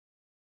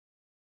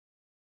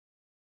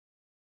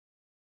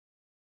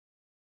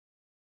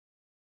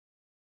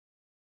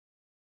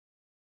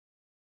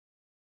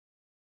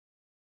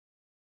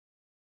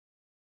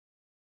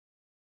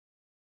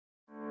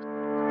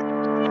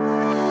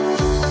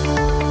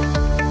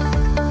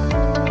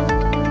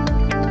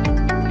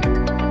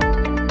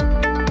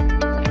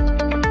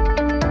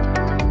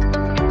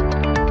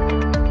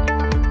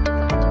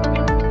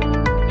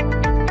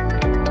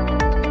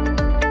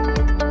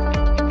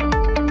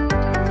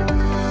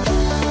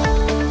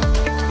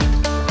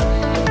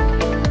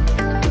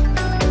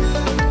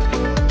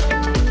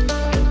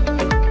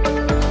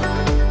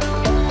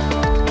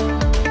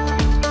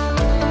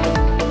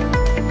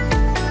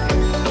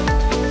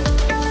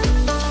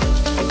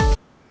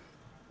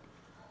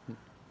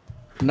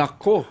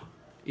Nako,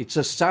 it's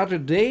a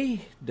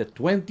Saturday, the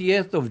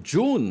 20th of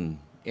June.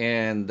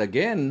 And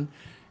again,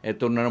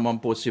 ito na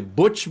naman po si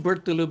Butch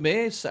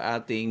Bertolome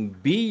sa ating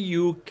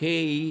BUK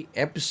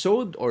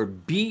episode or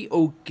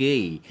BOK.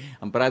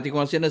 Ang parati ko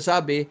ang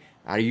sinasabi,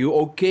 are you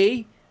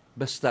okay?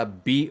 Basta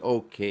be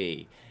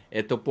okay.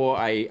 Ito po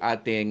ay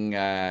ating,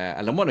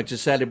 alam mo,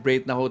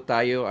 nagsiselebrate na ho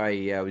tayo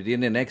ay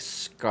within the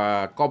next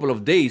couple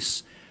of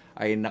days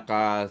ay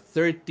naka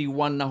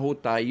 31 na ho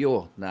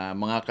tayo na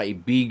mga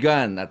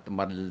kaibigan at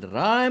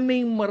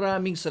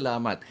maraming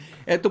salamat.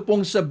 Ito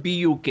pong sa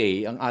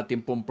BUK, ang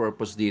ating pong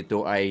purpose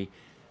dito ay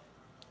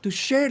to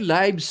share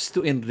lives to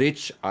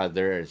enrich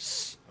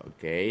others.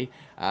 Okay?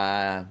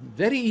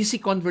 Very easy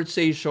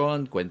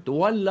conversation,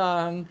 kwentuhan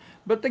lang.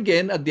 But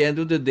again, at the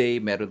end of the day,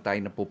 meron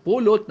tayong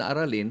napupulot na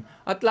aralin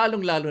at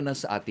lalong-lalo na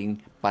sa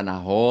ating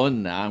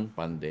panahon ng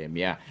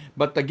pandemya.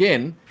 But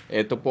again,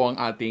 ito po ang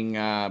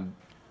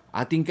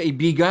ating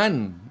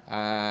kaibigan.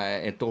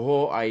 Ito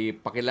ho ay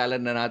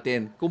pakilala na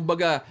natin.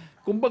 Kumbaga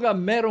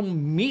merong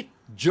Meet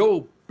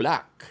Joe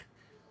Black.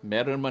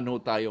 Meron man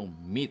ho tayong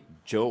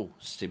Meet Joe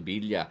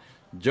Sevilla.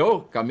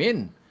 Joe, come in.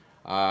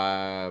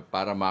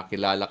 Para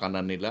makilala ka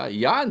na nila.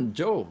 Yan,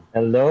 Joe.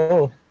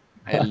 Hello.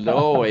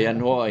 Hello, ayan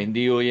ho.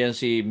 Hindi ho yan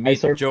si Hi, Meet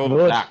Sir Joe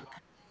Butch. Black.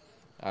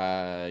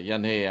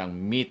 Yan ang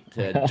Meet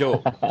Joe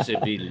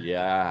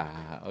Sevilla.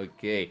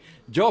 Okay.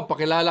 Joe,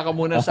 pakilala ka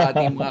muna sa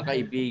ating mga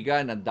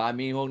kaibigan. Ang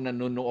dami hong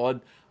nanonood.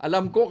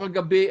 Alam ko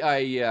kagabi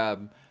ay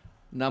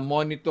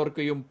na-monitor ko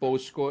yung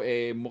post ko.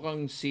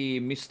 Mukhang si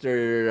Mr.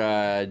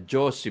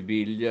 Joe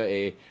Sevilla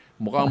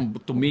mukhang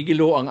tumigil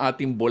ho ang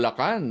ating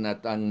Bulacan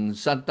at ang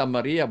Santa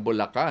Maria,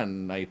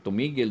 Bulacan ay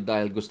tumigil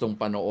dahil gustong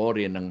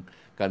panoorin ng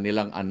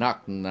kanilang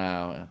anak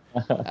na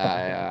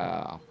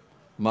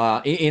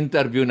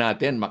ma-i-interview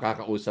natin,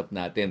 makakausap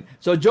natin.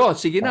 So Joe,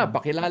 sige na,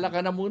 pakilala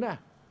ka na muna.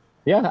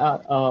 Yeah,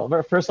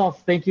 first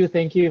off, thank you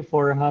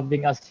for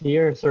having us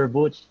here, Sir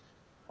Butch.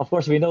 Of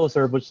course, we know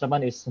Sir Butch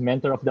naman is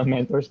mentor of the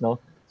mentors,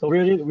 no? So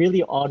we're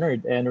really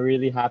honored and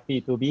really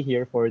happy to be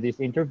here for this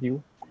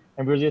interview.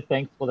 I'm really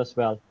thankful as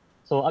well.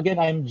 So again,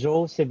 I'm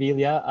Joe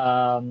Sevilla.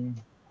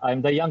 I'm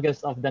the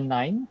youngest of the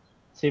 9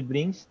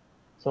 siblings.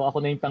 So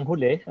ako na yung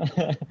panghuli.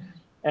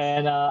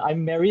 And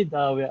I'm married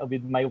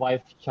with my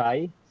wife,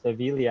 Chai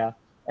Sevilla,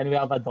 and we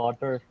have a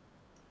daughter.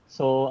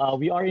 So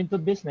we are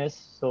into business.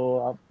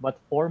 So but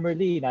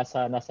formerly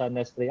nasa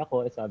Nestle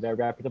ako. It's a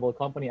very reputable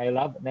company. I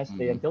love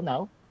Nestle Mm-mm. until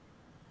now.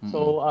 Mm-mm.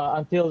 So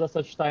until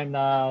such time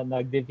na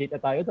nag-deviate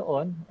na tayo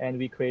doon and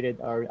we created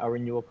our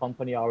new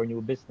company, our new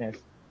business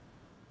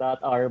that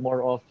are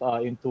more of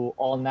into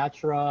all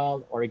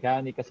natural,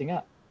 organic kasi nga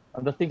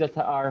the things that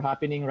are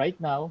happening right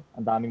now,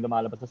 ang daming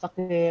lumalabas na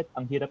sakit,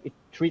 ang hirap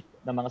i-treat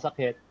ng mga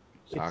sakit,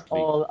 it's Exactly.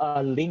 all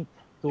linked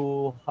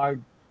to hard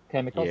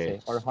chemicals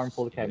or Yes.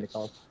 harmful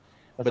chemicals.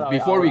 Yes. That's But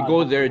before we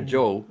go there,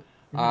 Joe,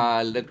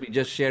 Mhm. let me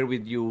just share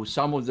with you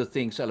some of the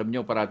things. Alam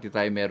nyo, parati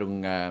tayo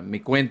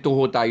may kwento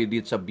ho tayo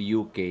dito sa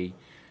BUK.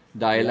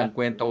 Dahil Yeah. ang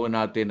kwento ho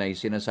natin ay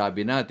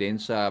sinasabi natin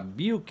sa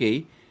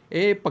BUK,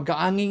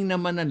 pag-aanging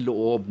naman ang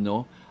loob,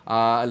 no?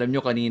 Alam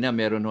nyo, kanina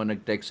meron ho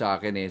nag-text sa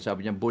akin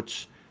sabi niya,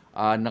 Butch,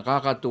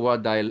 nakakatuwa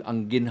dahil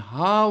ang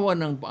ginhawa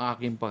ng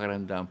aking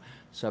pakiramdam.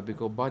 Sabi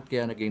ko, bakit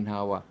kaya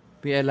naginhawa?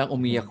 Kaya lang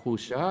umiyak Mhm. ko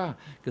siya.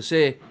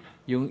 Kasi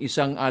yung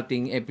isang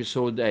ating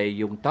episode ay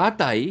yung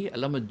tatay,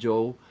 alam mo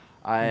Joe,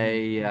 Mhm.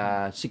 ay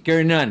si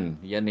Kernan.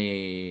 Yan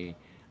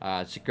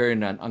si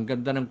Kernan. Ang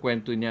ganda ng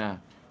kwento niya.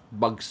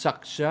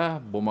 Bagsak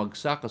siya,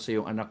 bumagsak kasi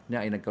yung anak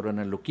niya ay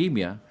nagkaroon ng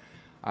leukemia.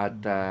 At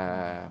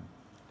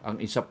ang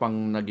isa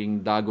pang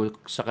naging dago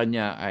sa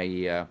kanya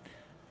ay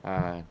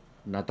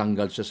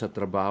natanggal siya sa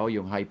trabaho,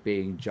 yung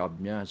high-paying job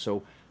niya.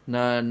 So,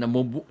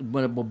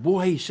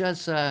 namubuhay siya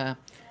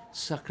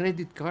sa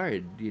credit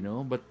card, you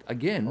know. But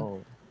again,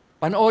 Oh.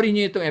 panoorin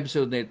niyo itong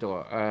episode na ito.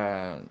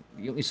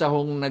 Yung isa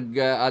hong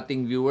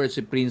ating viewer,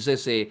 si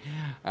Princess,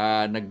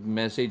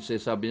 nag-message,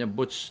 sabi niya,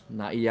 Butch,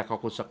 naiyak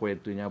ako sa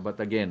kwento niya. But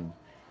again,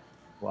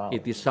 Wow.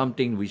 it is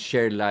something we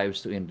share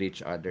lives to enrich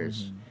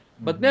others.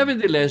 Mhm. But Mhm.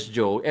 nevertheless,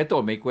 Joe,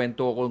 eto, may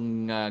kwento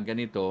kong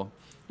ganito.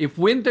 If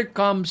winter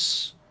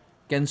comes,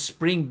 can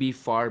spring be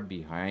far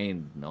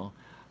behind, no?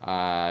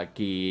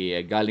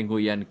 Galing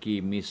ho yan ki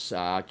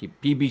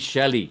PB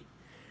Shelley.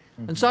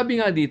 Ang Mhm. sabi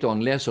nga dito,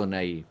 ang lesson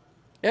ay,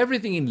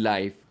 everything in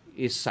life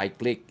is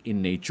cyclic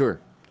in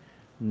nature.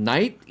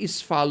 Night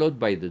is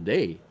followed by the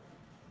day,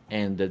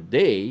 and the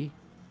day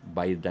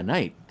by the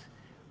night.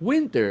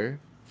 Winter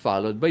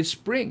followed by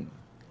spring,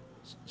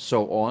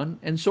 so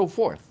on and so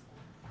forth.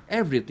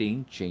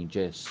 Everything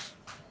changes.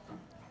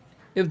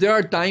 If there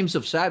are times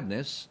of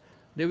sadness,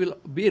 they will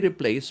be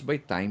replaced by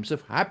times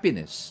of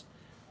happiness.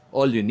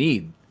 All you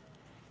need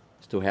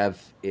to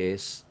have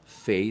is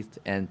faith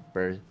and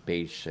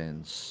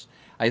patience.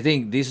 I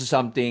think this is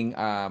something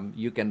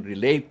you can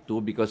relate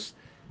to because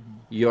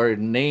Mhm. your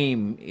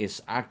name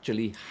is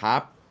actually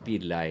Happy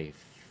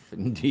Life.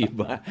 Hindi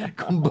ba?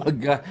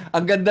 Kumbaga,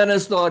 ang ganda ng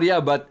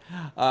storya, but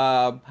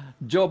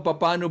Joe,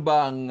 paano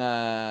ba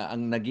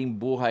ang naging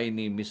buhay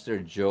ni Mr.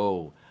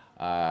 Joe?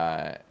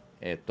 Uh,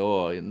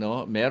 Eto,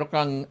 no, meron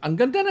kang, ang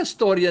ganda ng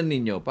storya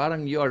ninyo.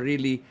 Parang you are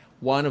really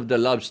one of the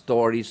love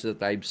stories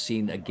that I've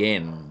seen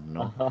again,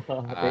 no?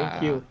 Thank Ah,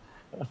 you.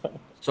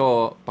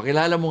 so,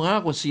 pakilala mo nga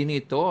kung sino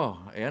ito.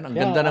 Ayan,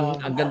 Yeah,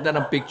 ang ganda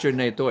ng picture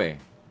na ito eh.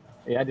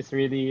 yeah, that's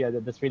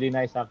really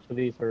nice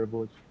actually, Sir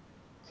Butch.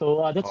 So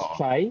that's Oo.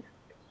 Chai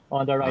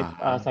on the right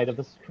Aha. side of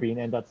the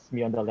screen, and that's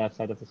me on the left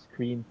side of the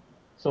screen.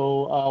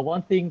 So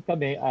one thing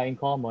kami in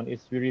common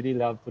is we really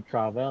love to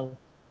travel.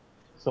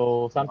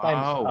 So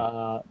sometimes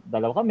Wow.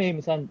 dalawa kami,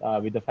 minsan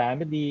with the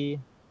family,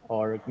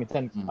 or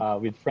minsan Mm.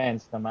 with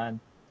friends naman.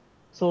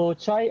 So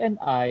Chai and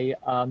I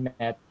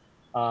met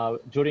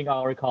during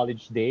our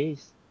college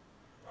days.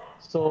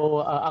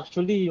 So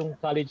actually yung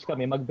college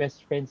kami,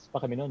 mag-best friends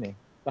pa kami noon eh.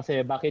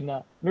 Kasi bakit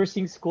na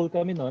nursing school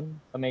kami noon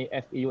sa may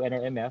FEU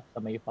NRMF, sa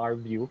may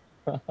Farview.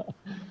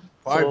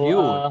 So Farview.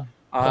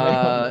 sa may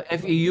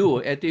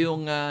FEU, ito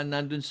yung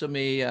nandun sa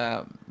may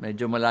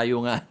medyo malayo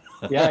nga.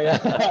 yeah, yeah.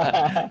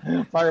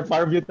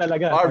 Farview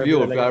talaga,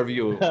 Farview Farview, talaga.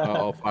 Farview.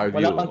 Oo, Wala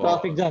Farview. pang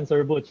traffic Oo. diyan,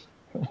 Sir Butch.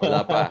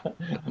 Wala pa.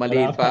 At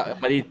Wala pa.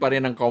 maliit pa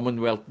rin ang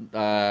Commonwealth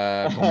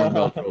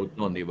Road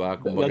noon, di ba?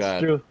 That's Kumbaga,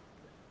 true.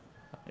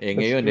 That's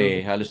ngayon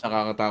true. halos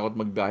nakakatakot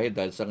magbiyahe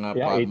dahil sa nga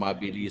Yeah, eight.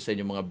 mabilisan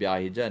yung mga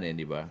biyahe diyan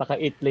di ba? Saka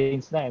 8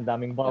 lanes na, and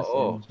daming bus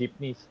and Oo.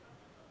 jeepneys.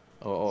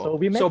 Oo. So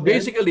we So met there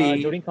basically,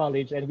 during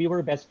college, and we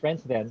were best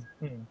friends then.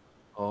 Hmm.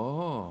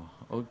 oh,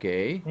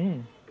 okay.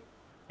 Hmm.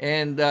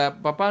 And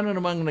paano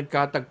namang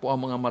nagkatagpo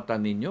ang mga mata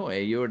ninyo?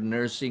 You're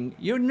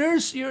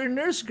a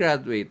nurse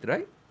graduate,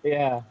 right?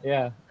 Yeah,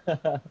 yeah.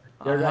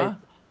 You're right. Aha.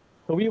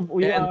 So we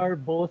And are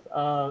both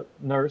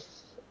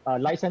nurse,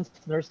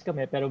 licensed nurse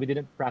kami, pero we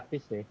didn't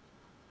practice eh.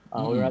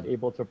 We were mm, not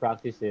able to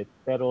practice it.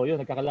 Pero yun,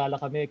 nagkakalala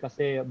kami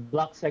kasi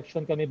block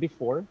section kami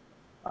before.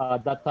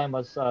 That time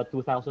was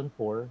 2004.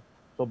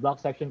 So block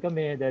section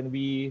kami, then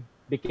we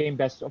became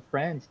best of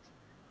friends.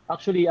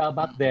 Actually,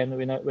 back then,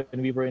 when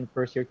we were in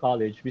first year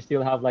college, we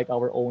still have like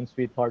our own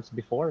sweethearts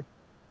before.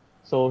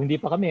 So hindi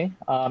pa kami,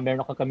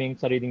 meron ka kaming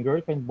sariling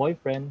girlfriend,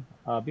 boyfriend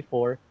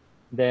before.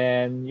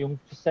 Then yung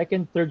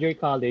second, third year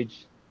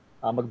college,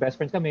 mag-best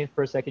friends kami,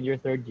 first, second year,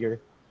 third year.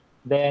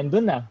 Then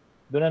doon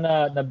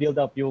na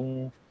build up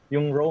yung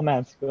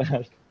romance,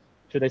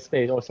 should I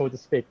say, or so to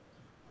speak.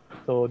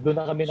 So doon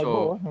na kami so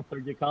nagbuo ng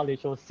third year college.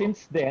 So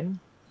since then,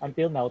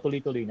 until now,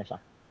 tuloy-tuloy na siya.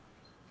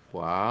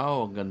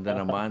 wow, ang ganda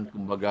naman.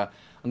 Kumbaga,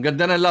 ang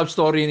ganda ng love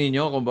story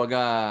ninyo. Kumbaga,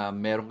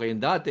 meron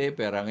kayong dati,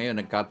 pero ngayon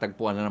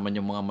nagkatagpuan na naman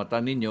yung mga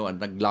mata ninyo at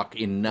nag-lock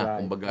in na.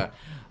 Right,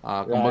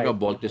 Kumbaga right.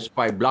 Voltes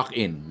 5 lock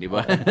in, di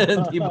ba?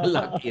 Di ba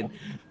lock in?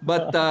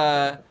 But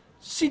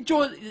si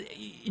Joe,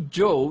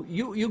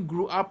 you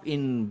grew up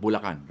in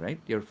Bulacan,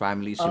 right? Your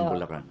family is in Uh,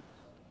 Bulacan.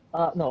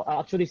 no,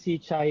 actually si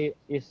Chai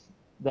is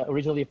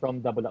originally from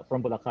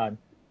Bulacan.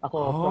 Ako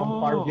from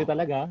Fairview Oh,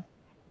 talaga.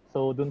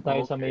 So doon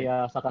tayo sa may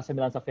okay. sa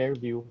Casimilan sa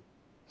Fairview.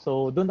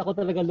 So doon ako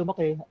talaga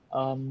lumaki.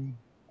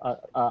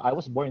 I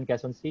was born in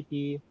Quezon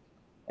City,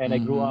 and I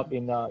grew up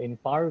Mhm. in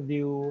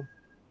Fairview.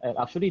 And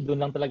actually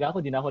doon lang talaga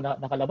ako, di na ako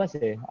nakalabas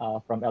eh.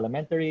 From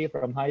elementary,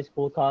 from high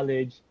school,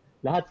 college,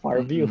 lahat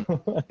Fairview.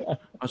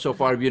 Mm. So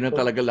far view na So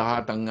talaga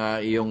lahat ang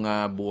iyong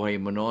buhay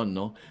mo noon,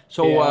 no?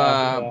 So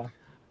yeah,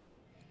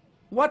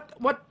 yeah.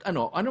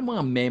 ano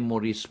mga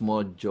memories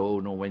mo, Joe,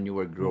 no, when you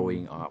were Mm.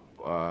 growing up?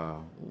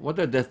 What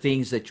are the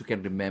things that you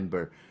can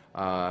remember?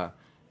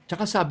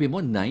 Tsaka sabi mo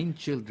 9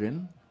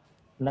 children.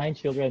 9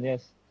 children,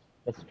 yes.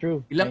 That's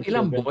true. Ilang Nine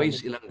ilang children boys,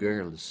 kami. ilang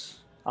girls?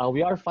 We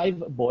are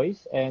 5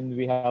 boys and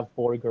we have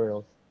 4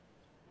 girls.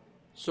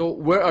 So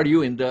where are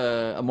you in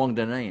the among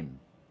the 9?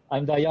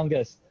 I'm the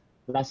youngest.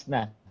 Last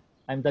na.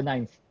 I'm the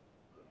ninth.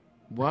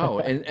 Wow,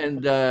 and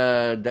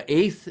the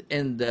eighth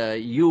and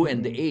you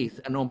and the Mm. eighth,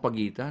 ano ang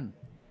pagitan?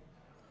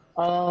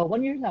 1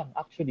 year lang,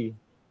 actually.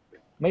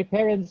 My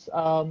parents,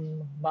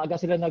 maaga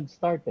sila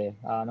nag-start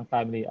ng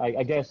family.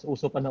 I guess,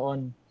 uso pa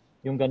noon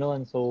yung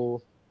ganun. So,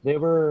 they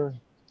were,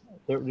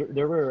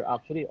 they were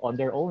actually on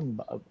their own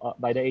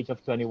by the age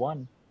of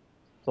 21.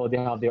 So, they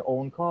have their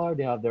own car,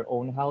 they have their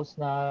own house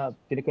na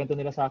kinikwento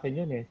nila sa akin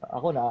yun eh.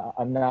 Ako,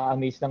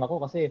 na-amaze lang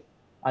ako kasi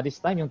at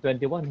this time, yung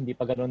 21, hindi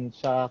pa ganun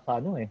siya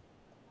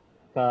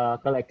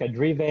ka, like,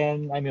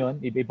 ka-driven. I mean,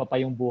 iba-iba pa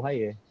yung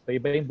buhay eh. So,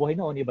 iba yung buhay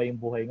noon, iba yung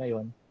buhay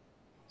ngayon.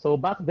 So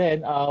back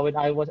then, when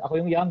ako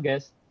yung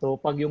youngest, so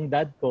pag yung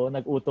dad ko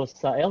nag-utos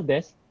sa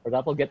eldest, for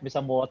example, get me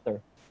some water,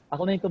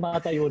 ako na yung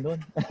tumatayo nun.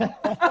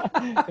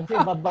 Kasi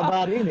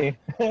bababa rin eh.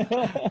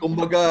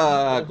 Kumbaga,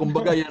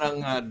 kumbaga yan ang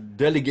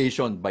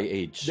delegation by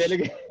age.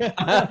 Delegate.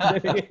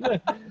 Delegate.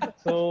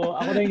 So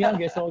ako na yung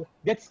youngest, so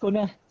gets ko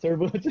na, Sir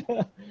Butch.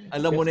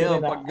 Alam mo Gets na ko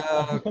yan, na na, pag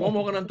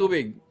kumuha ka ng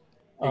tubig,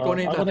 ikaw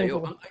na yung ako na tatayo.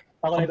 yung,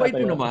 ako na Ang yung bait mo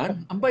tatayo. naman,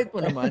 ang bait mo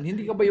naman,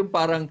 hindi ka ba yung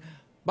parang,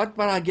 ba't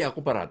paragi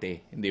ako parate?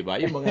 Hindi ba?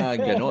 Yung mga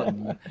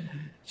ganon.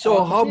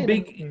 So,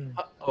 Kasi,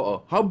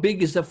 how big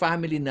is the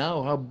family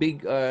now? How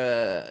big,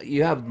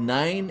 you have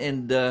 9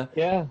 and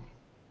yeah.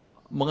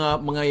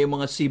 yung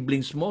mga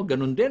siblings mo,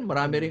 ganun din,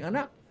 marami Mm. ring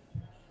anak.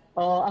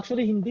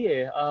 Actually, hindi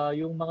eh.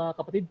 Yung mga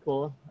kapatid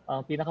ko,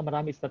 ang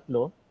pinakamarami is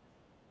 3.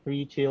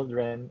 three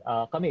children.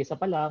 Kami, isa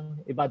pa lang,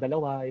 iba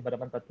dalawa, iba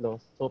naman tatlo.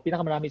 So,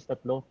 pinakamarami is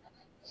tatlo.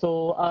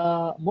 So,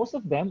 most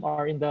of them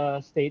are in the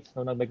States,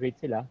 no, nag-migrate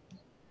sila.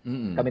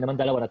 Mm-mm. Kami naman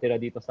dalawa natira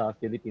dito sa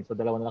Philippines. So,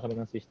 dalawa na lang kami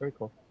ng sister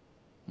ko.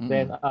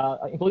 Then,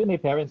 Mm-mm. including my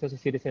parents, kasi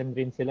citizen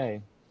rin sila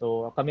eh.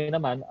 So, kami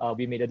naman,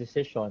 we made a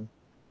decision,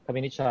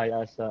 kami ni Chai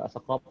as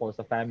a couple, as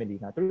a family,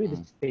 na to really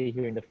Mm. stay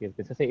here in the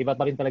Philippines. Kasi iba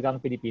pa rin talaga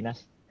ang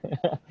Pilipinas.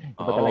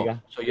 Iba Oh,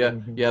 talaga. so yeah,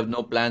 Mhm. you have no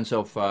plans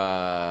of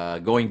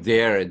going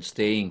there and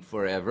staying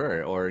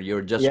forever, or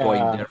you're just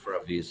going Yeah, there for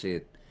a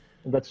visit?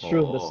 that's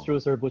true. That's Oh, true,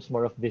 Sir Butch.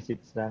 More of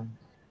visits lang.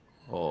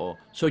 oh.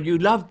 So you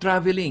love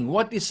traveling.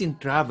 What is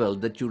in travel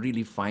that you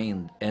really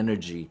find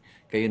energy?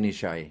 Kayo ni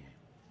Shai.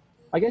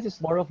 I guess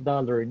it's more of the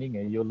learning.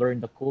 Eh. You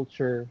learn the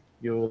culture,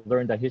 you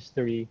learn the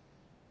history,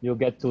 you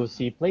get to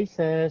see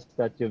places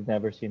that you've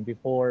never seen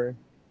before.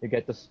 You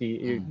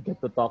Mm. get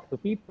to talk to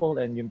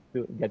people, and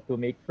get to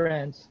make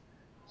friends.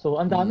 So Mm.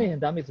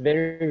 ang dami. It's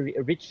very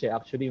rich eh,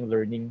 actually yung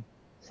learning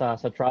sa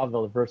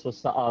travel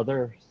versus sa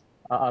other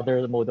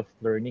mode of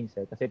learning.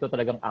 Eh. Kasi ito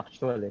talagang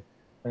actual eh.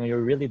 And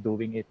you're really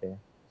doing it eh.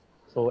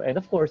 So, and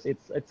of course,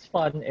 it's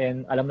fun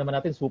and alam naman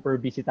natin super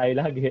busy tayo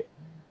lagi.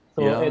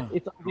 So, Yeah,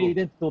 it's true.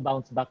 needed to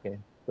bounce back eh.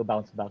 To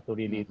bounce back to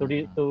really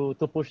Mm.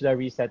 to push the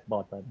reset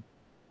button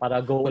para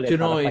go But ulit, you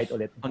para know, fight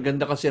ulit. ang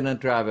ganda kasi ng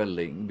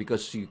traveling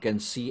because you can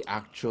see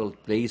actual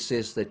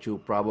places that you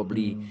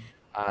probably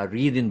Mm,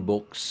 read in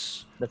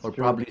books that's or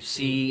true. probably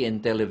see in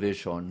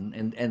television,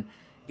 and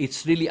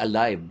it's really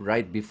alive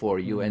right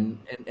before you, Mm,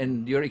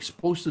 and you're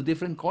exposed to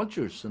different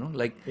cultures,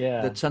 like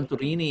yeah. that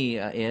Santorini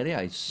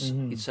area.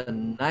 Mm-hmm. It's a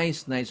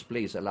nice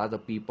place. A lot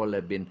of people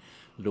have been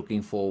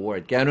looking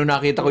forward. Kaya nung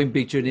nakita ko yung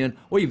picture niyan,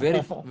 uy,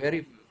 very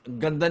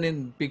ganda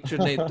ng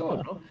picture na ito,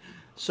 no?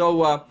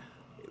 So,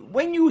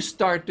 when you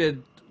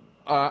started,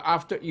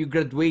 after you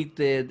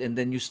graduated and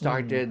then you Mm.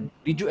 started,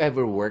 did you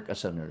ever work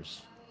as a nurse?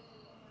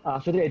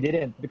 Actually, I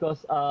didn't because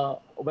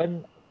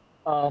when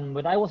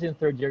I was in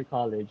third year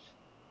college,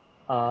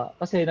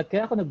 kasi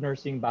kaya ako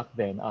nag-nursing back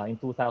then in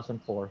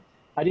 2004.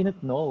 I didn't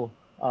know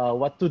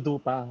what to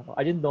do pa.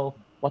 I didn't know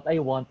what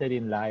I wanted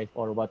in life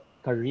or what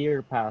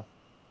career path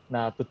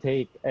na to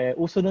take.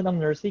 Uso nun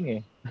ang nursing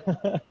eh.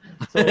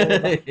 So,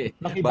 Bakit?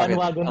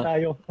 nakibanwagon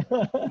tayo.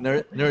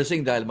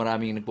 Nursing dahil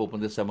maraming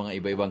nagpupunta sa mga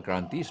iba-ibang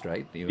grantees,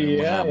 right? Yung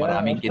Yeah, mga yeah.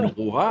 maraming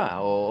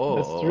kinukuha. Oo,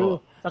 That's oo. true.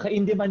 Saka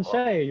indie man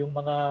siya eh, yung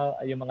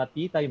mga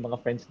tita, yung mga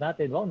friends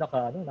natin. Wow,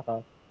 naka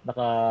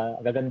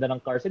gaganda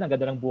ng cars nila, ang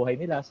ganda ng buhay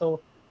nila.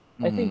 So,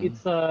 I think Mm.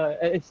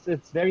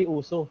 it's very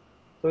uso.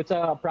 So it's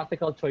a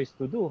practical choice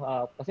to do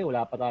kasi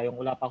wala pa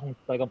akong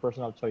talagang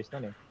personal choice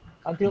noon eh.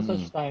 Until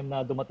such Mm. time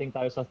na dumating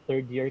tayo sa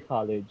third year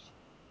college.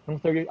 Nung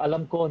third year,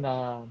 alam ko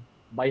na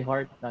by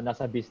heart na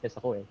nasa business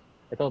ako eh.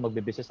 Ito,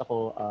 magbe-business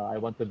ako. I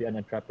want to be an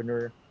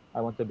entrepreneur.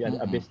 I want to be a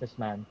Mm.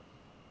 businessman. Mm.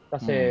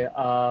 Kasi,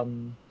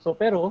 so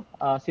pero,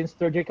 since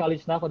third year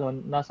college na ako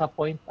noon, nasa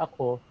point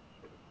ako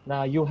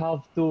na you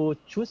have to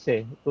choose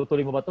eh.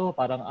 Tutuloy mo ba to?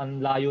 Parang ang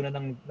layo na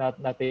ng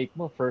na-take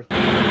mo, first and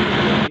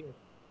second year.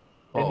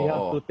 And you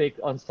have Oo. to take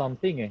on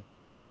something eh.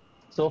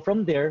 So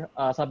from there,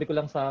 sabi ko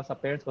lang sa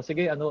parents ko,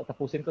 sige,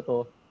 tapusin ko to,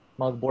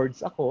 mag-boards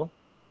ako.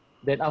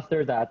 Then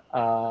after that,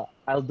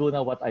 I'll do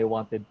na what I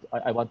want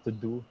to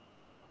do.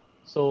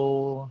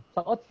 So,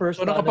 at So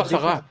first,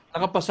 nakapasa ka. nag-business.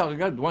 Nakapasa ka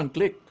agad. One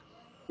click.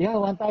 Yeah,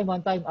 one time.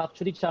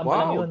 Actually, chamba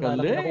lang Wow, yun.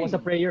 Nakuha sa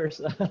galing. prayers.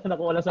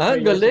 Nakuha lang sa Ah,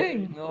 prayers. galing.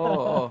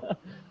 Oo.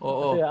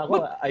 Oo. Kasi ako,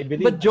 I But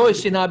believe. Joyce,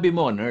 sinabi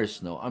mo,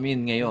 nurse, no? I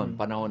mean, ngayon, Mm,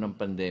 panahon ng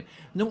pandemic.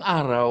 Nung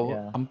araw,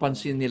 yeah, ang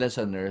pansin nila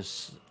sa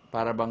nurse,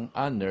 para bang,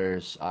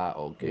 nurse,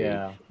 okay.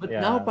 yeah, But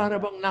now, yeah. para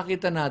bang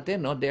nakita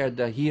natin, no? They are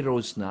the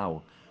heroes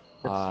now.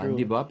 That's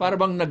Di true. ba? Para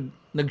bang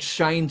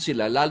nag-shine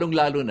sila,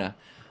 lalong-lalo na,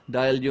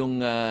 dahil yung,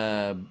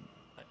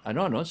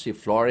 no, si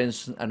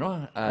Florence, sino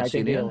yun?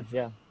 Nightingale,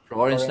 yeah.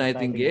 Florence Florence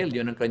Nightingale,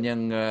 Nightingale. yun ang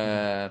kanyang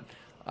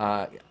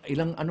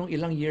Mm,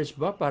 ilang years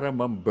ba para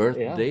yeah.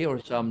 birthday or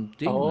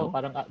something, Oo, no?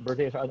 parang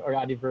birthday or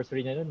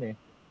anniversary niya nun eh.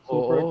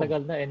 Super Oo.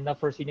 tagal na and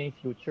na-foresee niya yung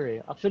future eh.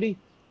 Actually,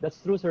 that's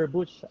true, Sir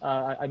Butch.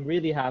 I'm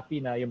really happy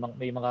na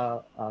may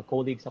mga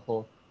colleagues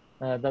ako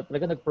na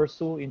talaga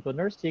nag-pursue into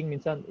nursing.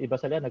 Minsan, iba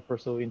sila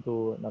nag-pursue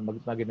into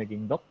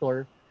naging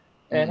doctor.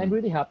 And I'm Mm.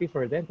 really happy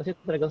for them kasi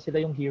talagang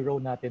sila yung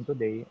hero natin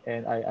today.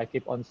 And I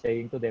keep on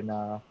saying to them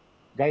na,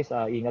 guys,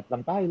 ingat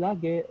lang tayo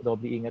lagi.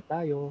 Doble ingat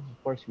tayo. Of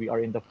course, we are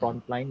in the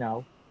front line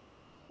now.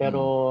 Mm.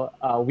 Pero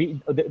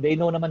they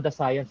know naman the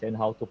science and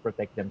how to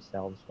protect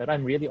themselves. Pero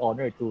I'm really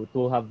honored to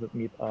have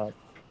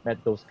met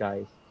those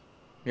guys.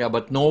 Yeah,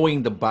 but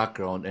knowing the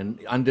background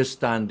and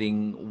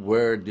understanding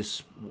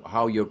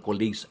how your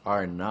colleagues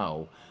are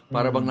now,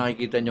 para bang Mm,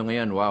 nakikita nyo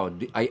ngayon, wow,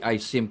 I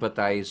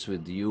sympathize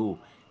with you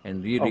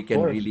and really of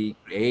can course, really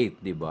create,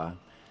 di ba?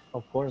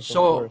 of course, of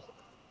So, course.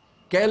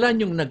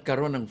 kailan yung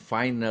nagkaroon ng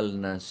final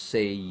na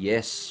say,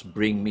 yes,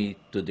 bring me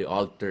to the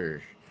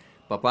altar?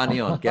 Paano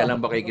yun?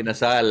 Kailan ba kayo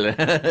kinasal?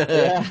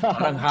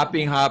 Parang Yeah.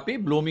 happy-happy,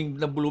 blooming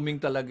na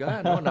blooming talaga,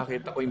 no?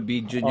 Nakita ko yung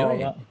video nyo Oo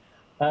eh. nga.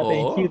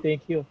 Thank you, Oo.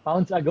 thank you.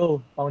 Pounds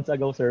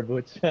ago, Sir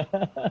Butch.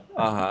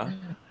 Aha.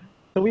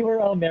 So we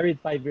were married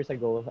 5 years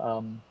ago.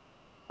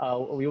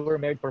 We were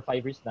married for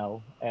 5 years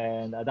now,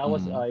 and that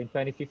was Mhm. in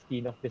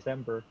 2015 of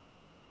December.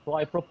 So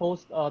I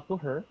proposed to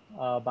her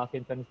back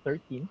in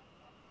 2013.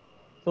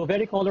 So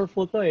very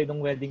colorful to nung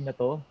wedding na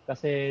to.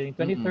 Kasi in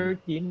Mm.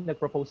 2013,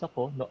 nag-propose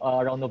ako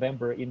around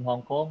November in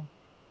Hong Kong.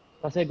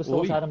 Kasi gusto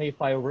ko Uy, sana may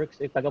fireworks.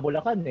 Taga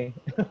Bulacan eh.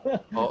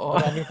 oo.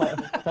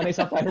 Sanay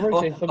sa fireworks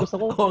Oo, eh. So gusto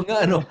ko oo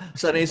nga, ano,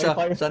 may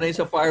fire. sanay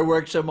sa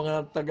fireworks sa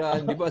mga taga,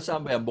 di ba,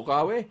 saan ba yan?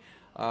 Bukawi?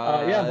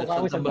 Yeah,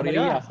 Bukawi, Santa Santa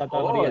Maria. Maria? Santa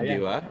Oo, Maria, di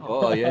yeah. ba?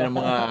 Oo, yan ang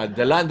mga,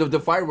 the land of the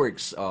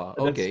fireworks.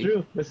 That's Okay.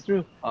 true. That's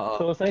true. Oo.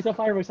 So, sanay sa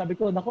fireworks, sabi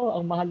ko, nako,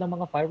 ang mahal ng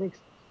mga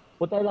fireworks.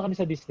 Punta lang kami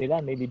sa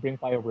Disneyland, may libreng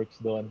fireworks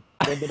doon.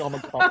 Then doon ako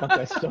mag-pop ng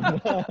question. Yung So,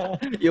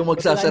 tiniming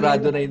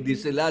magsasarado lang. na yung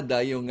Disilada,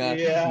 yung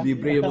Yeah.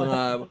 libre yung mga,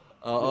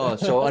 oo.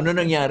 So, ano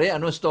nangyari?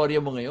 Ano storya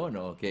mo ngayon?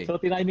 Okay. So,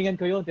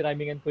 tinimingan ko yun.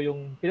 Tinimingan ko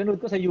yung,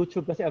 pinanood ko sa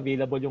YouTube kasi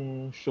available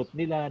yung shoot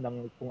nila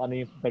ng kung ano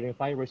yung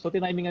fireworks. So,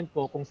 tinimingan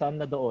ko kung saan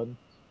na doon,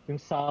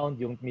 yung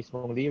sound, yung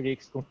mismong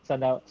lyrics, kung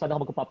saan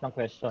ako mag-pop ng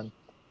question.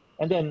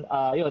 And then,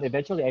 yun,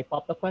 eventually, I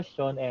popped the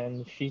question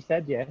and she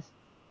said yes.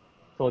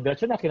 So,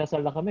 diretso na,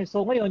 kinasal na kami. So,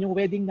 ngayon, yung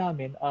wedding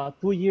namin,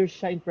 2 years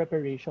siya in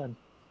preparation.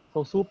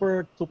 So,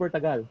 super, super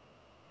tagal.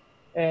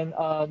 And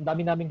ang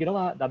dami namin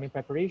ginawa, daming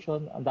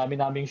preparation, ang dami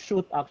naming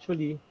shoot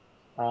actually.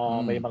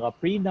 May Mm. mga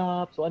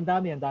prenup, so ang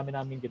dami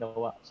namin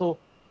ginawa.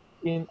 So,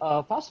 in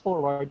fast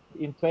forward,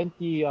 in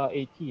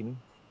 2018,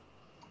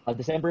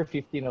 December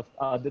 15 of,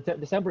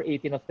 December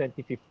 18 of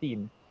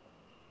 2015,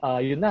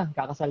 yun na,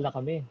 kakasal na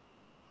kami.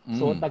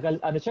 So, Mm. tagal,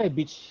 ano siya,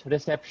 beach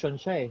reception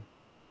siya eh.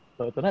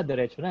 So ito na,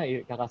 diretso na,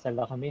 kakasal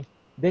na kami.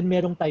 Then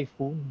merong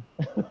typhoon.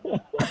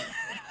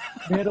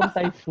 Merong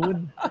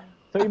typhoon.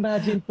 So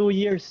imagine 2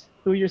 years.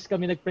 2 years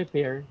kami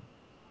nag-prepare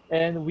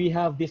and we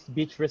have this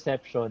beach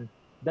reception.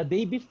 The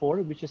day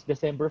before, which is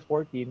December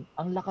 14,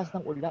 ang lakas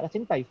ng ulan. As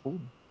in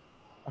typhoon.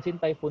 As in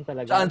typhoon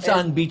talaga.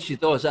 Saan And beach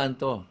ito? Saan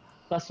to?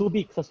 sa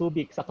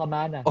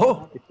Kamana.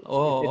 Oh, It's in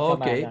oh,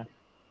 okay. Kamana.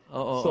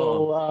 Oo,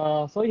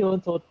 oo. So yun,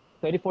 so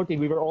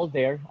 2014, we were all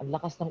there. Ang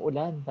lakas ng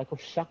ulan. Ako,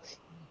 shucks,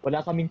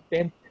 wala kaming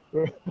tent.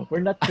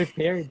 We're not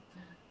prepared.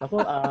 Ako,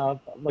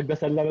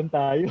 magdasal lang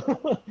tayo.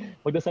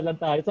 Magdasal lang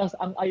tayo. Tapos,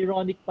 ang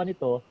ironic pa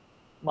nito,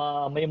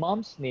 my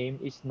mom's name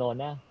is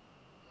Nona.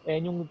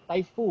 And yung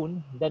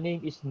typhoon, the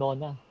name is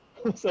Nona.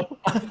 So,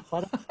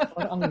 parang,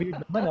 parang ang weird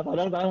naman.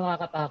 Parang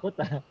nakakatakot.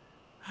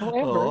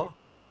 However, Oo.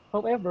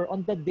 however,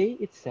 on the day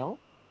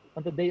itself,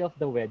 on the day of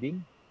the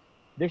wedding,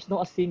 there's no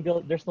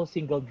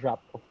single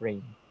drop of rain.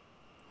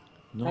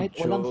 No Kahit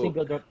walang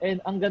single joke. drop. And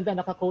ang ganda,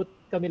 naka-coat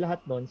kami lahat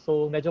nun.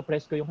 So, medyo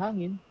presko yung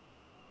hangin.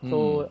 Hmm. So,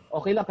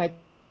 okay lang kahit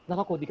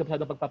naka-coat, di ka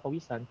masyadong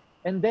pagpapawisan.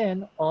 And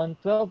then, on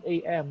 12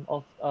 a.m.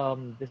 of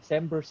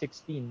December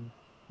 16,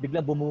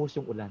 biglang bumuhos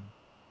yung ulan.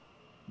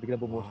 Biglang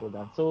bumuhos yung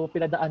ulan. Wow. So,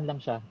 pinadaan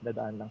lang siya.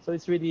 Pinadaan lang. So,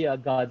 it's really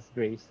God's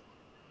grace.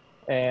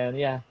 And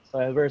yeah, so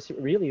we're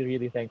really,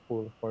 really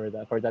thankful for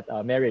that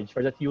marriage,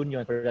 for that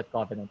union, for that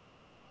covenant.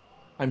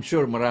 I'm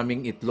sure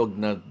maraming itlog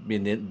na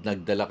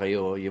nagdala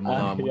kayo, yung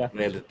mga Yeah,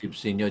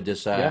 relatives niyo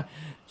diyan yeah.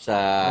 sa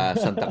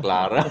Santa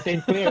Clara. Sa St.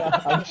 Clair,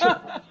 I'm sure.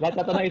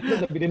 Lahat na itlog,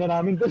 nabili na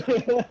namin doon.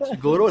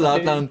 Siguro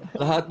Kasi,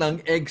 lahat ng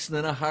eggs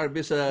na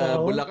na-harvest sa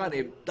oo, Bulacan,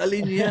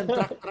 dali niyo yan,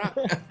 truck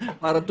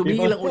para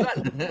tumigil iba, ang ulan.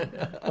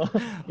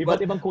 iba't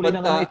But ibang kulay but na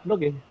nga ng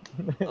itlog eh.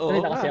 Kasi oo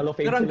nga.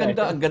 naka-cellophane Pero sila eh.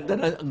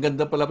 ang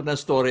ganda pala ng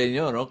story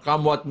niyo, no?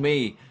 Come what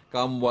may,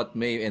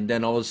 and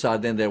then all of a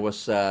sudden there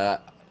was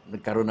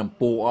nagkaroon ng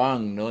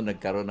puwang, no?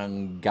 Nagkaroon ng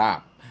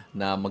gap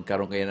na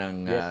magkaroon kayo ng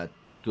Yes,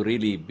 to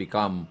really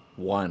become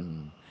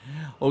one.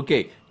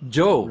 Okay,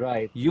 Joe,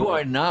 right. you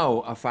are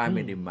now a Mm,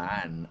 family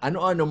man.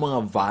 Ano-ano mga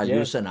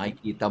values yes. na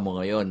nakikita mo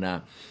ngayon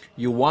na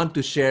you want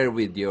to share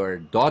with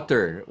your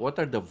daughter? What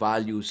are the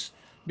values?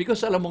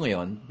 Because alam mo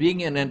ngayon,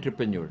 being an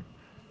entrepreneur,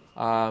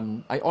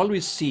 I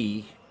always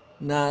see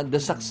na the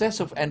Mm,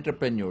 success of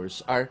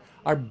entrepreneurs are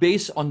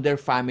based on their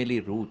family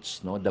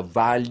roots, no? The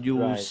right,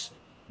 values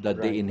that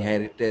they right, right,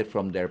 inherited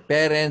from their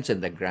parents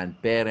and the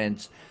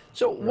grandparents.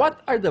 So, right. what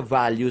are the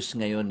values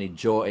ngayon ni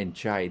Joe and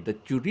Chai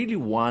that you really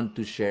want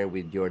to share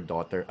with your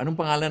daughter? Anong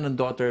pangalan ng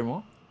daughter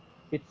mo?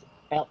 It's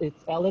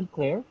Ellen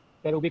Claire,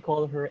 pero we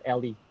call her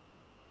Ellie.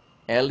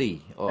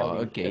 Ellie. Oh, Ellie.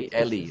 okay,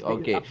 Ellie.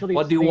 Okay. Actually,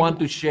 What it's do you named. want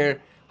to share?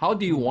 How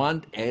do you Mm, want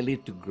Ellie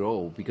to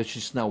grow? Because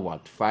she's now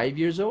what, 5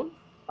 years old?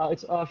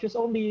 it's she's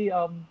only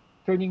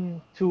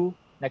turning 2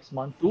 next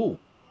month. Two.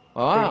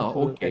 Turning Ah,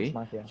 2 next okay.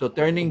 month, yeah. So So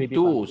turning baby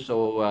pa. two. So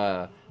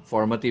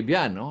formative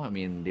 'yan, no? I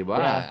mean, 'di ba?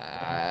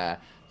 Yeah.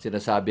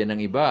 Sinasabi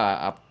ng iba,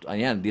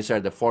 ayan, these are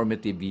the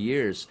formative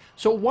years.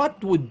 So what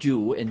would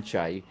you and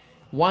Chai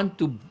want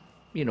to,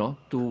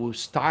 to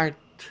start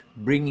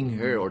bringing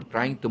her Mm. or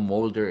trying to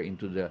mold her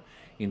into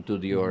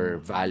your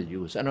Mm.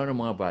 values? Ano ang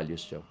mga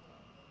values, Joe?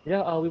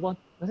 Yeah, we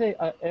want kasi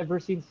ever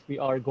since we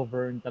are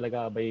governed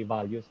talaga by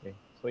values eh.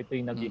 So ito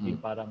yung Mm-mm.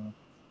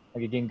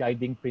 nagiging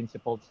guiding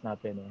principles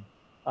natin eh.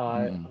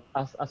 Mm-mm.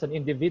 As an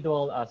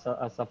individual, as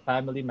a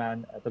family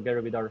man,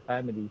 together with our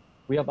family,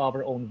 we have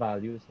our own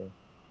values eh.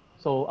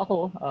 So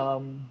ako,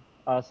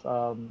 as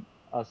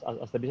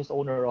as the business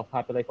owner of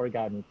Happy Life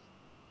Organics,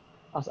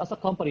 as a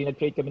company,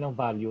 nag-create kami ng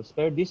values.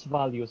 Pero these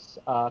values,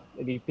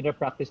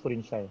 pinapractice ko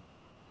rin siya.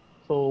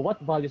 So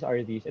what values are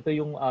these? Ito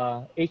yung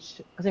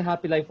kasi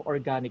Happy Life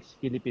Organics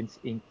Philippines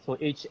Inc. So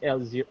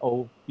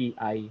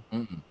HLOPI.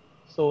 Mm.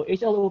 So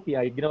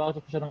HLOPI, ginawa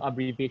ko siya ng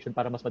abbreviation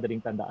para mas madaling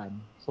tandaan.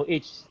 So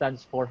H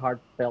stands for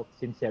heartfelt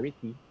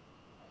sincerity.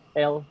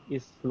 L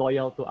is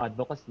loyal to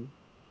advocacy.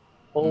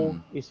 O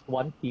is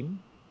one team.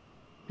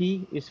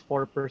 P is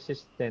for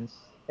persistence.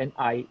 And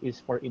I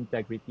is for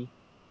integrity.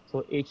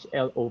 So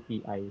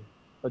HLOPI.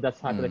 So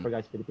that's Happy Life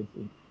Organics Philippines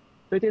Inc.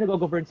 So ito yung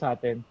nag-govern sa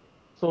atin.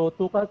 So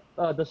to cut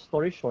the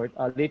story short,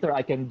 later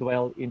I can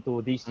dwell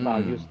into these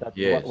values that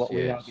what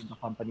we have in the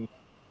company.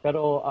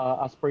 Pero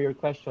as per your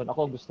question,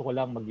 ako gusto ko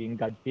lang maging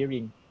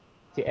God-fearing.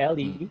 Si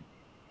Ellie,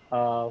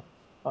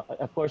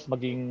 of course,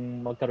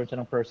 magkaroon siya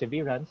ng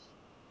perseverance.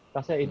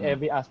 Kasi in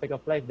every aspect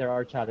of life, there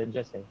are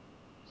challenges.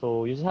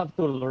 So you just have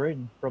to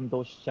learn from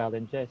those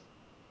challenges.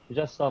 You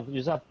just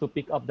have to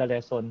pick up the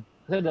lesson.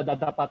 Kasi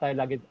dapat tayo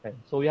lagi.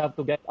 So you have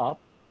to get up,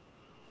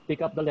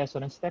 pick up the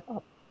lesson, and step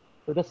up.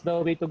 So that's the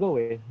way to go.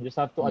 You just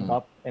have to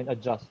adapt and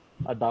adjust.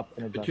 Adapt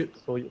and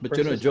adjust. But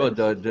you know, Joe,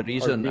 the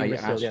reason I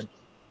resilient. asked...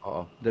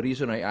 the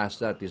reason I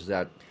asked that is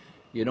that,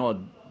 you know,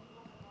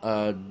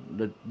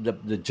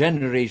 the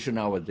generation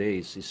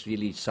nowadays is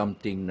really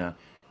something na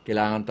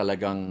kailangan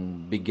talagang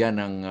bigyan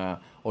ng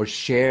or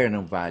share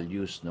ng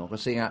values, no?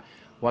 Kasi nga,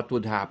 what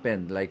would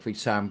happen? Like, for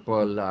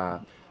example,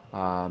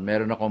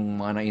 meron akong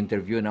mga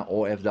na-interview na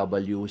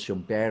OFWs,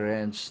 yung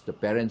parents, the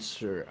parents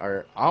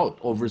are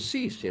out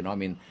overseas, you know? I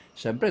mean,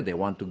 siyempre, they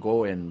want to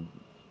go and,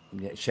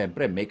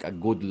 siyempre, make a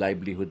good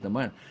livelihood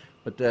naman.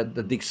 But at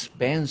the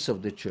expense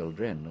of the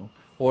children, no?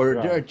 Or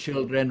there are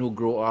children who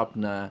grow up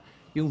na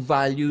yung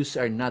values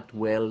are not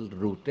well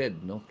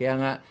rooted, no? Kaya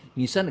nga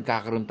minsan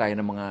nagkakaroon tayo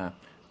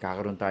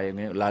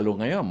ngayon,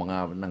 lalo ngayon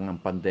ng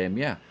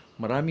pandemya.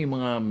 Maraming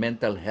mga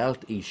mental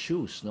health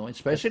issues, no?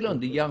 Especially on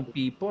the young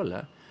people,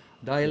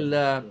 dahil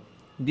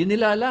hindi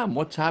nila alam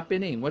what's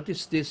happening. What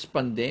is this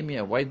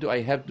pandemia? Why do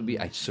I have to be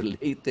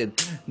isolated?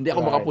 Hindi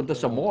ako makapunta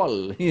sa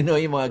mall, you know,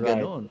 yung mga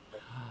ganon.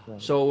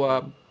 So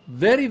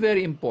very,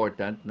 very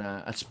important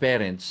na as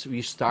parents,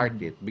 we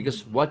start it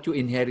because what you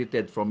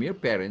inherited from your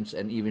parents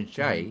and even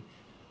Shai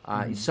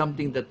is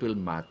something that will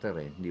matter,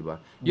 di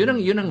ba?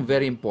 Yun ang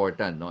very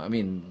important, no? I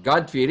mean,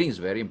 God-fearing is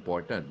very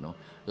important, no?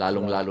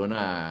 Lalong-lalo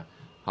na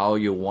how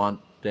you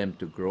want them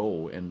to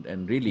grow and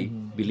really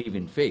believe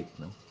in faith,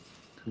 no?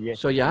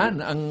 Yes. So yan,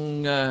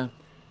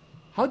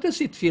 how does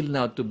it feel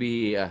now to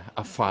be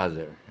a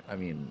father? I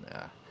mean,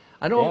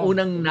 ano ang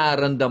unang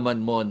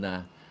naramdaman mo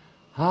na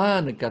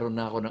nagkaroon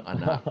na ako ng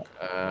anak.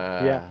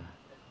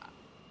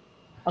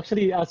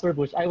 Actually, Sir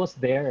Bush, I was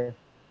there.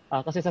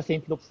 Kasi sa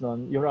St. Luke's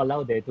noon, you're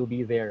allowed to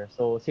be there.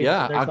 So, since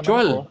nurse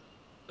actual.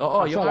 naman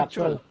ako, Yung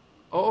actual.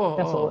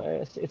 So,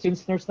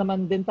 since nurse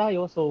naman din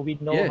tayo, so we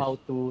know how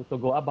to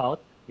go about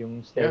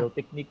yung sterile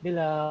technique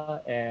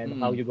nila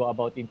and how you go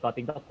about in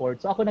cutting the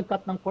cord. So, ako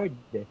nag-cut ng cord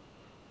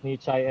ni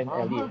Chai and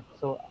Ellie.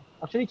 So,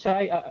 actually,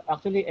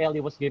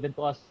 Ellie was given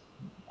to us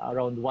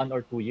around 1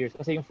 or 2 years.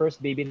 Kasi yung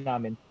first baby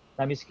namin,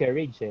 na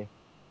miscarriage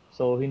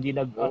So hindi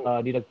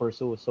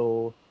nag-pursue.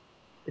 So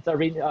it's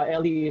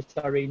Ellie is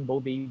a rainbow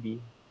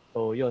baby.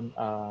 So yun,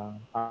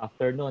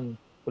 after nun,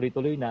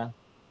 tuloy-tuloy na.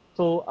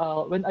 So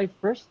when I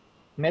first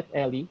met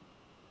Ellie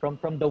from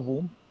the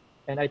womb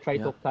and I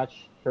tried to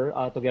catch her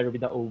together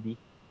with the OB,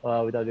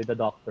 with the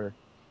doctor.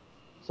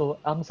 So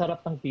ang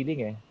sarap ng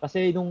feeling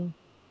Kasi nung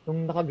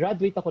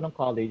nakagraduate ako ng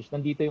college,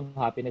 nandito yung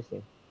happiness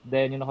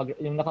Then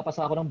yung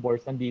nakapasa ako ng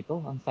boards,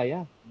 nandito, ang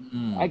saya.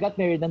 I got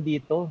married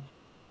nandito.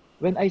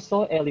 When I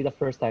saw Ellie the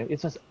first time,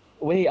 it was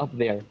way up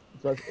there.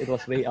 It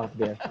was way up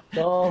there.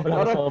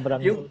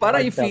 Sobrang.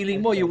 Para yung feeling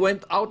mo, you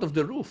went out of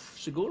the roof,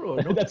 siguro.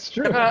 No? That's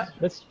true.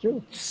 That's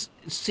true.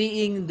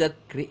 Seeing that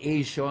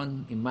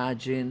creation,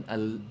 imagine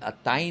a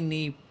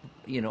tiny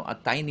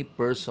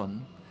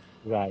person.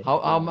 Right.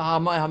 How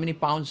many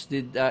pounds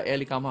did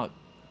Ellie come out?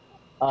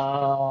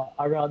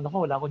 Around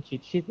wala akong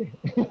cheat sheet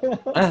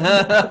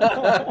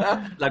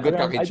Lagot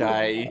ka kay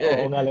Chai.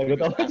 Oo nga,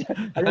 lagot ako.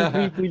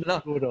 Around 3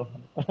 siguro.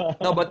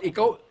 No, but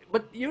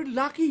you're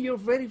lucky,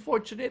 you're very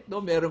fortunate,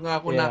 no? Meron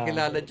nga akong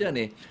nakilala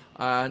dyan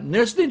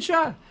nurse din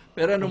siya.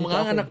 Pero nung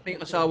mga anak na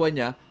yung asawa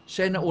niya,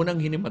 siya na unang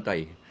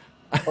hinimatay.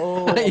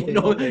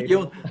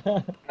 Yung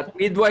at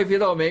midwife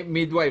may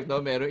midwife,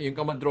 no? Meron yung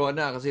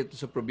kamadrona kasi ito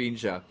sa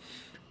probinsya.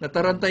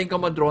 Nataranta yung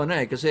kamadrona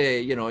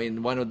kasi in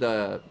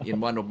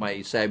one of my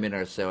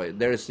seminars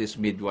there's this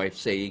midwife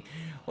saying,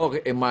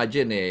 okay,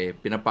 imagine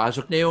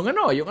pinapasok niya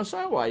yung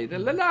asawa, yung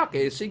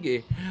lalaki,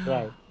 sige.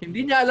 Right.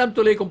 Hindi niya alam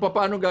tuloy kung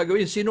paano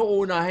gagawin, sino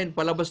unahin,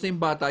 palabas na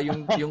yung bata,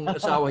 yung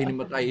asawa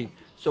hinimatay.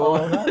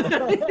 So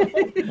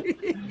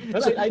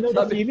I know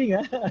the feeling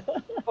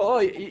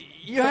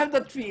you have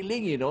that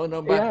feeling, no?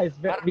 It's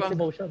mixed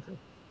emotions.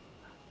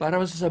 Para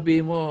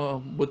masasabihin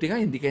mo, buti nga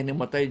hindi kayo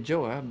namatay,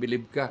 Joe,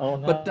 believe ka.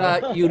 But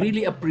you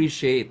really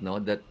appreciate, no,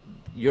 that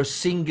your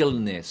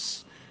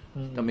singleness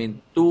I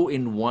mean, two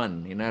in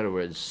one. In other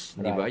words,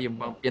 di ba? Right. Yung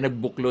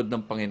pinagbuklod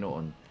ng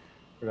Panginoon.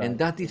 And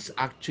Right. that is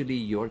actually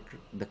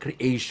the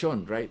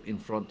creation right in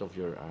front of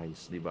your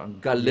eyes, di ba? Ang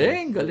Yes.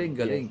 galing, galing,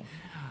 galing.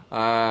 Yes.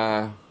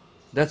 Ah,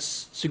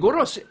 that's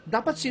siguro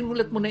dapat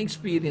sinulat mo na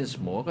experience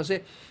mo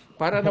kasi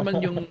para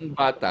naman yung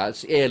bata,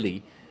 si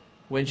Ellie,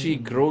 when she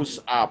grows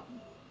up,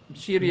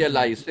 she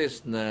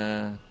realizes na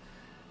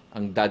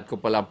ang dad ko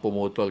pala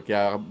pumutol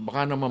kaya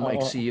baka naman Oo.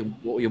 maiksi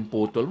yung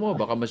putol mo,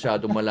 baka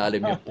masyadong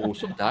malalim yung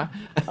puso, ha?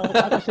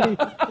 Actually,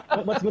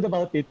 what's good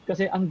about it,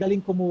 kasi ang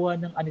galing kumuha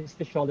ng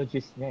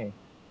anesthesiologist niya eh.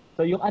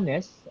 So yung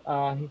anes,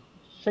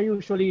 siya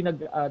usually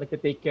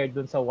nagte-take care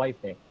dun sa wife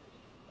eh.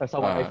 Or sa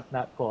wife Ah,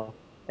 na ko.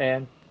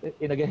 And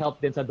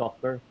nag-help din sa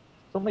doctor.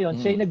 So ngayon,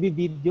 siya mm, yung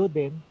nagbi-video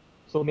din.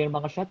 So may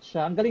mga shots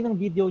siya. Ang galing ng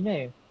video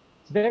niya eh.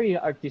 It's very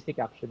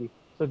artistic actually.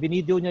 So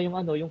binidyo niya yung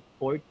yung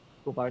port,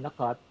 kung paano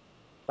na-cut.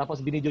 Tapos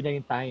binidyo niya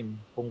yung time,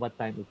 kung what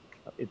time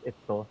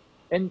ito.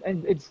 And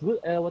it's good,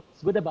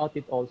 what's good about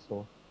it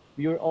also,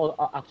 we were all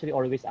actually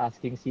always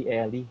asking si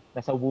Ellie,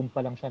 nasa womb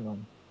pa lang siya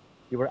noon.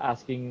 We were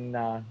asking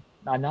na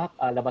anak,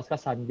 labas ka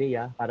Sunday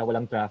para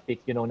walang traffic.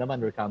 You know naman,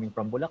 we're coming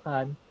from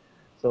Bulacan.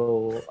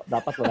 So,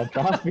 dapat walang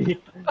traffic.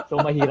 So,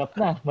 mahirap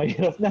na,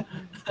 mahirap na.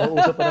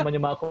 Nauso pa naman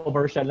yung mga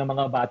commercial ng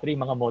mga battery,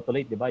 mga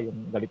Motolite, di ba?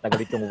 Yung galit na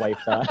galit yung wife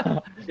sa,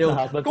 sa yung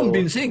husband. So,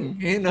 convincing,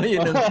 yun ang,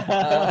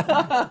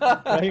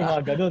 yung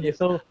mga ganun. y-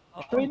 So,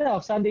 sure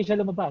enough, Sunday siya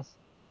lumabas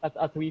at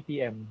 3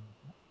 p.m.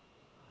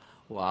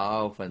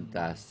 wow,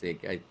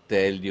 fantastic. I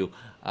tell you,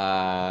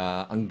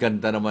 ang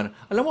ganda naman.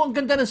 Alam mo, ang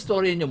ganda ng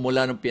story niyo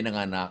mula nung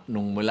pinanganak,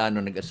 mula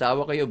nung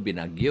nag-asawa kayo,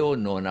 binagyo,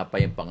 no, na pa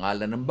yung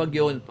pangalan ng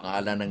bagyo, yung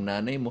pangalan ng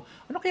nanay mo.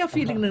 Ano kaya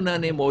feeling ng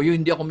nanay mo?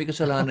 Yung hindi ako may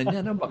kasalanan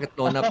yan, ha? Bakit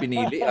Nona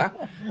pinili,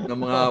 ng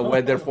mga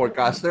weather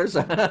forecasters?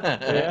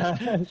 Yeah,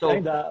 So,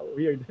 kinda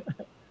weird.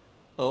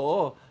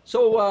 oo.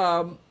 So,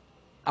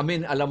 I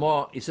mean, alam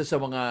mo, isa sa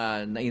mga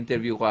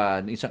na-interview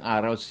ka isang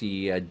araw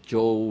si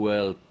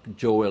Joel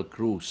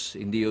Cruz.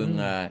 Hindi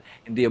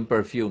yung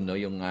perfume, no,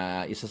 yung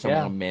isa sa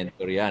mga Yeah,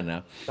 mentor 'yan, ha.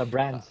 sa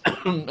brands.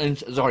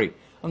 Sorry.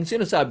 Ang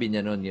sinasabi niya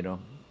noon,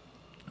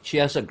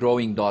 she has a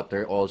growing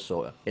daughter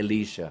also,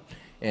 Alicia,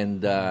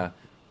 and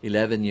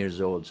 11 years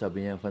old.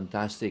 Sabi niya,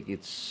 fantastic.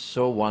 It's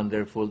so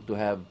wonderful to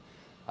have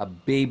a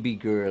baby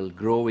girl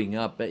growing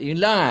up. Yun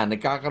lang,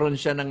 nagkakaroon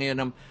siya ng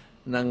ngayon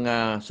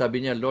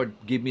sabi niya, Lord,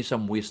 give me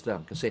some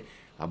wisdom. Kasi,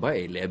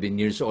 11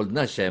 years old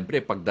na. Siyempre,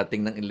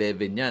 pagdating ng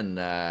 11 yan,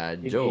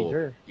 Joe,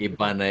 Teenager.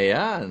 iba na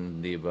yan,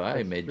 di ba?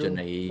 That's Medyo true.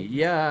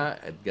 nahihiya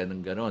at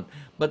ganun-ganon.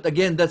 But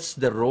again, that's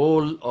the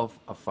role of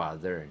a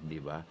father, di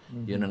ba?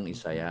 Yun ang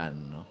isa yan,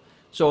 no?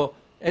 So,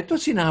 eto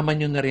sinama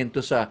nyo na rin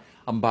to sa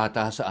ang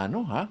bata sa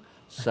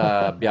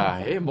sa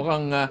biyahe.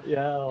 Mukhang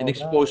Yeah, oo nga.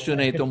 in-expose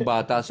nyo na itong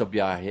bata sa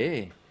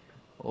biyahe.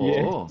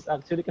 Yes, Oo.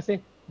 actually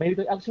kasi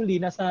actually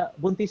nasa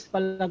buntis pa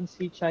lang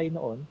si Chai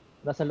noon,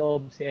 nasa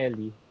loob si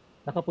Ellie.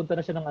 Nakapunta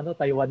na siya ng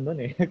Taiwan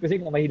noon eh. Kasi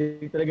nga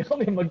mahilig talaga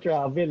kami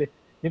mag-travel eh.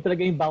 Yun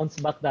talaga yung bounce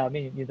back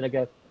namin. Yun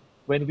talaga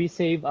when we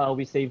save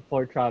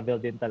for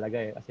travel din talaga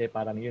eh. Kasi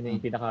parang yun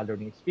yung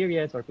pinaka-learning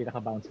experience or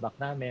pinaka-bounce back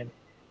namin.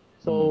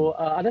 So,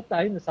 at that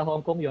time, sa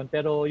Hong Kong yon,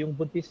 pero yung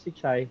buntis si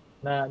Chai,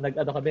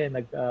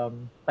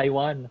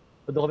 Taiwan.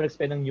 So, doon kami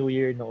nag-spend ng New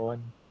Year noon.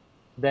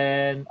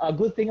 Then, a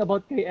good thing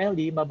about kay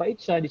Ellie, mabait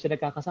siya, hindi siya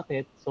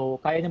nagkakasakit.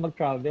 So, kaya niya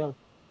mag-travel.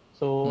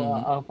 So,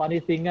 Mhm. ang funny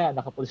thing nga,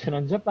 nakapunta siya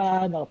ng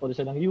Japan, nakapunta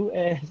siya ng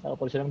US,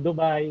 nakapunta siya ng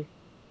Dubai.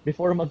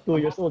 Before mag 2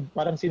 years old,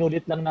 parang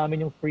sinulit lang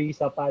namin yung free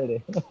sa PAL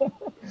eh.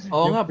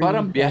 Oo Yung nga,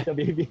 parang free sa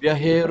baby.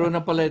 biyahero na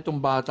pala itong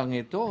batang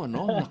ito,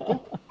 no? Naku,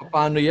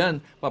 paano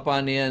yan?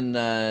 Paano yan,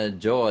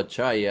 Joe at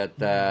Chai? At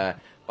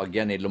pag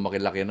yan,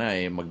 lumaki-laki na,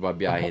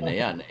 magbabiyahe na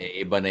yan.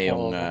 Iba na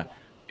yung, Oo.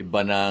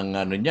 iba na ang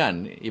ano niyan,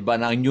 iba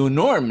na ang new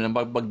norm ng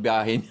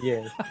pagbabiyahe.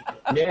 Yes.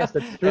 Yes,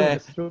 that's true. Eh,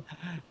 That's true.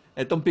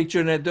 Itong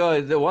picture na ito,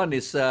 the one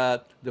is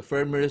the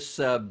famous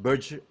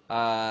Burj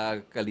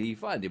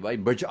Khalifa, di ba?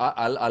 Burj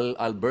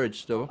Al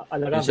Burj, to.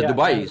 Al Yung sa Arabia,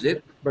 Dubai, yeah. is it?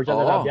 Virgin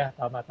Oo. Arabia,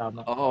 tama, tama.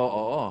 Oo,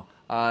 oo.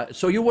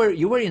 So you were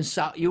in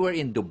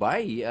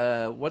Dubai.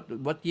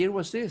 What year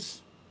was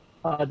this?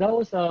 That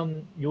was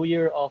New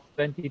Year of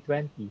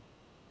 2020.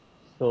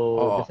 So,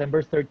 Oo.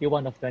 December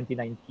 31 of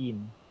 2019.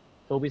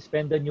 So, we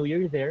spent the New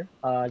Year there.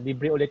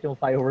 Libre ulit yung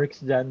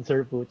fireworks dyan,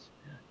 Sir Pooch.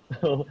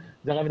 So,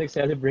 dyan kami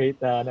nag-celebrate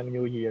ng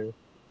New Year.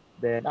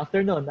 Then, after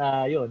nun,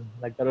 yun,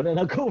 nagkaroon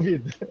na ng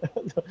COVID.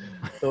 so,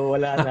 so,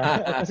 wala na.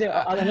 Kasi,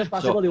 as much as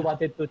possible, So we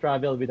wanted to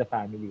travel with the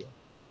family.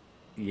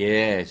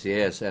 yes,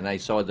 yes, and I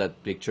saw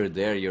that picture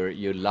there.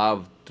 You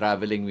love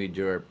traveling with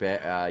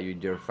with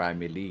your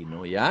family,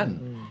 no? Yan.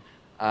 Mm-mm.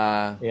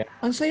 Yeah.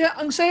 Ang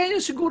saya niyo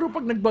siguro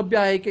pag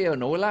nagbabiyahe kayo,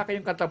 no? Wala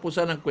kayong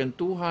katapusan ng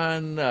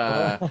kwentuhan,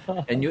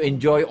 and you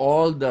enjoy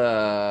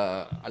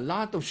a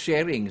lot of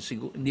sharing,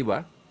 siguro, di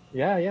ba?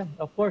 Yeah, yeah.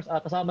 Of course,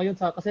 kasama yun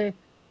kasi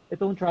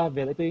itong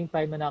travel, ito yung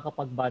time na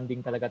nakakapag-bonding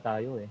talaga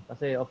tayo eh.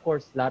 Kasi of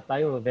course, lahat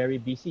tayo very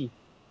busy.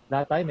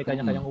 Lahat tayo may Mm.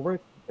 kanya-kanyang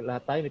work,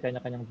 lahat tayo may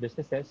kanya-kanyang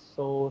businesses.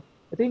 So,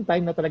 ito yung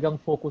time na talagang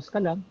focus ka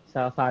lang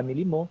sa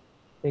family mo,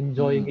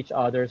 enjoying Mm. each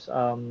other's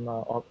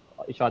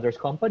each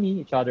other's company,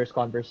 each other's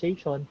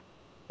conversation.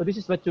 So this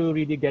is what you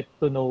really get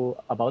to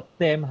know about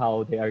them,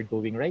 how they are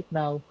doing right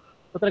now.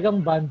 So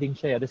talagang bonding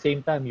siya. At the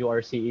same time, you are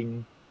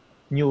seeing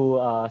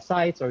new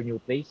sites or new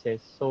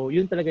places. So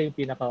yun talaga yung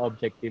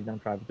pinaka-objective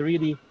ng travel, to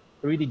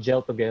really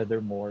gel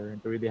together more,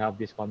 and to really have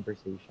this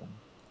conversation.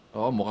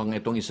 Oo, mukhang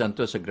itong isang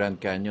to sa Grand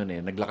Canyon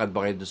eh. Naglakad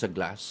ba kayo doon sa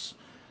glass?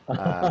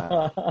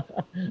 Ah,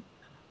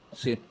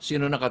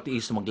 sino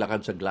nakatiis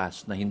maglakad sa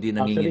glass na hindi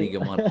Actually, nanginginig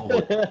ang mga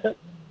tuhod?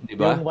 Di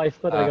yung ba? wife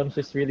ko Ah, talagang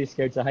she's really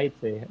scared sa heights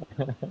eh.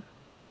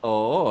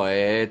 Oo,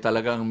 eh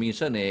talagang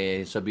minsan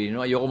eh sabihin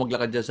mo ayoko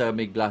maglakad diyan sa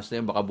may glass na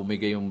yun baka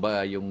bumigay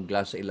yung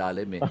glass sa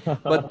ilalim eh.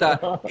 But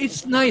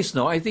it's nice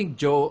no. I think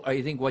Joe,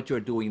 I think what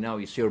you're doing now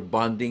is you're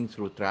bonding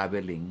through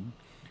traveling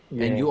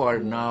and you Yes.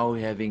 are now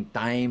having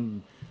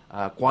time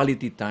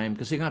quality time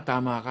kasi nga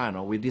tama ka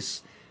no with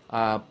this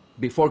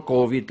before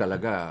COVID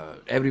talaga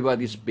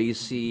everybody's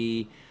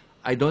busy.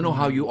 I don't know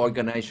how Mm. you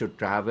organize your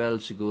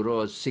travel.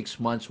 Siguro 6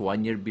 months,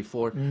 1 year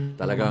before, Mm.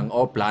 talagang,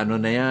 plano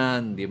na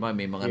yan. Di ba?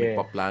 May mga Yes.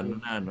 nagpaplano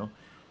na, no?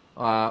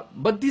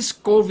 But this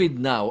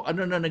COVID now,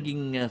 ano na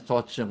naging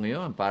thoughts nyo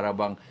ngayon? Para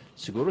bang,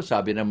 siguro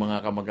sabi ng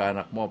mga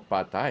kamag-anak mo,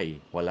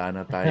 patay, wala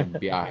na tayong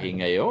biyahe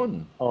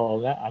ngayon.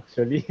 Oo nga,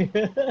 actually.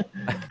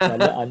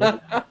 Wala,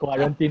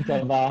 quarantine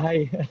sa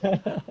bahay.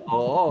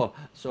 Oo.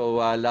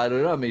 So, lalo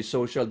na may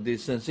social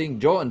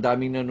distancing. Joe, ang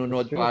daming That's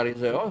nanonood true. pa rin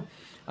sa'yo.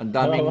 Ang Oh,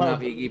 daming wow.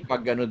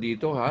 nakikipag ano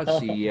dito ha.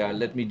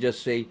 Let me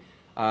just say,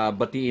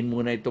 batiin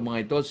muna ito mga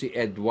ito. Si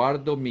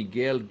Eduardo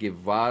Miguel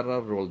Guevara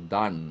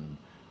Roldan.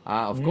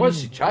 Of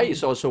course, si Mm. Chai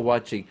is also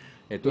watching.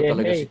 Ito Yeah,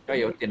 talaga si hey. Chai.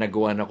 Oh,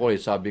 tinaguan ako eh.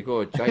 Sabi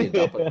ko, Chai,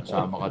 dapat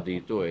kasama ka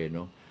dito eh.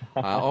 No?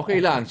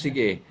 Okay lang,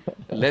 sige.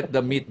 Let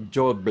the meet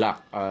Joe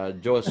Black,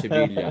 Joe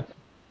Sevilla.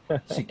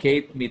 Si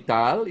Kate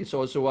Mital is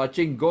also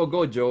watching. Go,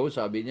 go, Joe.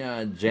 Sabi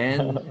niya,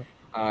 Jen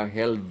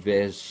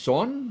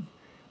Helveson,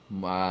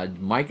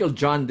 Michael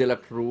John De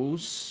La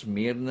Cruz,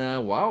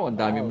 Mirna. Wow, ang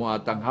dami Wow. mo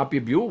atang happy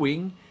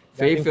viewing.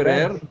 Faye Daming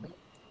Ferrer,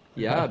 friends.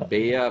 yeah,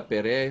 Bea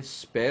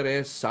Perez,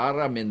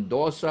 Sara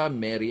Mendoza,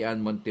 Mary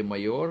Ann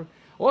Montemayor.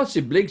 Oh,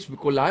 si Bliggs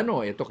Bicolano.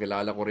 Ito,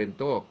 kilala ko rin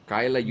to.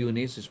 Kyla Mm.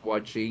 Eunice is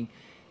watching.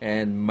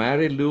 And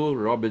Marilu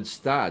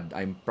Robinstad.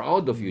 I'm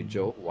proud of you, Mm.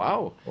 Joe.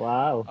 Wow.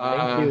 Wow, thank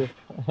Ah, you.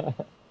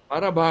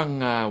 para bang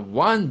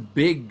one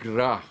big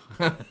ra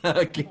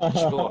kay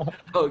Joe.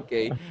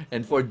 Okay.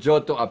 And for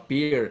Joe to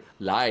appear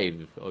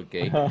live.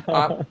 Okay.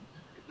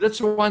 That's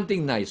one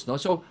thing nice,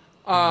 no? So,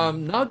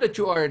 Mm. now that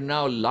you are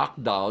now locked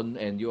down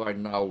and you are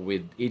now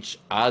with each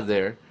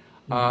other,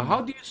 Mhm. how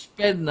do you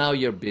spend now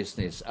your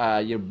business?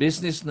 Your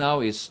business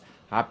now is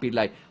Happy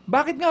Life.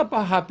 Bakit nga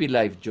pa Happy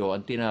Life, Joe,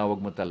 ang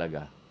tinawag mo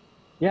talaga?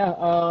 Yeah,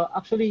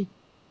 actually,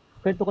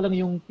 kwento ko lang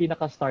yung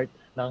pinaka-start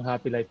ng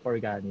Happy Life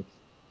Organics.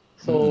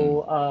 Mm-mm. So,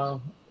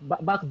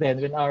 back then,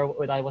 when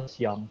I was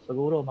young,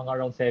 siguro mga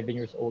around 7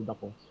 years old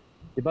ako.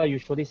 Diba,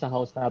 usually sa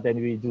house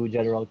natin, we do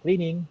general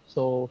cleaning.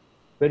 So,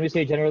 when we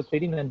say general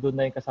cleaning, nandun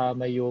na yung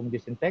kasama yung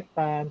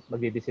disinfectant,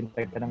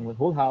 magdi-disinfect ka ng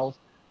whole house.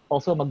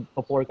 Also,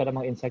 mag-pour ka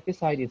ng mga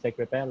insecticide, insect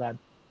repellent.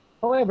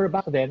 However,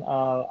 back then,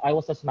 I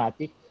was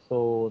asthmatic.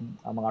 So,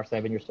 mga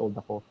 7 years old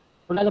ako.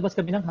 So, lalabas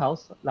kami ng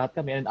house, lahat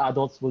kami, and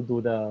adults will do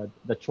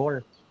the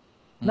chore.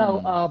 Now,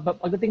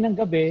 Mm. pagdating ng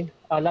gabi,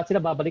 lahat sila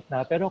babalik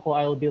na, pero ako,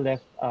 I'll be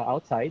left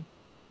outside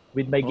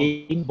with my Oh.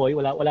 Game Boy.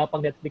 Wala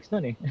pang Netflix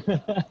noon eh.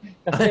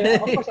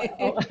 Kasi,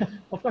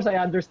 of course, I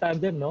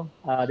understand them, no?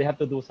 They have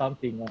to do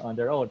something on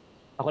their own.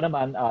 Ako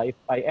naman, if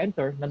I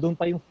enter, nandun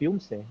pa yung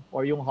fumes eh,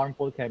 or yung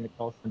harmful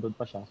chemicals, nandun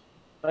pa siya.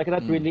 So, I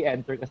cannot Mm. really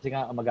enter kasi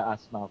nga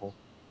mag-asthma ako.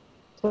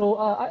 So,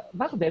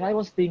 back then, I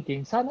was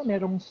thinking, sana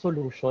merong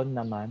solution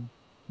naman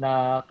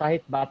na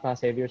kahit bata,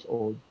 7 years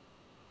old,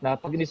 na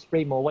pag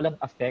in-spray mo, walang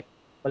effect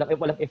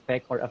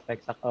or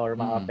or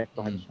Mm.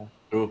 maapektuhan Mm. siya.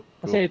 True,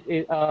 true. Kasi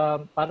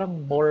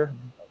parang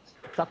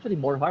it's actually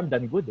more harm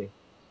than good eh.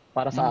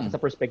 Para sa akin, Mm.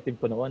 sa perspective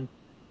ko noon.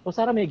 So,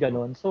 sana may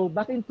ganun. So,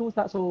 back in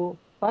 2000, so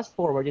fast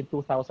forward in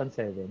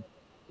 2007,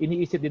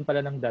 iniisip din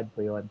pala ng dad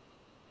ko yon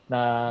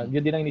na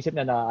yun din ang inisip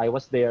niya na I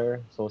was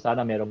there, so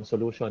sana merong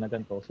solution na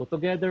ganito. So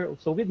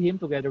with him,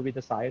 together with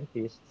the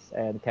scientists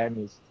and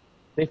chemists,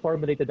 they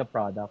formulated the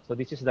product. So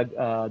this is the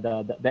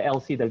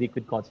LC, the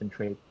liquid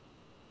concentrate.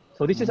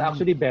 So this is Mm.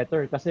 actually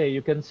better kasi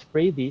you can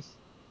spray this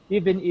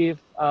even if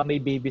may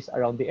babies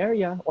around the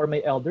area or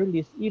may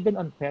elderly, even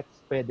on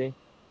pets, pwede.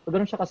 So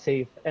ganun siya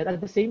ka-safe. And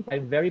at the same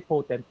time, very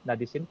potent na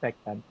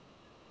disinfectant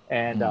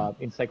and Mm.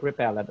 insect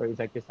repellent or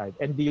insecticide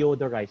and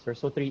deodorizer.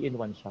 So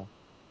 3-in-1 siya.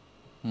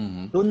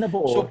 Mhm. Doon So,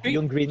 nabuo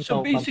yung Green so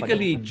Cow Company.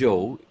 basically,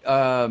 Joe,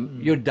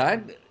 Mm. your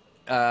dad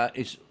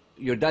is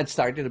your dad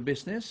started a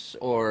business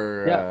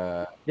or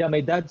Yeah. Yeah,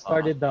 my dad uh,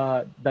 started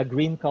the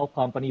Green Cow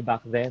Company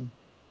back then.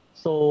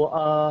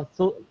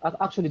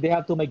 Actually they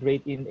have to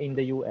migrate in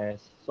the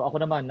US. So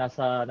ako naman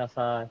nasa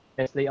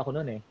Nestle ako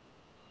noon eh.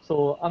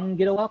 So ang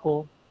ginawa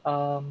ko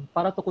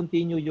para to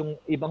continue yung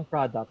ibang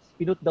products,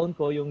 pinut down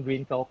ko yung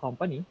Green Cow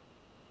Company.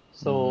 mhm.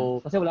 So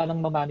kasi wala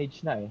nang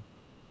ma-manage na eh.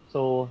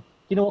 So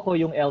kinuha ko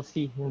yung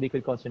LC, yung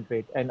liquid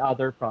concentrate and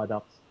other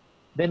products.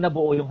 Then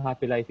nabuo yung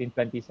Happy Life in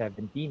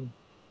 2017.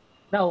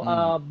 Now,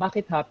 Mm.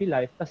 bakit happy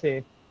life?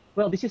 Kasi,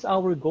 well, this is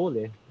our goal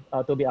eh.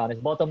 To be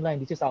honest, bottom line,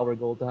 this is our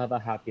goal to have a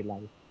happy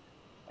life.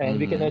 And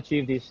we can Mhm.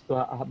 achieve this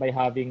by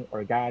having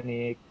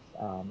organic,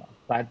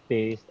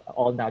 plant-based,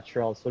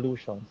 all-natural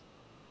solutions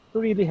to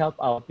really help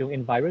out yung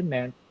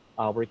environment,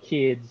 our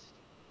kids,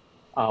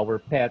 our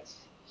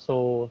pets.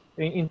 So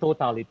in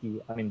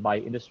totality, I mean by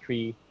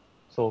industry,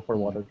 so for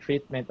Mm. water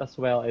treatment as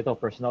well, ito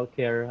personal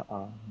care,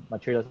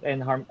 materials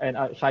and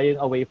shying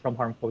away from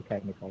harmful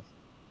chemicals.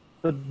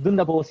 So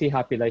dun na po si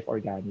Happy Life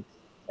Organics.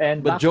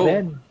 And But back Joe,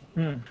 then,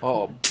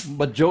 oh,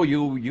 but Joe,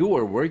 you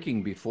were working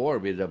before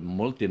with a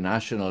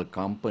multinational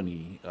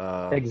company.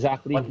 What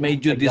exactly,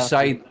 made you exactly.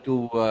 decide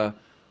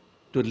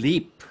to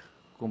leap?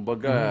 Mm-hmm.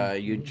 Kumbaga,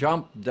 you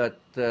jumped that.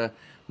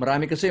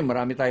 Marami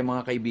tayong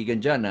mga kaibigan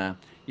diyan na,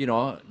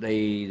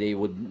 they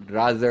would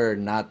rather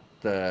not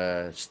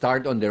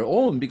start on their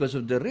own because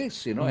of the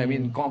risk. I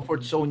mean, Mm-hmm.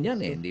 comfort zone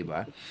yan That's true. di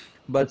ba?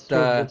 But That's true.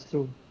 That's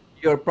true.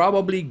 you're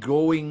probably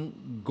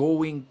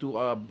going to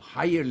a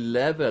higher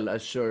level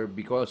as sure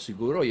because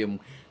siguro yung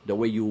the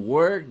way you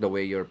work, the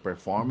way your Mm-hmm.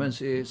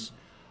 performance is,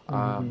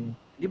 Mm-hmm.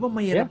 di ba Yeah,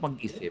 mahirap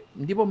mag-isip?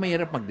 Hindi ba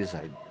mahirap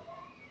mag-decide?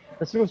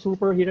 that's true.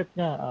 Super hirap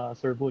nga,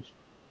 Sir Butch.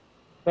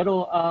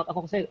 Pero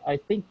ako kasi, I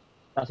think,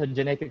 nasa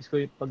genetics ko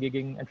yung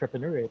pagiging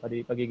entrepreneur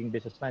pagiging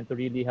businessman to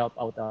really help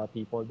out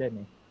people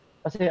din eh.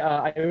 Kasi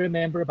I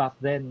remember back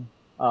then,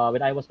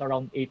 when I was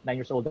around 8, 9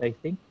 years old, I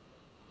think.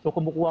 So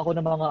kumukuha ako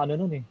ng mga ano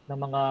nun eh, ng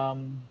mga,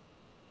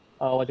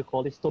 what do you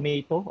call this,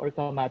 tomato or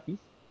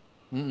kamatis.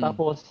 Mm-mm.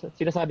 Tapos,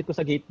 sinasabi ko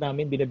sa gate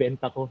namin,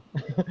 binibenta ko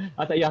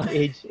at a young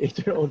age,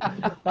 8-year-old.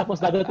 Tapos,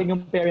 dadating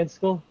yung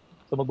parents ko.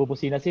 So,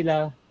 magbubusina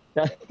sila.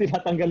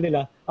 Tinatanggal nila.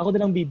 Ako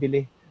na lang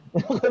bibili.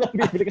 Ako na lang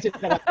bibili kasi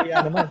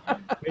nakakaya naman.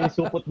 May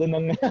supot doon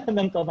ng,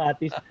 ng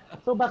kamatis.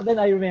 So, back then,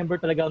 I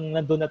remember talagang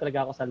nandun na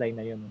talaga ako sa line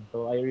na yun.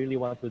 So, I really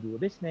want to do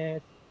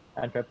business,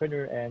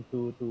 entrepreneur, and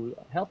to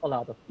help a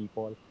lot of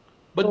people.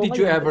 But So, ngayon,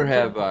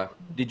 so,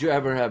 did you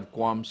ever have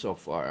qualms of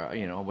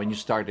when you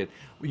started?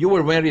 You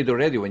were married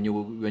already when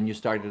you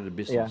started the yeah.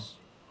 business.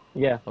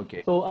 Yeah.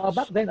 Okay. So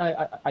back then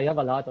I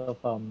have a lot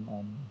of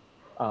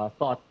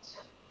thoughts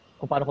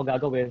kung paano ko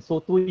gagawin.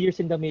 So 2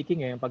 years in the making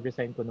yung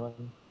pag-resign ko noon.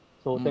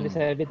 So Mm.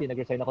 2017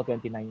 nag-resign ako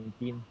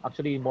 2019.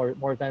 Actually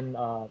more than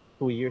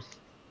 2 years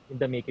in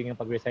the making yung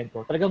pag-resign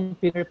ko. Talagang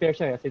prepare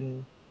siya as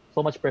in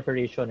so much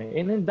preparation eh.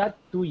 And in that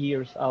 2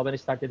 years when I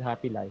started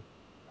Happy Life,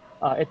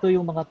 ito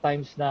yung mga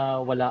times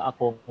na wala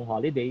akong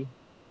holiday,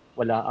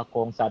 wala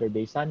akong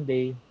Saturday,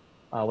 Sunday,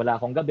 wala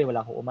akong gabi, wala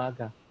akong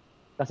umaga.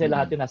 Kasi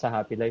lahat Mm. yun nasa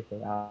Happy Life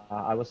eh.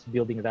 I was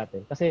building that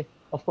eh. Kasi,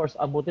 of course,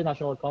 a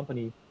multinational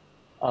company,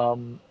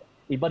 um,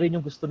 iba rin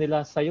yung gusto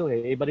nila sa'yo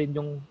eh. Iba rin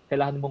yung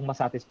kailangan mong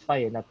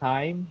masatisfy eh. Na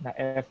time, na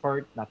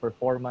effort, na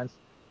performance.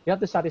 You have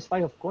to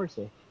satisfy, of course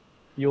eh.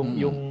 Yung, Mm.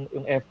 yung,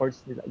 yung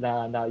efforts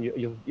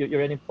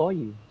you're an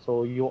employee.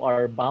 So, you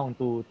are bound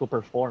to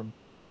perform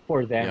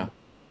for Yeah. them.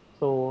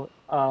 So,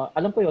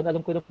 alam ko yun.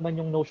 Alam ko naman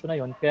yung notion na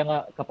yun. Kaya nga,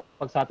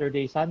 kapag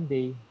Saturday,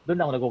 Sunday, doon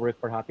lang ako nag-work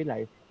for Happy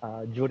Life.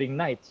 During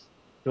nights,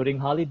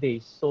 during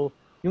holidays. So,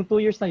 yung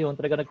 2 years na yun,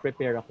 talaga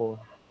nag-prepare ako.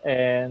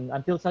 And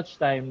until such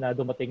time na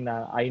dumating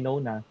na I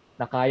know na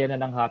kaya na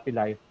ng Happy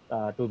Life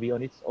to be on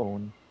its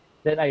own,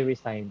 then I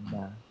resigned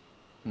na.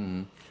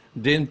 Mm.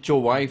 Didn't your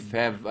wife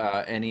have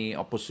any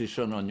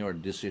opposition on your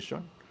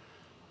decision?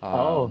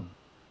 Oo. Um,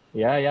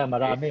 Yeah,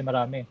 marami.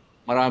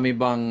 Marami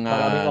bang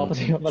Maraming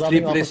opposition, maraming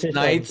sleepless opposition.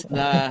 nights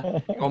na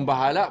ikaw ang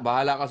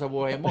bahala ka sa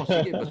buhay mo.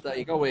 Sige, basta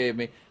ikaw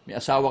may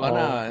asawa ka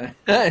na.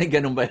 Oo.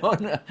 Ganun ba 'yon?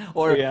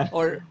 Yeah.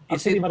 Or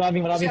is Actually,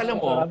 it kasi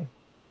alam mo, marami.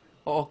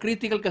 oo,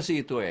 critical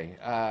kasi ito eh.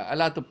 A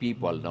lot of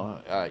people,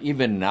 no,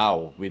 even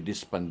now with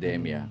this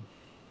pandemia,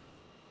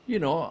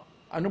 Mm,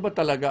 ano ba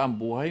talaga ang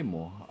buhay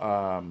mo?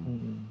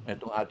 mm.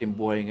 Itong ating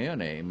buhay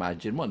ngayon eh,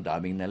 imagine mo, ang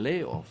daming na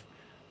layoff,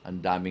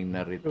 ang daming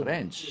na True.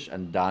 retrench,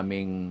 ang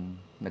daming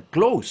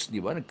nag-close,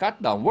 di ba? Nag-cut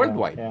down Yeah,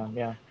 worldwide. yeah,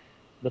 yeah.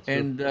 That's true.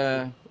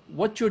 And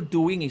what you're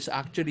doing is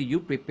actually you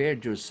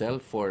prepared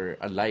yourself for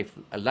a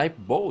life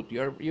boat.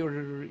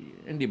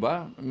 Hindi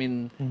ba? I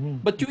mean,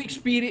 Mm-hmm. but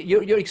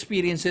your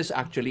experiences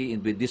actually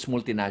with this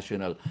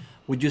multinational.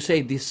 Would you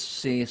say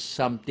this is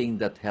something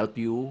that helped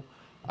you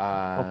Of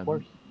uh,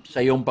 course.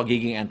 sa iyong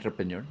pagiging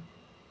entrepreneur?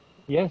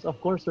 Yes, of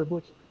course, Sir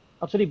Butch.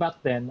 Actually, back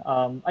then,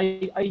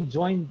 I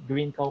joined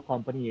Green Cow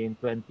Company in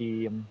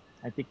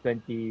I think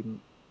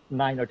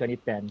 29 or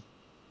 2010,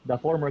 the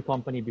former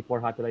company before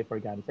Happy Life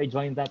Organics. I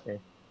joined that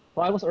eh. So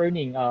I was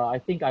earning, I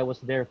think I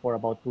was there for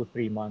about 2,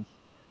 3 months.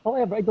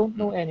 However, I don't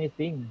know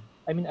anything.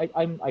 I mean,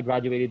 I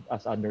graduated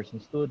as a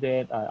nursing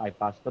student, I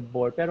passed the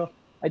board, pero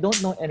I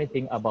don't know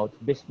anything about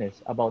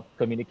business, about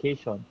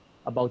communication,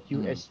 about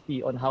Mm.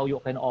 USP, on how you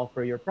can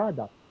offer your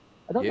product.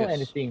 I don't know Yes.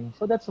 anything.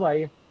 So that's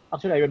why,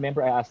 actually, I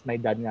remember I asked my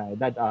dad nga,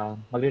 Dad,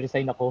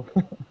 magre-resign ako.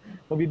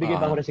 Magbibigay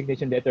ba Uh, ako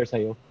resignation letter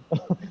sa'yo?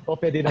 O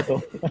pwede na to?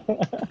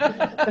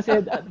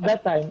 Kasi at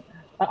that time,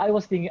 I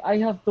was thinking,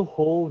 I have to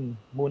hone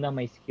muna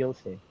my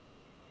skills eh,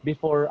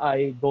 before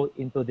I go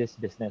into this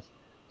business.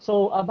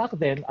 So back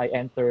then, I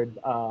entered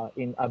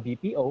in a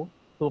BPO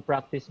to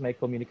practice my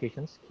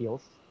communication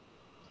skills.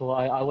 So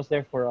I was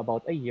there for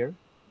about a year,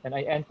 and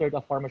I entered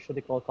a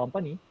pharmaceutical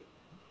company.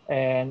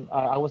 And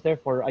I was there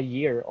for a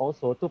year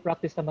also to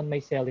practice naman my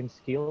selling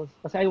skills.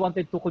 Kasi I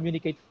wanted to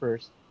communicate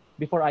first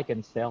before I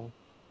can sell.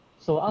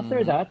 So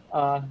after Mhm. that,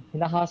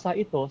 hinahasa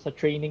ito sa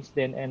trainings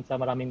din and sa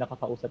maraming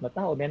nakakausap na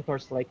tao,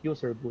 mentors like you,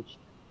 Sir Butch.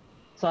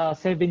 Sa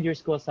 7 years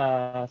ko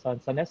sa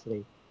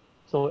Nestle.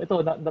 So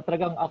ito,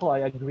 talagang ako,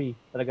 I agree.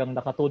 Talagang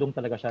nakatulong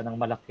talaga siya ng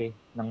malaki,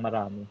 ng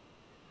marami.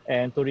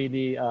 And to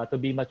really, to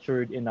be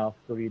matured enough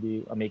to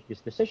really make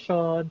this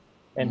decision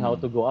and how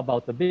Mm. to go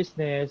about the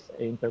business.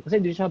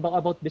 Kasi hindi siya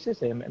about business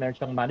eh. Meron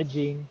siyang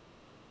managing,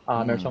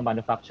 meron Mm. siyang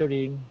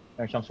manufacturing,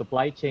 meron siyang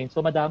supply chain.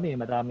 So madaming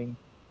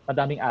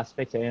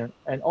aspects eh.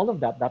 And all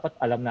of that dapat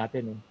alam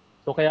natin eh.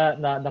 So kaya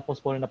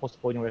na-postpone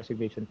yung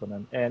reservation ko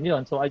nun. And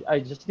yun, so I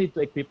just need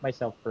to equip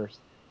myself first.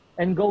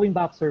 And going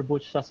back, Sir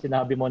Butch, sa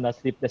sinabi mo na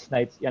sleepless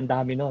nights, ang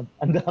dami nun.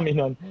 Ang dami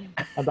nun.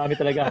 Ang dami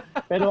talaga.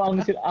 Pero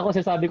ako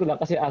sinasabi ko lang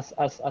kasi as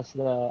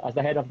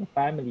the head of the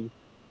family,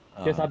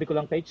 Ah. sinasabi ko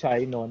lang kay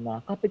Chai noon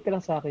na kapit ka lang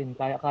sa akin,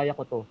 kaya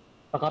ko to.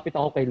 Kakapit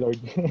ako kay Lord.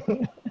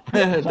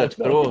 That's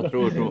Sabi true, ko.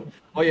 true, true.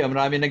 Oh yeah,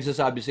 marami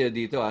nagsasabi sa'yo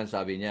dito, ah.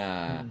 Sabi niya,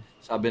 Mm.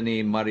 sabi ni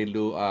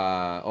Marilu,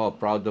 oh,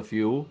 proud of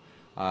you.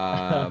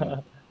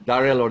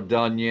 Daryl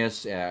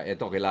Ordonez,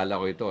 ito, kilala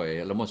ko ito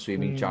eh. Alam mo,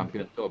 swimming Mm.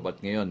 champion to. But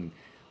ngayon,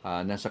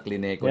 nasa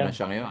Clineco na Yeah.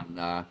 siya ngayon.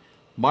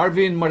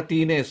 Marvin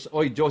Martinez,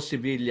 oy, Joe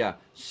Sevilla,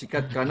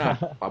 sikat ka na.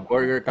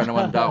 Pa-burger ka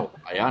naman daw.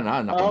 Ayan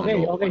ha, naku, Okay,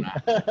 naloko okay. na.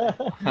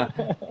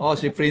 Oh,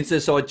 si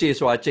Princess Sochi is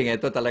watching.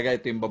 Ito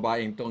yung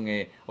babaeng tong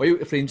Oy,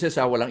 Princess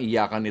ha, walang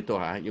iyakan nito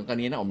ha. Yung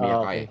kanina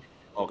umiyak ka eh.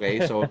 Okay.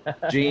 Okay, so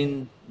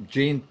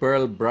Jean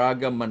Pearl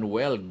Braga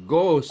Manuel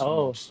goes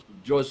Oh.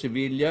 Joe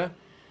Sevilla.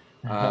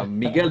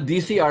 Miguel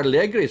DC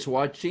Arlegre is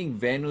watching.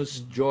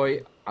 Venus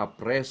Joy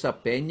Apresa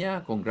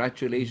Peña.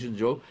 Congratulations,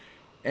 Joe.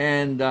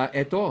 And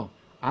eto,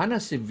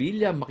 Ana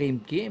Sevilla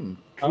Makimkim.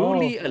 Oh.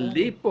 Truly a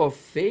leap of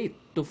faith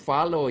to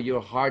follow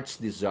your heart's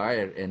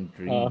desire and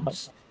Uh,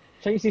 dreams.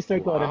 siya yung sister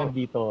ko na Wow.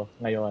 nandito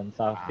ngayon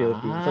sa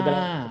Philippines. So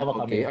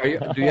dalawa Okay.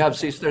 kami. Do you have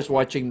sisters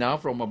watching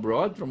now from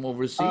abroad, from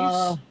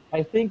overseas?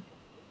 I think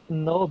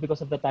no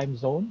because of the time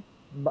zone.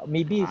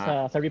 Maybe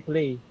Ah, sa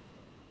replay,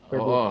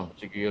 Sir oo,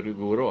 Butch.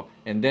 siguro.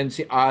 And then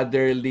si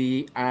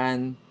Otherly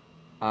and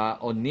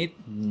Onit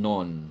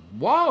Non.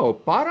 Wow,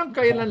 parang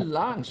kailan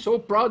lang. So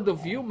proud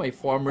of you, my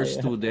former Ay,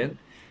 student.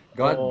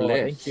 God oh,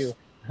 thank bless. you.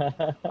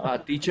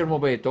 Teacher mo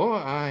ba ito?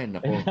 Ay,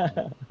 nako.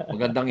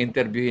 Magandang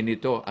interviewin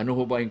ito. Ano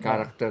ho ba yung Ah,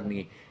 karakter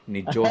ni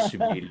Joe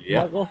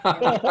Sevilla? nako.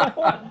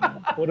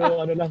 Puro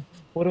ano lang,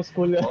 puro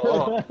school.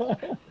 Oo.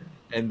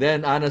 And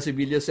then Ana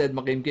Sevilla said,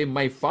 Makimkim,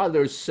 my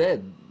father said,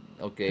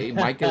 okay,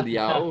 Michael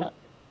Yao,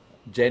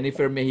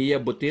 Jennifer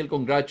Mejia Butil,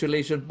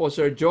 congratulations po,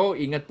 Sir Joe.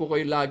 Ingat po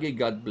kayo lagi.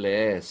 God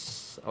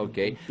bless.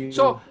 Okay. Thank you.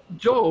 So,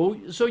 Joe,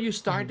 so you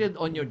started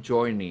on your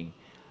journey.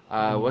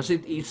 Mm. Was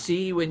it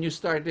easy when you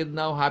started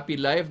now Happy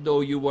Life,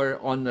 though you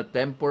were on a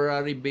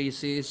temporary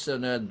basis,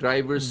 on a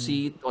driver's Mm.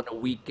 seat on a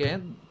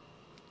weekend?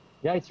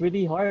 Yeah, it's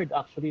really hard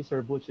actually, Sir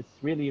Butch. It's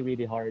really,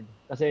 really hard.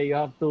 Kasi you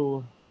have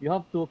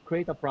to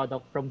create a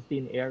product from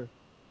thin air.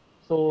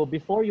 So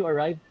before you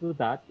arrive to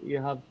that,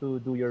 you have to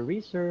do your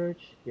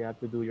research, you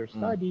have to do your Mm,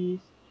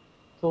 studies.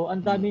 So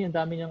mm, ang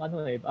dami niyang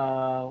ano eh,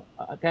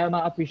 kaya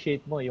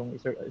ma-appreciate mo yung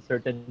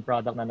certain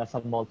product na nasa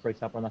mall, for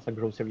example, nasa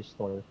grocery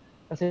store.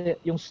 Kasi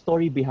yung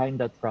story behind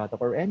that product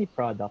or any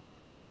product,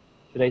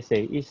 should I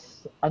say, is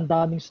ang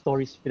daming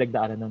stories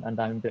pinagdaanan nun,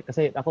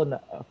 kasi ako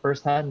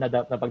first hand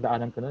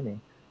napagdaanan ko nun eh.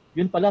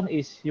 Yun pa lang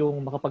is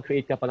yung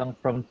makapag-create ka pa lang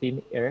from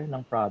thin air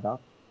ng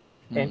product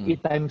and mm,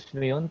 i-times mo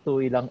yun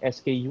to ilang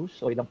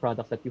SKUs o ilang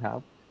products that you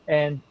have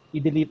and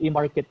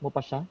i-market mo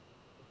pa siya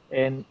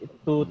and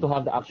to mm.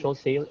 have the actual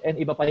sale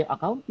and iba pa yung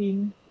accounting,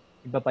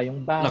 iba pa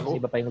yung banks, Naku,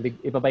 iba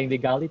pa yung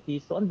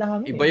legality. So ang iba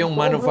dami eh. yung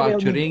So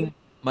overwhelming.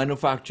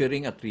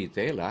 manufacturing at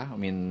retail, ah. I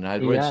mean, in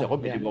other words, Yeah,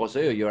 ako, yeah. bilib ako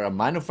sa'yo, you're a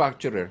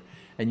manufacturer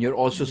and you're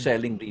also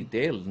selling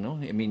retail,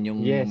 no? I mean, yung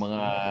Yes.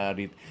 mga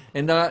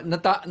and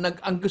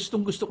ang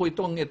gustong-gusto ko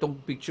itong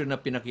picture na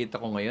pinakita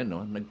ko ngayon,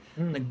 no?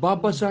 Mm.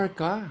 Nagbabazar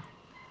ka.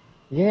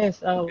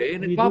 Yes, Okay,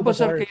 we do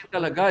nagbabazar bazaars. kayo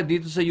talaga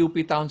dito sa UP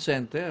Town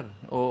Center.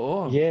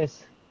 Oo.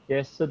 Yes.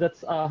 Yes, so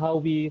that's how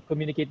we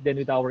communicate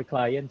then with our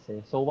clients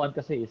eh. So one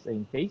kasi is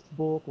in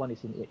Facebook, one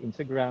is in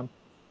Instagram.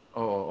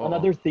 Oo, oo.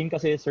 Another thing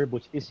kasi Sir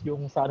Butch is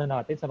yung sa ano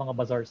natin, sa mga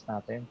bazaars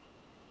natin.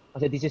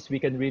 Kasi this is we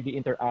can really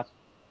interact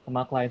sa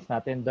mga clients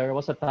natin. There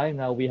was a time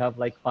na we have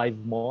like 5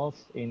 malls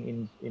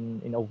in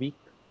a week.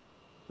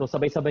 So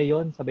sabay-sabay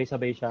yon,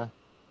 sabay-sabay siya.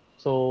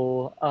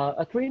 So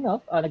true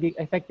enough, naging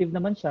effective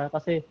naman siya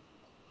kasi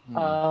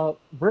Mm,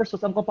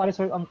 versus ang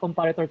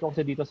comparator ko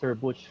kasi dito Sir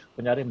Butch,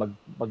 kunyari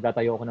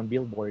magdatayo ako ng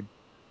billboard.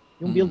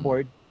 Yung mm.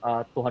 billboard,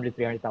 200,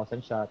 300,000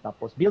 siya.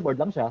 Tapos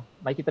billboard lang siya,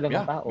 makikita lang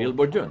ng Yeah, tao.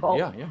 billboard yun.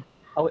 So, Yeah, yeah.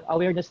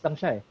 awareness lang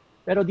siya eh.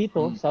 Pero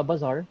dito Mm, sa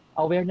bazaar,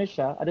 awareness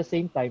siya at the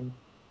same time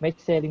may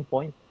selling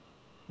point,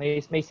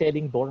 may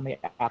selling door,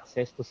 may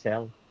access to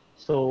sell.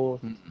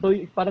 So mm. so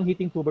parang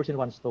hitting two birds in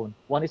one stone.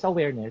 One is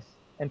awareness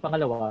and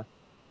pangalawa,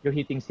 you're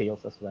hitting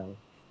sales as well.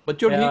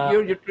 But you're Kaya,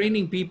 you're you're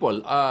training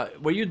people.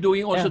 Were you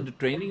doing also yeah, the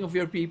training of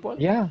your people?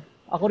 yeah.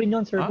 Ako rin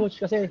yun, Sir Huh? Butch.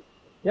 Kasi,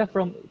 yeah,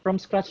 from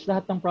scratch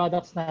lahat ng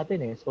products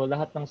natin eh. So,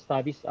 lahat ng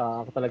studies,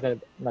 ako talaga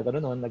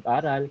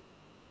nag-aral.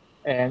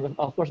 And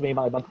of course, may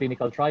mga ibang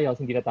clinical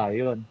trials, hindi na tayo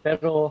yun.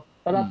 Pero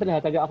Hmm.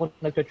 talaga ako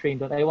nagka-train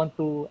doon. I want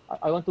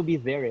to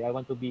be there eh.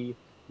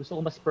 Gusto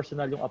ko mas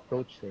personal yung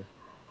approach eh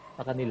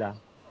sa kanila.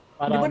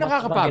 Hindi Para ba mas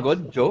nakakapagod,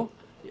 Joe?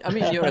 I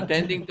mean, you're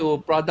attending to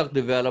product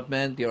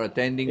development, you're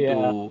attending yeah,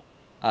 to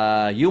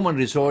human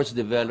resource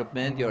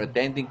development, you're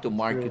attending to that's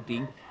true.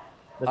 marketing.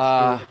 That's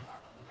Uh, true.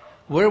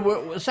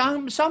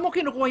 saan mo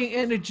kinukuha yung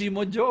energy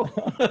mo, Joe?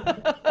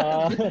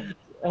 Uh,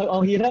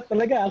 ang hirap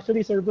talaga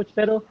actually, Sir Butch.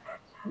 Pero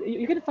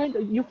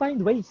you find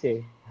ways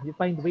eh. You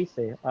find ways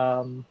eh.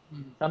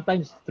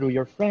 Sometimes through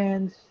your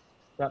friends,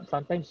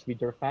 sometimes with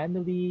your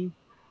family,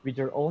 with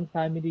your own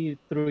family,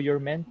 through your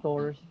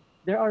mentors.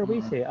 There are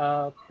ways Mm, eh.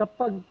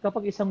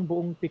 Kapag isang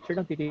buong picture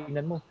lang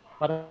titingnan mo,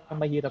 parang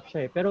mahirap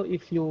siya eh. Pero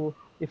if you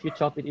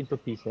chop it into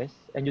pieces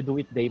and you do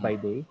it day mm. by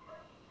day,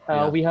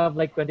 Yeah. we have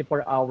like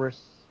 24 hours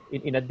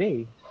in a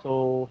day.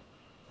 So,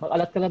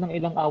 mag-alat ka lang ng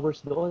ilang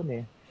hours doon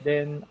eh.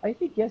 Then, I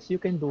think, yes, you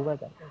can do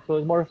that. So,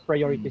 more of Mm,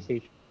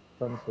 prioritization,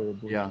 Sir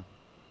Butch. yeah.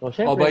 So,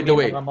 Oh, syempre, by the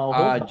may way, mga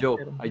mahuhulog. Joe,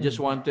 Pero, I just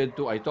wanted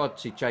to, I thought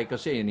si Chai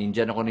kasi,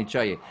 nindiyan ako ni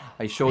Chai.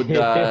 I showed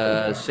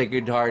the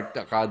Sacred Heart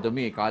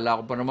Academy.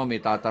 Kala ko pa naman, may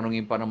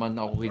tatanungin pa naman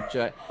ako kay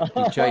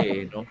Chai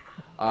no?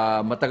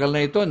 Matagal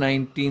na ito,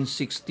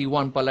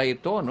 1961 pala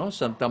ito, no?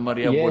 Santa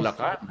Maria, yes.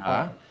 Bulacan, Uh,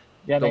 ha?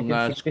 yeah, Itong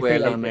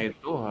 1963, I eskwela na think.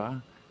 ito, ha?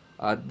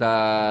 At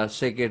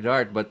Sacred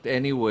Heart. But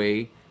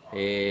anyway,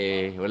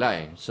 wala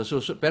eh.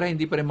 Pero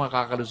hindi pa rin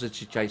makakalusot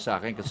si Chai sa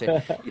akin kasi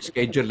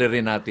schedule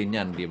rin natin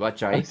yan, di ba, Oh,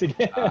 Chai? sige.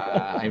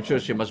 I'm sure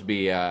she must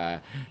be,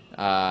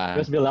 You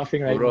must be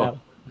laughing right siguro, now.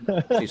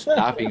 she's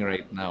laughing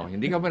right now.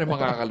 Hindi ka pa rin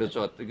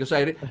makakalusot. Because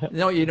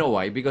you know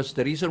why? Because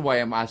the reason why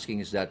I'm asking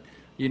is that,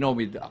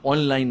 with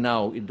online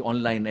now, with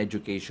online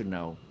education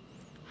now,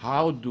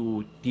 how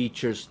do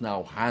teachers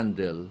now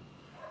handle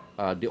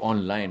the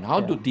online?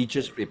 How Yeah. do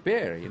teachers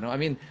prepare? I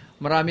mean,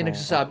 marami Oh,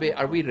 nagsasabi,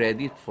 are we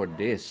ready for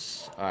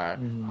this? How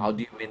mm,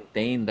 do you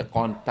maintain the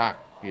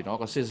contact?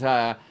 Kasi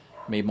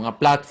may mga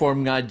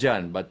platform nga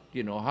dyan, but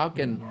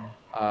mm.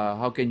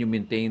 how can you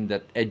maintain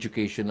that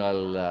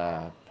educational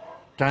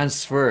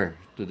transfer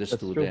to the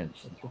That's true.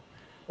 students? That's true.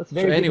 That's So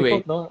very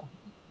anyway, difficult, no?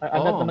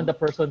 I'm not naman oh, the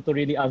person to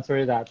really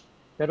answer that.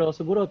 Pero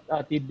siguro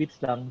tidbits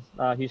lang,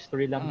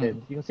 history lang mm, din.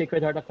 Yung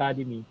Sacred Heart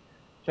Academy,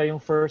 siya yung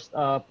first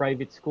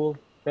private school.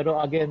 Pero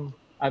again,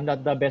 I'm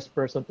not the best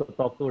person to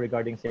talk to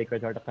regarding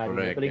Sacred Heart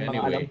Academy. Ito correct. lang yung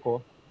mga alam Anyway, ko.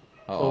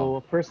 oo.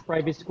 So, first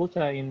private school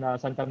siya in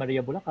Santa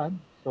Maria, Bulacan.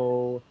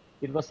 So,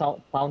 it was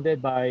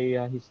founded by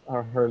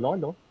her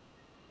lolo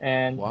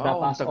and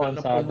Wow, ang na-pass tagal on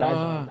na sa dad,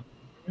 pala.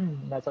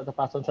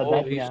 na-pass on sa Oh,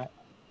 dad niya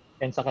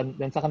and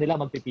sa kanila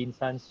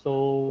magpipinsan.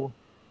 So,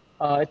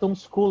 itong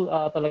school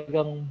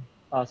talagang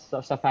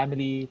sa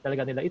family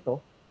talaga nila ito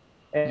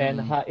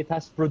and mm, it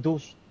has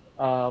produced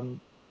um,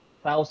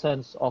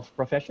 thousands of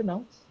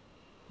professionals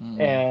mm,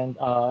 and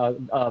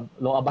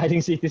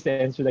law-abiding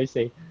citizens, should I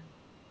say.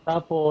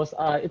 Tapos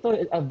ito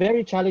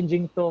very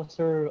challenging to,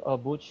 Sir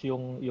Butch,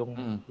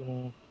 mm,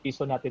 yung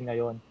piso natin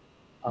ngayon.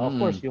 Of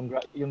course, mm,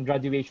 yung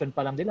graduation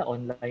pa lang nila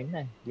online na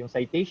eh. Yung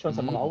citation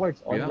sa mga mm.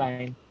 awards Yeah,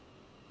 online.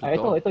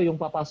 Ito totoo. ito yung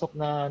papasok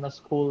na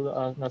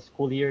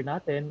school year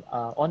natin,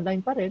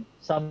 online pa rin.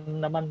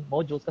 Some naman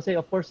modules kasi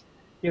of course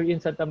here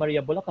in Santa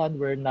Maria, Bulacan,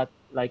 we're not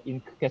like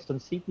in Quezon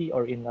City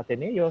or in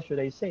Ateneo,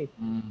 should I say,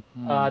 Mm,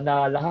 mm,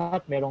 na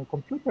lahat merong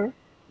computer,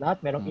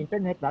 lahat merong mm.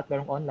 internet, lahat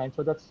merong online.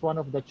 So that's one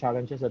of the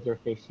challenges that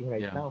we're facing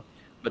right Yeah. now.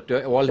 But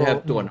So,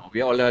 we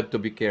all have to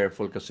be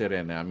careful kasi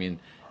rin. I mean,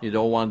 you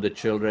don't want the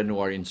children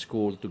who are in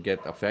school to get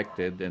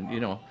affected. And,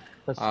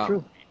 that's uh,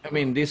 true. I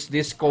mean, this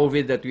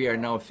COVID that we are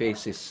now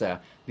facing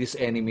this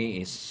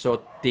enemy is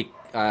so thick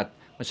at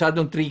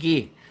masyadong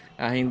tricky.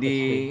 That's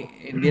true.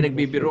 Hindi That's true.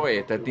 nagbibiro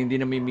eh. At hindi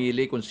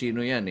namimili kung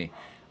sino yan eh.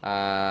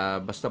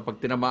 Basta pag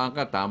tinamaan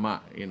ka, tama.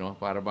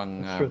 Para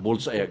bang That's true.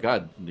 bullseye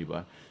agad, di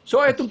ba?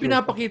 So, That's itong true.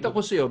 pinapakita ko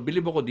sa iyo,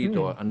 bilib ako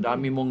dito, Mm. ang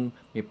dami mong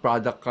may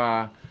product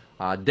ka,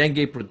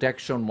 dengue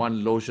protection,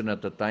 one lotion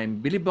at a time.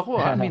 Believe ako,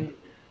 I mean,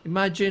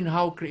 imagine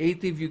how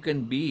creative you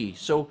can be.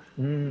 So,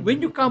 when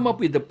Mm. you come up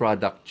with the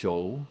product,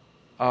 Joe,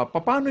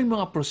 paano yung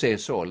mga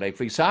proseso? Like,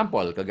 for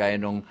example, kagaya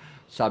nung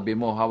sabi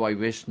mo, how I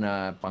wish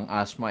na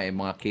pang-asthma,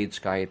 mga kids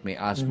kahit may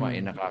asthma,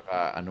 Mm.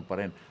 ano pa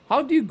rin.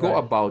 How do you go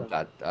Right. about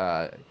that?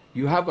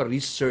 You have a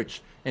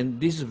research, and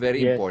this is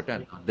very Yes.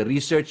 important, the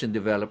research and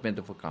development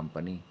of a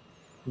company.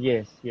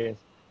 Yes, yes.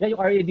 Yeah, yung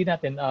R&D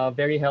natin,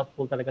 very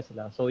helpful talaga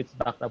sila. So it's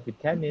backed up with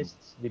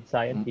chemists, with Mm-mm.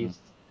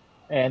 scientists,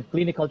 and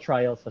clinical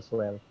trials as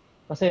well.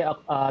 Kasi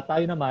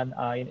tayo naman,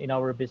 in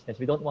our business,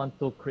 we don't want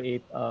to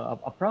create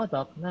a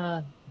product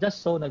na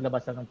just so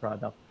naglabas lang ng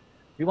product.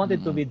 We want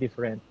it to Mm-mm. be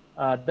different.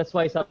 That's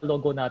why sa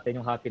logo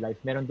natin, yung Happy Life,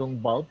 meron dong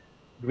bulb,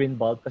 green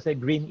bulb, kasi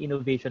green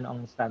innovation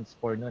ang stands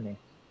for nun eh.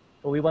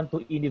 So we want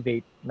to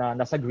innovate na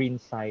nasa green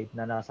side,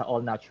 na nasa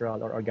all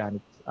natural or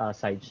organic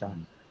side siya.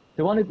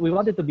 We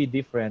wanted to be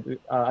different,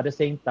 at the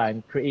same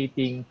time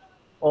creating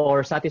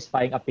or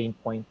satisfying a pain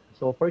point.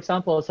 So for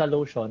example, sa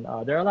lotion,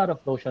 there are a lot of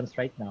lotions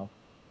right now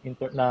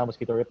na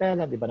mosquito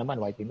repellent, iba naman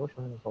whitening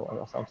lotion, so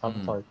of some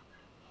Mm. sort.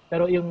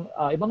 Pero yung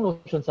ibang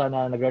lotions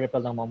na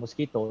nagre-repel ng mga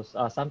mosquitoes,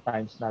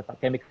 sometimes na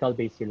chemical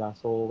based sila.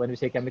 So when we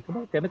say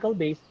chemical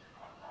based,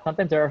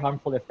 sometimes there are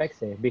harmful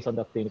effects based on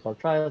the clinical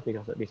trials,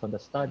 based on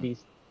the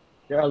studies.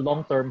 There are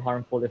long-term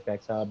harmful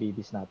effects sa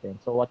babies natin.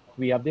 So what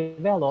we have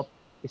developed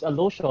is a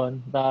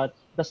lotion that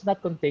does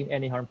not contain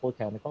any harmful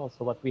chemicals.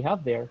 So what we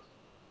have there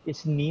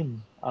is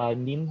neem,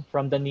 neem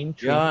from the neem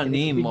tree, Yeah, and it's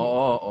neem. been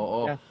Oo, oo.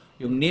 yeah,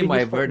 Yung it's neem, been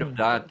used I've for heard of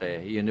that eh.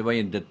 Yun di ba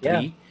yung the yeah,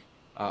 tree?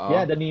 Oo.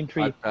 yeah, the neem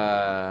tree.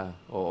 At,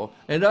 oo.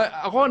 And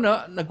ako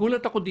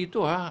nagulat ako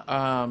dito ha.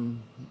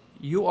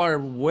 You are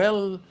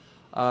well,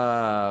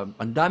 ang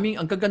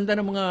gaganda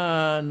ng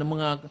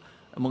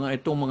mga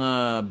itong mga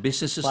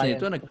businesses nito,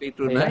 Client. Yeah.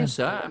 nag-patronize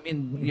ha. I mean,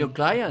 your Mm-mm.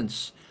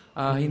 clients,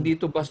 Mm-mm. hindi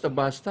to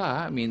basta-basta ha.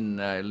 I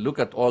mean, look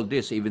at all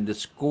this, even the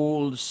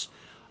schools,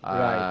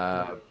 Right.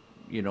 uh,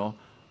 you know,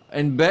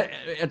 and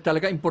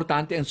talaga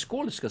importante ang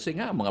schools kasi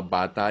nga mga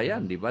bata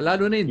yan, di ba?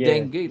 Lalo na yung Yes,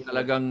 dengue,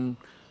 talagang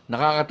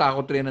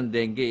nakakatakot rin ang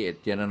dengue.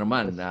 At yan na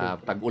naman, that's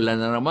true. tag-ulan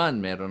na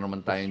naman, meron naman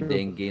That's tayong true.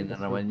 dengue na That's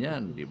true. naman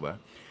yan, di ba?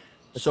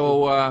 That's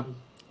true.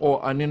 So,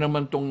 ano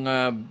naman tong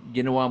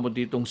ginawa mo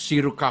ditong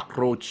zero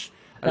cockroach?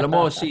 Alam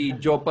mo, si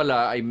Joe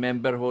pala ay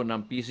member ho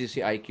ng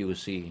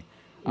PCCIQC.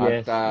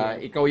 At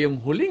Yes. ikaw yung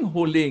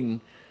huling-huling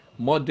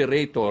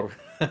moderator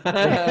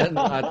ng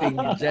ating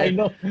I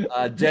know.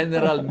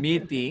 general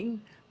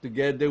meeting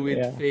together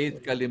with Yeah.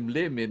 Faith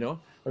Kalimlim, you know.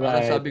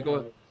 Parang Right. sabi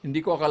ko, hindi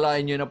ko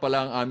akalain nyo na pala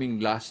ang aming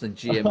last ng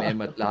GMM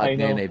at lahat I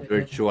ngayon know. ay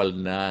virtual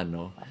na,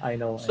 no? I know. I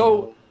know.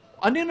 So,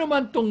 ano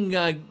naman tong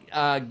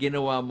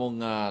ginawa mong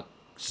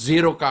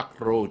zero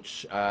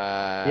cockroach?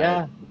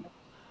 Yeah.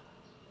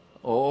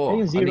 Oo,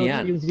 Yung ano zero,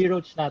 yan? yung zero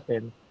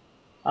natin,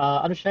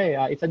 ano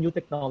siya it's a new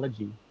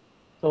technology.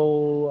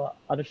 So,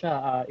 ano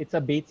siya, it's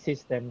a bait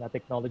system na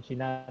technology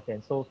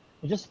natin. So,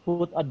 you just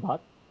put a dot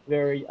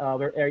where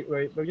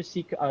you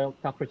see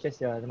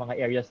cockroaches ng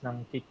mga areas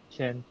ng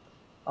kitchen,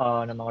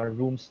 ng mga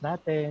rooms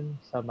natin,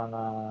 sa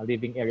mga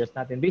living areas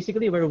natin.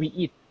 Basically, where we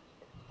eat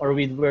or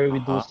where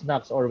we do Aha.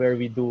 snacks or where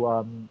we do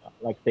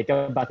like take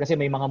a bath kasi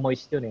may mga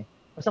moist yun eh.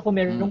 Basta kung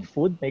merong Mm.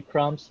 food, may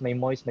crumbs, may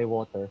moist, may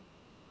water,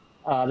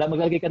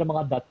 maglalagay ka ng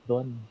mga dot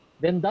doon.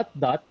 Then that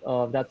dot,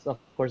 that's of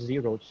course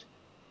zero.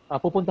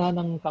 Pupuntahan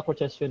ng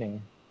cockroaches yun eh.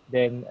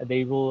 Then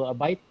they will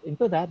bite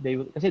into that.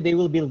 Kasi they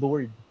will be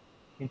lured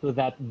into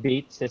that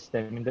bait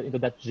system,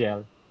 into that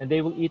gel, and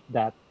they will eat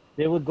that.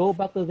 They will go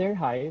back to their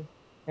hive,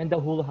 and the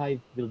whole hive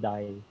will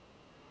die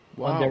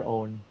on their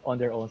Wow. own. On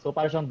their own. So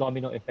para siyang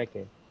domino effect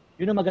eh.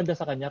 Yun ang maganda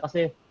sa kanya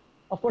kasi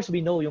of course we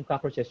know yung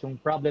cockroaches, yung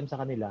problem sa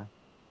kanila,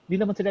 hindi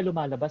naman sila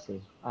lumalabas eh.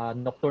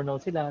 Nocturnal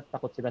sila,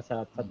 takot sila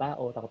sa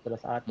tao, takot sila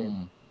sa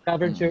atin. Mm.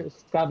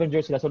 Scavenger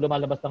sila, so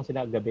lumalabas lang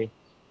sila gabi.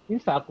 In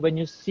fact, when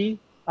you see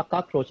a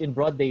cockroach in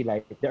broad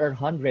daylight, there are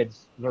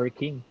hundreds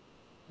lurking.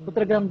 So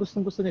talagang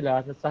gustong-gusto nila,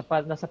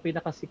 nasa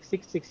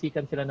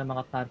pinaka-siksikan sila ng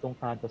mga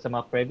kantong-kanto, sa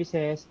mga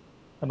crevices,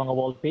 sa mga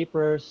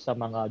wallpapers, sa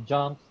mga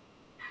junks.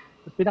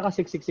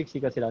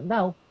 Pinaka-siksikan sila.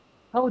 Now,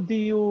 how do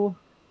you,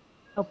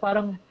 now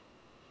parang,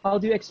 how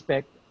do you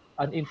expect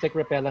an insect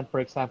repellent, for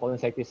example,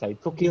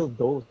 insecticide, to kill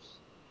those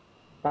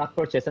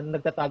cockroaches na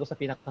nagtatago sa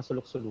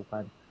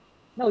pinakasulok-sulukan?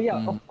 Now, yeah,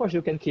 Mm. of course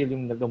you can kill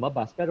yung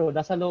lumabas, pero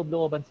nasa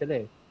loob-looban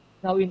sila eh.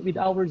 Now, with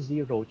our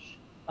zero-roach,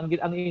 ang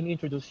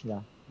in-introduce niya,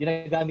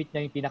 ginagamit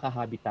niya yung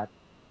pinaka-habitat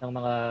ng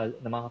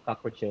mga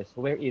cockroaches,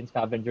 wherein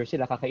scavenger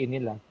sila, kakain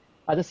nila.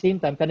 At the same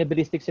time,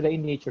 cannibalistic sila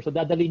in nature, so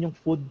dadalhin yung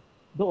food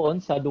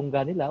doon sa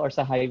dungga nila or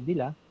sa hive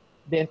nila,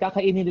 then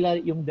kakainin nila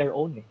yung their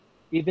own eh.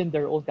 Even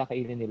their own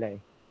kakainin nila eh.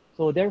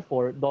 So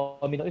therefore,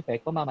 domino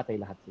effect,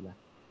 mamamatay lahat sila.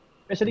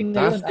 Especially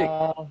ngayon,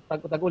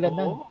 Fantastic. tag-ulan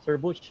na, Oo. Sir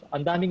Butch.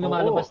 Ang daming Oo.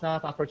 lumalabas na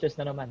cockroaches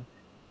na naman.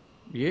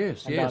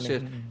 Yes, Ang yes, dami.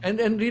 yes.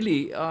 And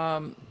really,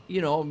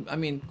 I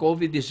mean,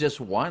 COVID is just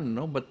one,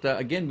 no? But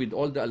again, with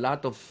a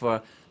lot of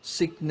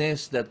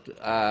sickness that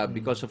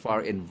because of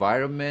our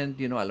environment,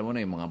 alam mo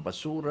na yung mga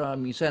basura,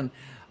 minsan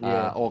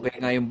Yes. okay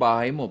nga yung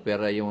bahay mo,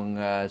 pero yung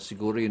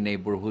siguro yung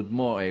neighborhood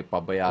mo ay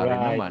pabayaan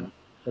Right. naman.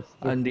 That's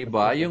true. Di That's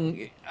ba?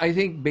 true. I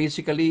think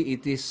basically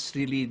it is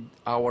really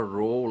our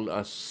role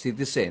as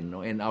citizen,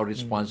 no, and our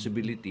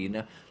responsibility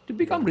na to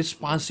become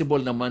responsible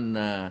naman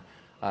na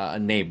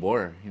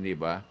neighbor, hindi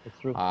ba?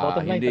 That's true.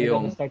 Bottom line, Hindi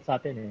talagang yung start sa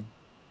atin eh.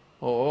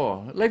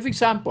 oo. Like for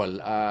example,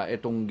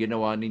 itong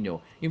ginawa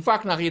ninyo. In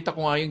fact, nakita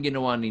ko nga yung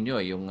ginawa ninyo,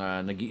 yung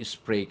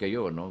nag-i-spray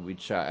kayo, no,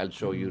 which I'll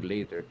show you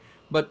later.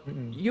 But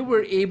you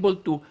were able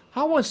to,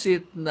 how was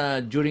it na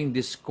during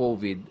this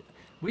COVID,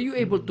 were you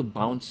able to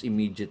bounce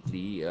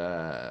immediately,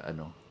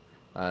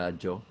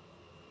 Joe?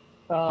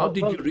 How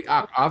did Well, you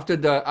react after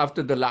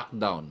the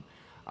lockdown?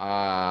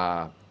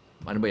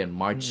 Ano ba yan?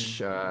 March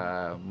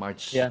yeah.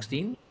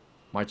 16?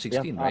 March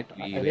Yeah. 16, right? I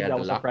We think had that the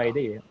was a lockdown.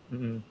 Friday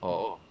eh.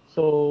 Oo.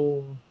 So,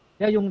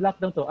 yeah, yung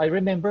lockdown to, I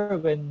remember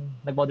when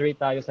nag-moderate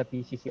tayo sa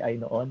PCCI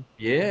noon.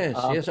 Yes,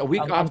 Ang yes. A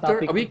week ang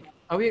after, topic,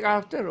 A week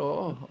after,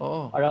 oo.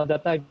 Oo. Around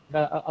that time,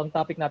 ang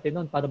topic natin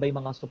noon, paano ba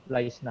yung mga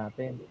supplies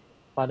natin?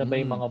 Paano ba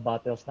yung Mm. mga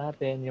bottles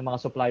natin? Yung mga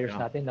suppliers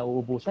Yeah. natin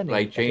nauubusan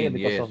Supply eh. Kasi chain,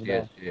 because yes, of yes, the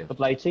yes.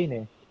 supply chain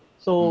eh.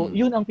 So, Mm.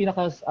 yun ang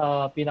pinaka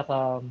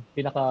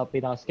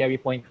scary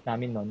point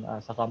namin noon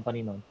sa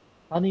company noon.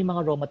 Paano yung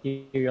mga raw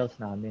materials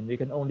namin? We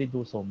can only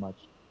do so much.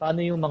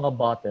 Paano yung mga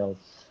bottles?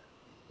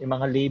 Yung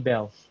mga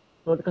labels?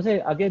 So,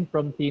 kasi again,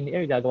 from thin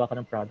air, gagawa ka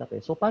ng product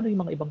eh. So, paano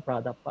yung mga ibang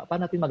product?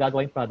 Paano natin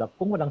magagawa yung product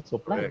kung walang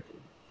supply? Correct.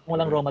 Kung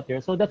walang raw Correct.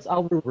 material? So, that's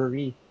our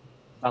worry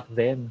back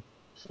then.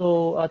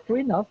 So, true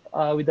enough,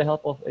 with the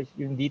help of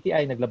yung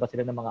DTI, naglabas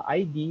sila ng mga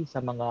ID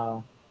sa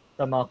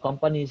mga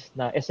companies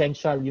na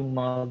essential yung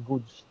mga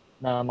goods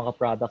na mga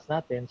products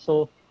natin.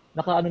 So,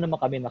 nakaano naman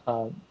kami,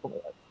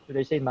 should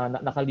I say,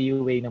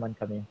 naka-leeway naman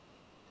kami.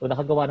 So,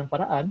 nakagawa ng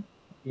paraan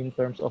in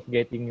terms of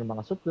getting yung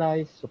mga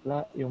supplies,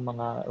 yung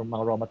mga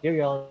raw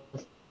materials,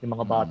 yung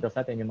mga Mm. bottles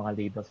natin, yung mga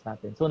labels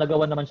natin. So,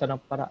 nagawa naman siya ng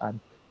paraan.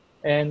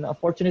 And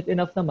fortunate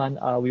enough naman,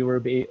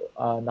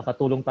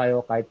 nakatulong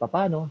tayo kahit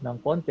papano ng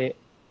konti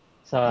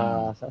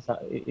Mm.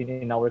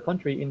 in our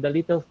country in the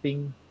little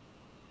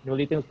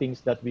things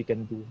that we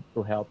can do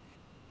to help.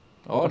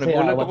 O Oh, kasi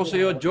nagulat ako sa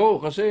iyo, Joe,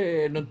 kasi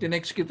nung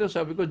tinext kita,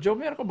 sabi ko, Joe,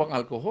 meron ka bang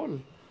alcohol?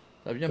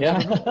 Sabi niya, yeah.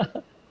 meron ako.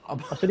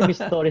 Aba, Actually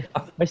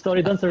may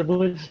story doon Sir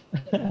Butch.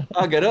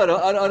 gano'n,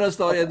 no? Ano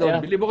storya doon?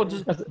 Yeah.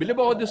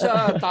 Bilib ako doon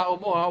sa tao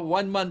mo, ha?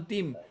 One-man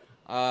team.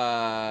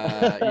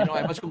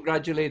 I must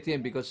congratulate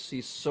him because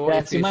he's so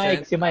Yeah, si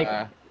Mike, efficient. si Mike.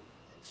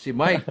 Si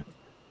Mike,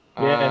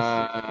 Yes.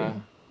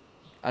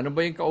 ano ba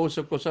yung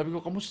kausap ko? Sabi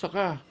ko, kamusta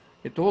ka?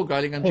 Ito,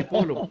 galing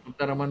Antipolo.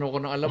 Punta naman ako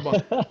ng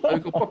Alabang. Sabi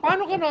ko,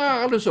 paano ka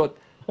nakakalusot?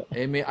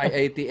 May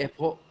IITF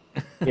ko.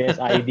 Yes,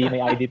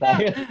 may ID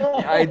tayo.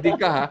 May ID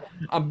ka ha.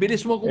 Ang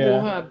bilis mo Yeah.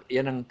 kumuha.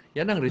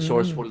 Yan ang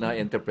resourceful na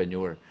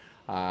entrepreneur.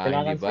 Hindi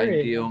Kailangan ba? sir eh.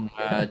 Hindi yung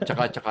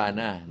tsaka-tsaka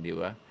na, di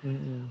ba?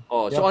 Mm-mm.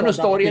 Oh, Yeah, so ano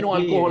dapat storya ng quickly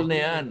alcohol eh. na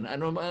yan?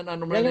 Ano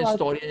man Yeah, yung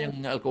storya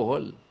ng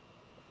alcohol?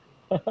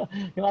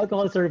 yung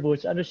alcohol, Sir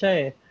Butch, ano siya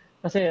eh.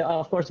 Kasi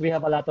of course we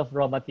have a lot of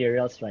raw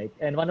materials, right?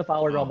 And one of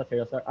our raw Oh.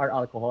 materials are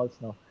alcohols,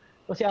 no?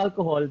 Kasi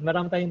alcohol,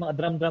 marami tayong mga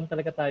drum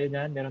talaga tayo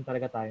niyan, meron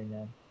talaga tayo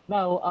niyan.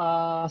 Now,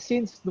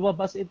 since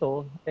lumabas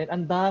ito, and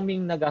ang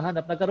daming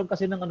naghahanap, nagkaroon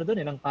kasi ng ano doon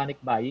eh, ng panic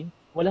buying,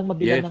 walang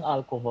mabilan Yes. ng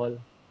alcohol.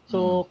 Mm.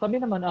 So, kami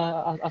naman,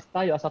 as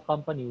a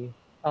company,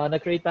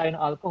 nag-create tayo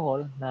ng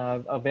alcohol na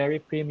very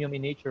premium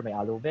in nature, may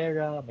aloe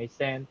vera, may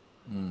scent,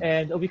 Mm.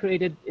 and we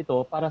created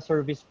ito para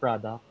service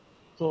product.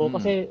 So, Mm.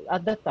 kasi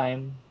at that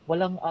time,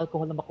 walang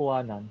alcohol na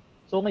makuhanan.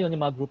 So, ngayon,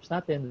 yung mga groups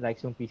natin,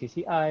 like yung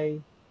PCCI,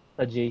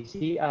 sa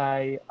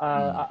JCI,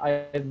 Mm. I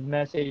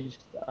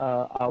messaged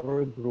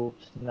our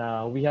groups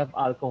na we have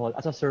alcohol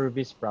as a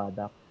service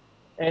product.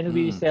 And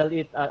we Mm. sell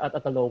it at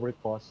a lower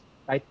cost,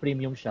 kahit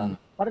premium siya, Mm.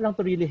 para lang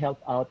to really help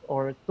out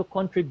or to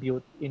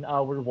contribute in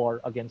our war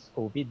against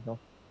COVID, no?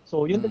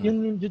 So,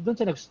 Mm. doon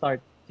sa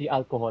nag-start si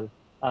alcohol,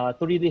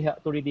 to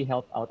really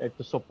help out and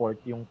to support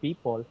yung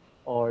people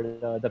or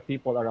the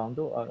people around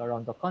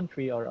the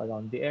country or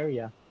around the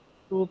area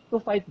to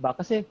fight back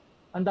kasi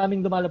ang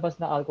daming lumalabas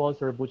na alcohol,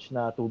 Sir Butch,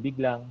 na tubig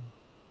lang.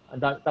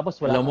 Tapos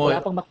Alam mo,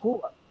 wala pang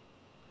makuha.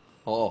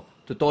 oo,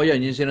 totoo yan.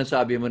 Yung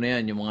sinasabi mo na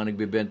yan, yung mga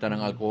nagbebenta ng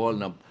alcohol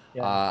na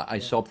Yeah.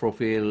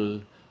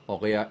 isopropyl o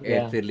kaya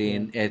Yeah.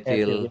 ethylene, Ethyl,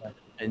 ethyl,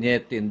 yeah. and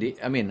yet,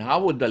 how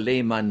would the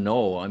layman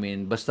know?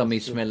 Basta may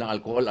That's true. smell ng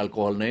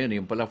alcohol na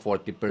yun. Yung pala, That's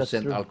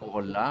 40% true.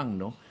 alcohol lang,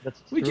 no? That's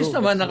Which true. is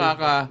naman That's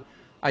true.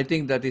 I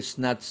think that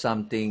is not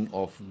something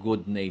of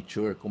good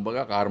nature.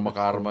 Kumbaga, That's true.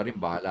 karma-karma rin,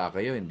 bahala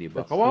kayo, hindi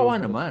ba? That's true. Kawawa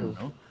That's naman, true.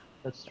 no?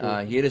 That's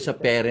true. Here is a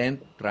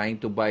parent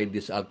trying to buy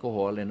this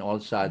alcohol and all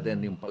of a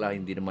sudden, Mm. yung pala,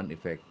 hindi naman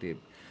effective.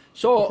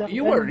 So, Exactly.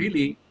 you were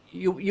really,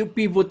 you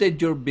pivoted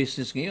your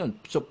business ngayon.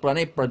 So,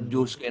 panay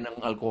produce kayo ng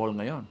alcohol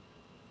ngayon.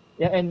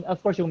 Yeah, and of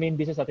course, yung main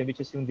business natin,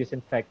 which is yung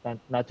disinfectant,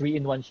 na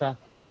 3-in-1 siya,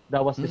 that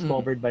was Mm-mm.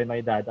 discovered by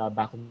my dad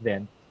back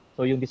then.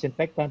 So yung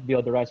disinfectant,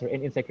 deodorizer,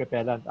 and insect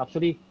repellent.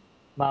 Actually,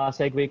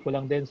 ma-segue ko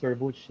lang din, Sir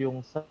Butch,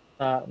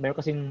 meron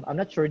kasing, I'm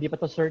not sure, di pa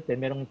to certain,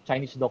 merong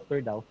Chinese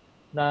doctor daw,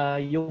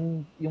 na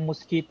yung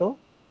mosquito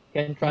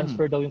can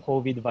transfer daw yung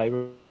COVID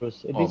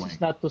virus. Oh This my. is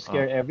not to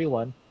scare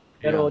everyone,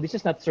 pero Yeah. this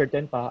is not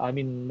certain pa. I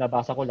mean,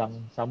 nabasa ko lang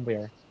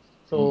somewhere.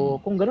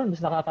 So, kung gano'n, mas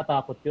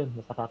nakakatakot yun.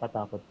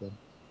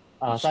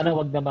 It's Sana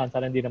true. wag naman,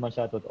 sana hindi naman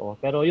siya totoo.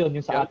 Pero yun,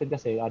 yung sa Yeah. atin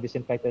kasi,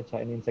 disinfectant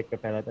siya and insect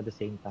repellent at the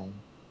same time.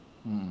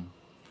 Mm.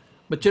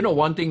 But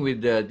one thing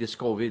with this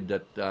COVID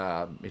that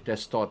it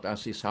has taught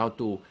us is how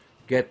to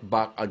get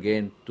back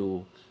again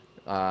to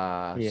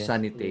Yes.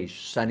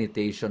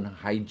 sanitation,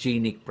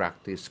 hygienic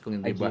practice.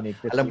 Kung hindi ba? Hygienic,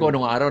 that's Alam ko, true.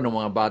 nung araw, nung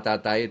mga bata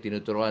tayo,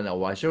 tinuturuan na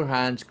wash your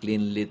hands,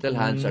 clean little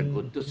hands are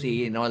good to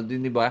see, and all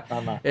din, di ba?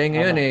 Tama,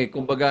 Ngayon tama.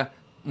 kumbaga,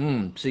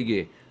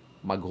 sige,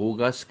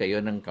 maghugas kayo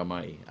ng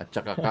kamay at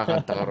saka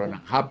kakanta ka rin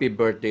ng happy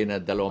birthday na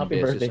 2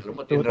 Happy beses. birthday. Alam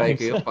mo, 2 tinry times.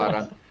 ko yun,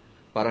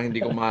 parang hindi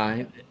ko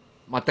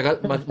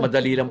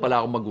madali lang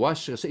pala ako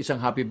mag-wash kasi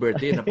isang happy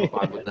birthday,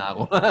 napapagod na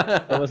ako.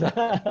 Tapos,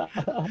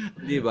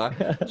 Di ba?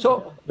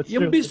 So, that's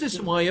yung true. business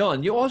mo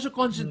ngayon, you also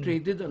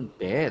concentrated on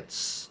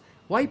pets.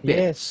 Why Yes.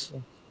 pets?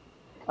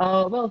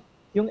 Well,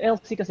 yung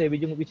LC kasi,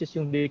 which is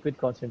yung liquid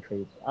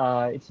concentrate,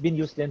 it's been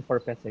used then for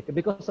pets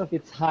because of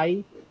its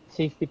high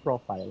safety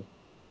profile.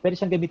 Pwede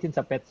siyang gamitin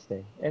sa pets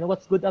eh. And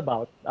what's good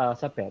about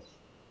sa pets,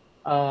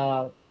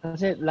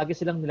 kasi lagi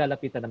silang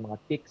nilalapitan ng mga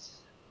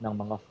ticks, ng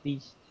mga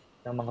fleas,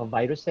 ng mga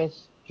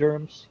viruses,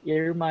 germs,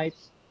 ear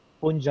mites,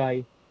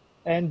 fungi.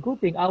 And good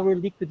thing, our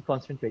liquid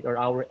concentrate or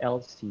our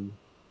LC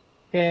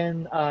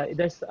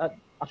there's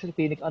actually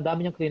ang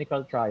dami niyang clinical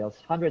trials,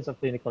 hundreds of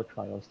clinical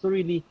trials to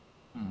really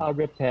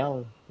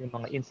repel yung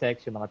mga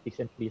insects, yung mga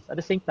ticks and fleas.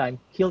 At the same time,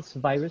 kills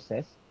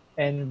viruses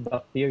and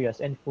bacteria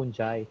and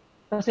fungi.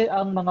 Kasi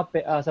ang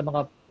sa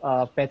mga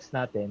pets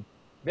natin,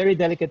 very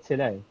delicate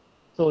sila eh.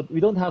 So we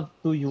don't have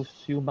to use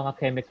yung mga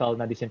chemical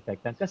na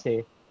disinfectant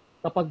kasi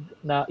kapag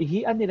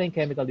naihian nila yung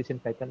chemical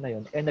disinfectant na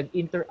yun and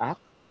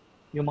nag-interact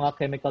yung mga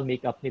chemical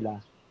makeup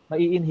nila,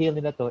 mai-inhale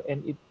nila to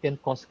and it can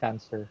cause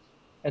cancer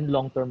and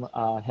long-term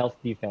health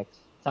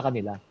defects sa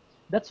kanila.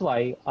 That's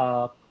why,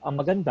 ang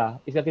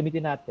maganda is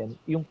gagamitin natin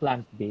yung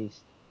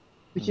plant-based,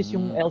 which is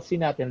yung LC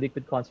natin,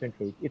 liquid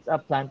concentrate. It's a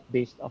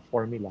plant-based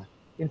formula.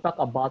 In fact,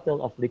 a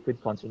bottle of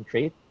liquid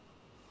concentrate,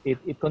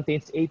 it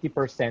contains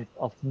 80%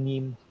 of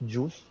neem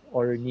juice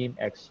or neem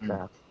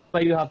extract.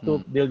 But you have to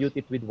dilute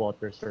it with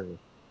water, sir.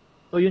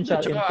 So yun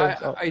At siya saka in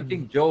terms of, I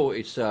think, Joe,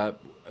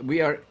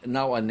 we are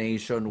now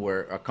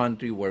a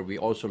country where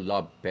we also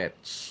love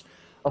pets.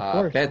 of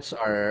course, Pets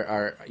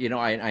are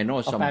I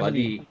know a family.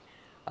 somebody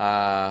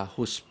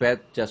whose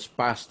pet just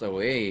passed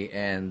away,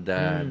 and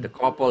the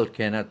couple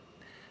cannot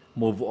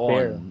move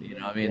Fair. on.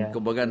 I mean, Yeah.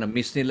 kumbaga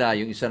na-miss nila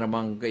yung isa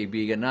namang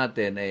kaibigan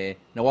natin,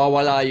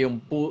 nawawala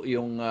yung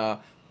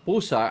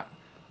pusa,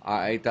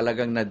 ay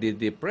talagang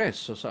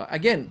nadidepress. So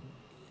again,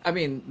 I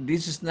mean,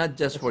 this is not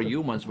just That's for true.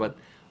 humans, but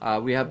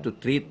we have to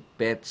treat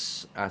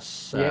pets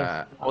as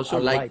Yes, also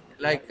alike.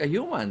 like a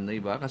human,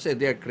 di ba? Kasi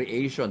they are a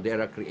creation, di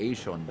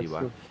That's ba?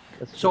 true.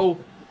 That's true. So,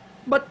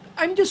 but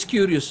I'm just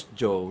curious,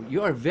 Joe.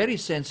 You are very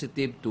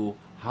sensitive to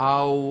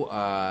how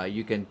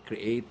you can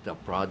create a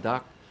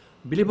product.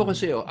 Believe ako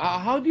sa'yo,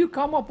 how do you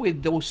come up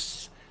with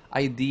those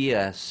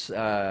ideas?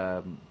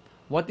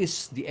 What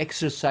is the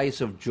exercise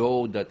of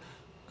Joe that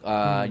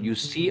you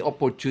see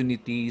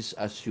opportunities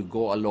as you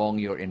go along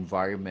your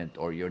environment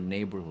or your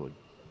neighborhood?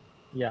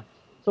 Yeah.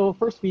 So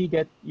first we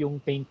get yung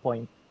pain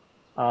point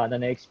na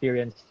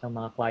na-experience ng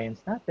mga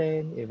clients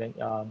natin, even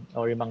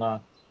or yung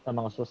sa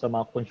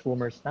mga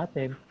consumers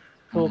natin.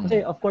 So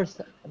kasi of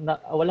course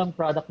walang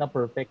product na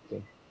perfect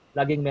eh.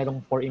 Laging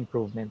merong for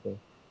improvement eh.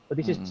 So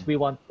this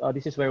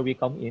is where we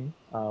come in.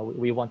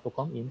 We want to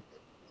come in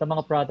sa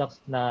mga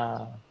products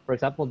na for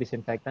example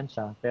disinfectant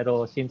siya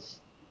pero since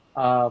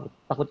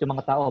takot yung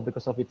mga tao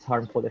because of its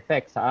harmful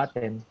effects sa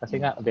atin kasi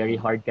nga very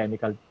hard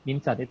chemical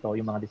minsan ito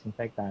yung mga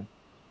disinfectant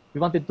we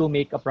wanted to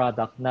make a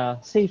product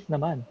na safe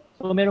naman.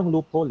 So merong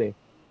loophole eh.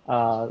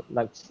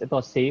 Like ito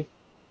safe,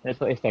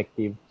 ito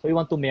effective. So we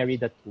want to marry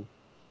the two.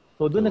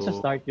 So doon na sa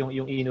So, start yung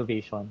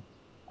innovation.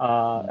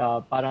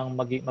 Parang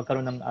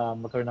magkaroon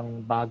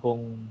ng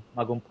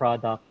bagong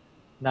product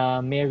na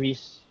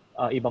marries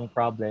ibang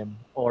problem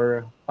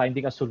or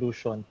finding a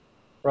solution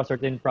for a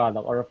certain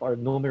product or for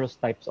numerous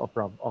types of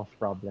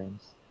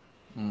problems.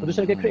 So doon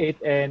siya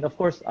nag-create and of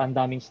course, ang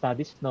daming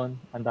studies nun,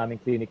 ang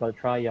daming clinical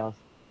trials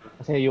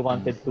kasi you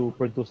wanted to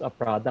produce a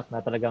product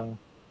na talagang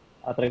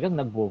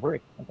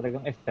nagwo-work, na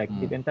talagang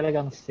effective and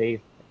talagang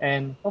safe.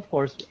 And of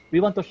course,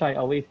 we want to shy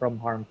away from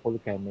harmful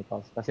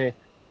chemicals kasi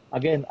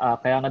again,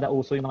 kaya nga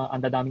nauso yung mga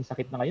andadaming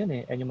sakit na ngayon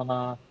eh and yung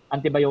mga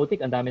antibiotic,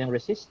 ang dami ng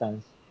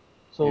resistance. yeah,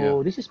 So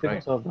this is right.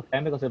 because of the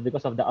chemicals,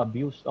 because of the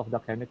abuse of the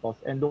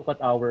chemicals. And look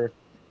at our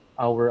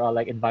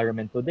like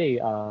environment today,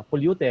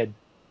 polluted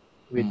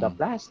with the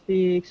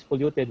plastics,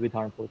 polluted with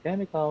harmful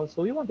chemicals.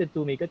 So we wanted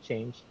to make a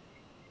change.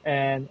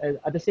 And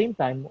at the same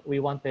time, we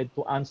wanted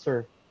to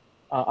answer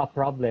a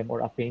problem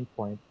or a pain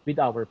point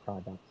with our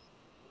products.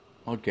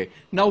 Okay.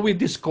 Now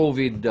with this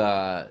COVID,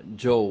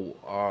 Joe,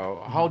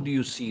 how Mhm. do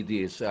you see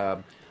this?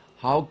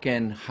 How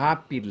can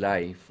Happy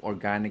Life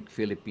Organic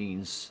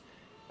Philippines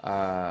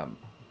uh,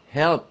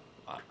 help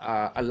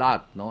a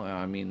lot? No,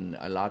 I mean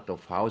a lot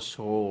of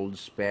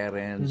households,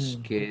 parents,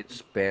 Mhm.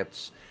 kids,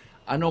 pets.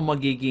 Ano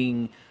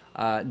magiging?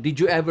 Did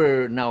you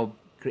ever now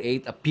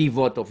create a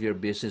pivot of your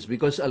business?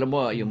 Because alam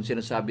mo, yung Mhm.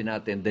 sinasabi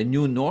natin, the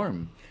new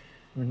norm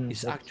Mhm.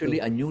 is That's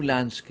actually true. a new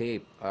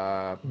landscape.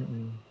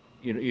 Mhm.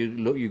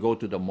 You go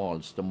to the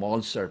malls. The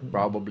malls are Mhm.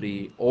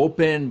 probably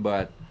open,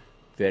 but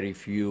very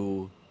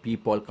few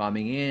people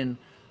coming in.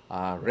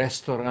 Yeah.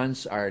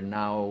 Restaurants are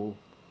now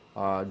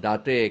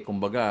dati,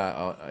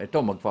 kumbaga,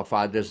 ito,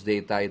 magfa-Father's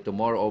Day tayo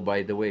tomorrow. Oh,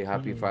 by the way,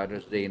 Happy Mhm.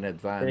 Father's Day in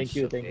advance.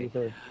 Thank Okay. you,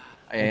 sir.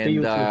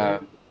 And to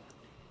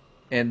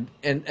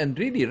And you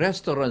too. really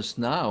restaurants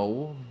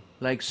now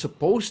like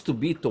supposed to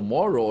be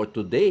tomorrow or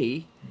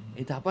today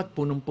dapat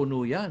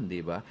punong-puno yan,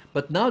 di ba?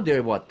 But now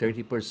they're what,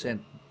 30%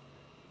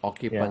 Yeah,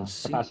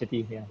 occupancy.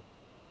 capacity. Yeah.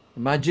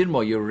 Imagine mo,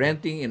 you're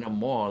renting in a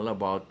mall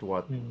about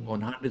what, Mhm.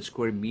 100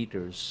 square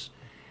meters.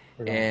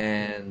 Correct.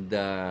 And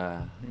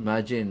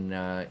imagine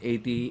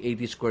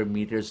 80 square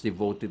meters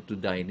devoted to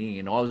dining.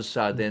 And all of a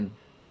sudden,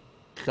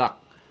 Kak,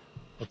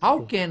 That's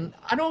how true.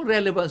 anong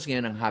relevance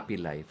ngayon ng Happy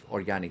Life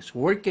Organics?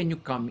 Where can you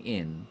come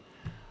in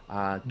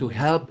to Mm,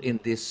 help in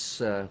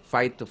this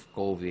fight of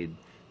COVID?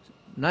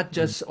 Not mm.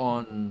 just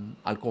on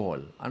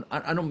alcohol.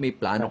 Anong may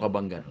plano Yeah. ka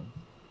bang gano'n?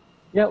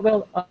 Yeah,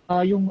 well,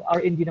 yung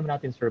R&D naman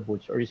natin, Sir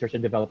Butch, or research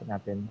and development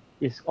natin,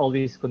 is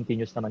always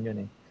continuous naman yun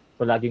eh.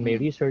 So laging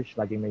may Mm, research,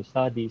 laging may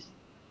studies,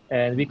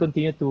 and we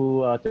continue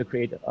to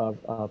create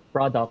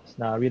products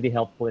na really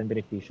helpful and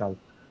beneficial.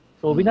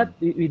 So mm,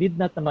 we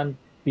did not naman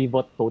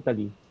pivot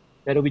totally,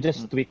 pero we mm,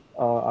 just tweaked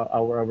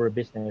our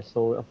business.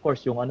 So of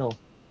course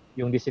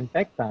yung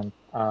disinfectant,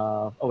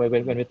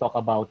 when we talk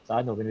about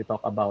when we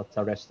talk about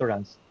sa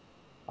restaurants,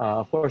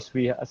 of course,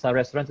 sa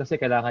restaurant kasi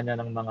kailangan niya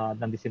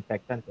ng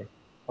disinfectant eh.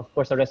 Of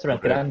course, sa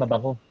restaurant, correct. kailangan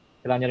mabango.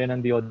 Kailangan niya rin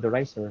ng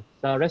deodorizer.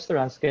 Sa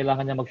restaurants,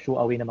 kailangan niya mag-shoo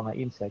away ng mga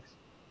insects.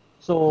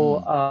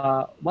 So,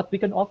 Mm, what we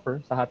can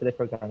offer sa Happy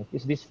Life Organics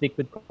is this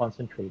liquid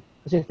concentrate.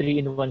 Kasi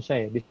 3-in-1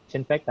 siya eh.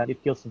 Disinfectant,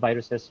 it kills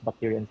viruses,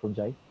 bacteria, and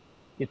fungi.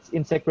 It's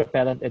insect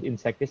repellent and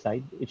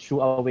insecticide. It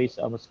shoo away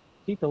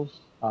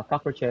mosquitoes,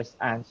 cockroaches,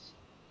 ants,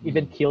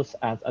 even mm. kills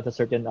ants at a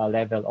certain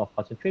level of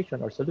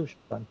concentration or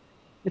solution.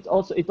 It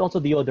also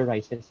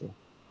deodorizes eh,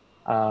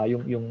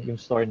 yung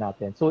store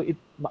natin. So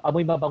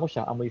amoy mabango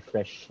siya, amoy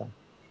fresh siya.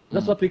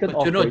 That's Mm. what we can But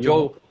offer. Yung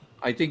Joe,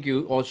 I think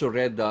you also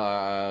read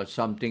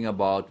something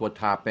about what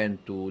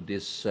happened to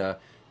this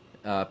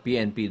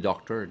PNP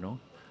doctor, no?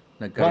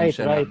 Nagkaroon right,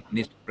 siya right. ng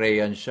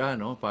nisprayan siya,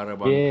 no? Para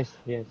bang, Yes,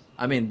 yes.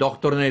 I mean,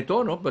 doctor na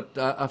ito, no? But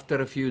after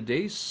a few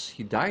days,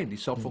 he died. He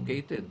Mm.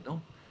 suffocated,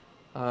 no?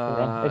 Yeah,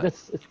 Uh,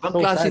 it's ibang so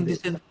klaseng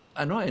sad.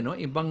 no?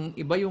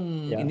 Iba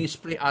yung Yeah.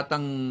 inispray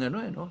atang,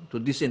 no? To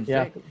Yeah,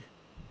 disinfect.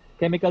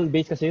 chemical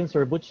based kasi yung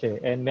Sir Butch eh,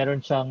 and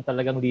meron siyang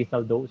talagang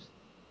lethal dose.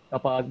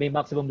 Kapag may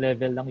maximum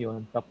level lang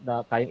yun,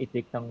 na kayang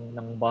i-take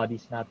ng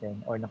bodies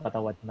natin or ng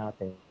katawan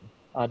natin.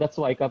 That's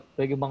why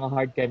kapag yung mga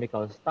hard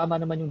chemicals,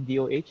 tama naman yung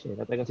DOH eh,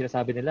 na talagang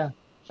sinasabi nila,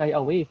 shy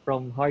away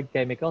from hard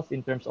chemicals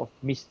in terms of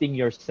misting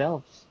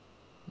yourselves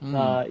Mm.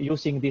 na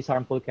using these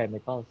harmful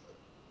chemicals.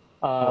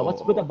 Oo.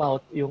 What's good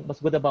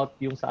about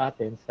yung sa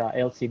atin sa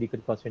LCD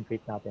liquid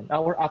concentrate natin.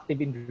 Our active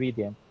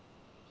ingredient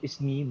is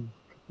neem.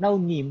 Now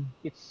neem,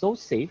 it's so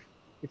safe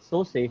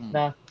Mm.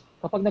 na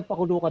kapag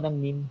nagpakulo ka ng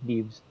neem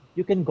leaves,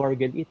 you can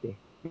gargle it eh.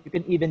 You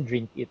can even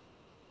drink it.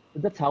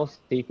 That's how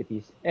safe it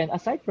is. And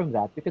aside from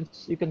that,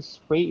 you can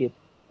spray it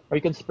or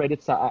you can spread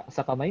it sa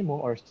kamay mo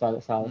or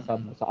Mm.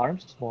 sa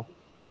arms mo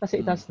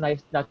kasi it Mm. has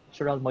nice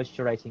natural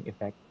moisturizing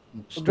effect.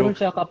 It's So true. ganun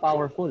siya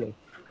ka-powerful eh.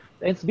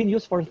 And it's been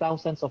used for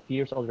thousands of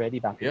years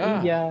already back in Yeah.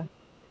 India,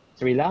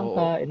 Sri Oo.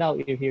 Lanka, and now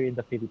here in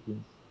the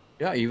Philippines.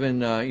 Yeah, even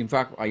in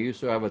fact, I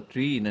used to have a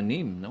tree na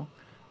neem, no?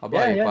 Aba,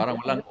 Yeah, eh, yeah. parang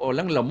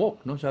walang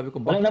lamok, no? Sabi ko,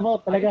 Walang bah, lamok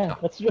ayos talaga. ah.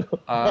 That's true.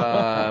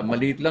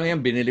 Maliit lang yan,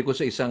 binili ko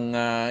sa isang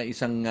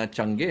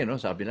tiyangge, no?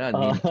 Sabi na,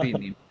 Uh,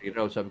 neem tree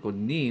raw. Sabi ko,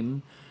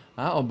 neem?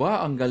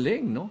 Aba, ang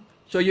galing, no?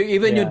 So,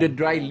 even yeah. the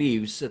dry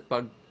leaves, at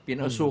pag Mm.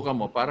 pinasukan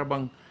mo,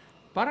 parang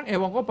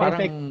ewan ko,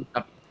 May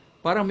effect.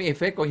 parang may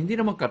effect ko. Hindi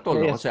naman katol,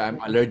 no? Yes. Kasi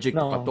I'm allergic to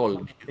No.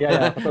 katol.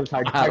 Yeah, yeah. Katulad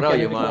hard Araw,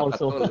 yung chemical mga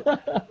also. katol.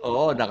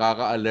 Oo,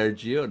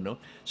 nakaka-allergy yun, no?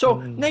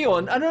 So, Mm.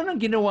 ngayon, ano nang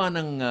ginawa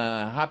ng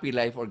Happy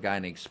Life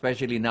Organics?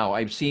 Especially now,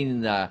 I've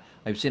seen a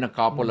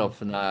couple Mm. of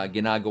na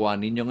ginagawa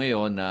ninyo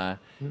ngayon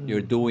na you're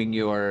Mm. doing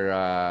your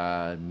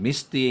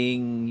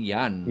misting,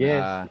 yan.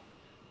 Yes.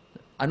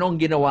 Anong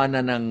ginawa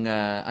na ng,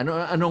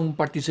 anong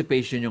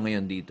participation nyo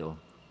ngayon dito?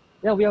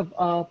 Yeah, we have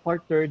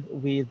partnered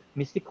with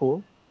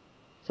Mysticool.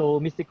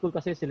 So Mysticool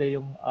kasi sila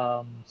yung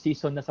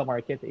season na sa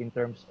market in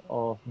terms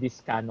of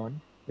this canon,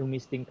 yung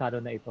misting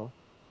canon na ito.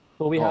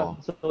 Oo.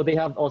 So they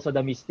have also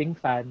the misting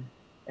fan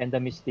and the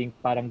misting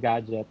parang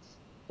gadgets.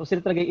 So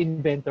sila talaga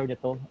yung inventor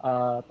nito.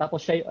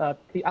 Tapos siya,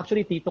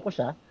 actually tito ko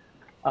siya.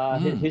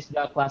 Mm. He's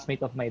the classmate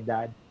of my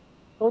dad.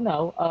 So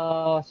now,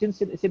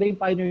 since sila yung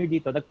pioneer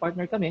dito,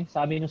 nag-partner kami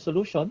sa amin yung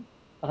solution,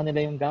 sa kanila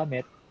yung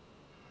gamit.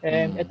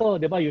 And Mm. ito,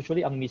 di ba,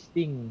 usually ang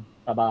misting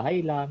sa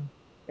bahay lang.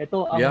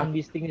 Ito, Yeah. ang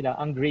misting nila,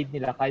 ang grade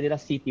nila, kaya nila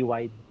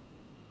citywide.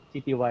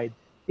 Citywide.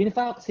 In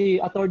fact,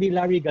 si Attorney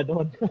Larry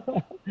Gadon,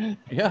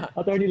 Yeah.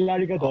 Attorney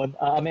Larry Oh. Gadon,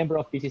 a member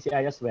of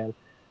PCCI as well,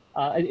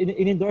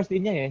 in-endorse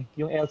din niya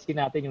yung LC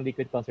natin, yung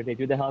liquid concentrate,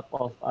 with the help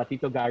of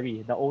Tito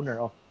Gary, the owner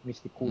of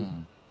Mystic Cool.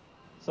 Mm.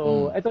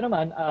 So, Mm. ito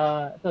naman,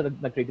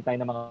 nag-create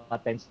tayo ng mga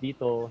tents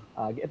dito.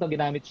 Ito,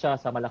 ginamit siya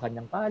sa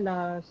Malacanang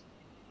Palace,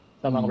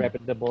 sa mga Mm.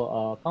 reputable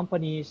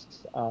companies,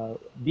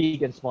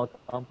 big and small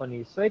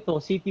companies. So ito,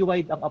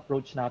 citywide ang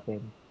approach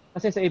natin.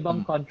 Kasi sa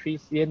ibang Mm.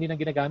 countries, yan din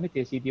ang ginagamit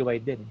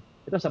citywide din.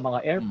 Ito sa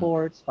mga Mm.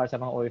 airports, para sa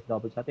mga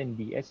OFWs natin,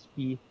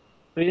 DSP.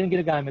 So yun ang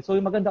ginagamit. So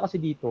yung maganda kasi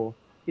dito,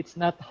 it's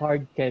not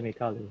hard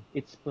chemical.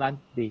 It's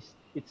plant-based.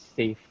 It's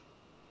safe.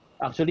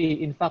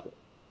 Actually, in fact,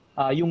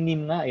 yung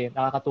neem nga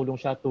nakakatulong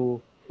siya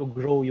to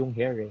grow yung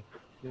hair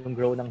Yung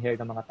grow ng hair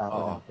ng mga tao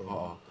Oo. natin.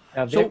 Oo.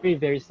 So, Very,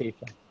 very safe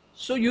siya.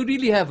 So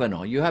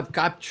you have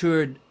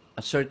captured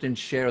a certain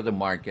share of the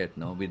market,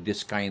 no, with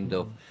this kind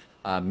of Mm.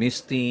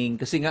 misting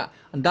kasi nga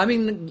ang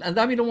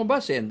daming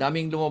lumabas ang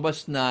daming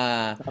lumabas na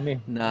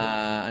Kami. na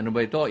ano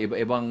ba ito,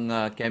 iba-ibang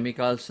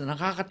chemicals na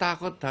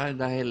nakakatakot ha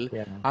dahil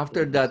Yeah,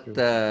 after that's that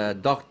true.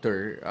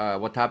 doctor,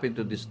 what happened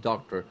to this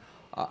doctor,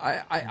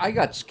 I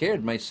got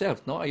scared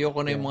myself, no?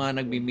 Ayoko na Yeah, yung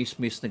mga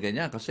nagmi-miss na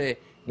ganyan kasi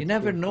you that's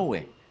never true. know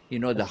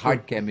the That's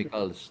true. hard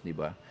chemicals, di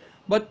ba?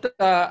 But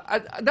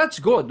that's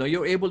good, no?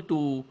 You're able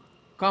to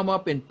come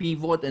up and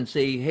pivot and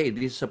say, hey,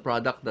 this is a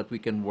product that we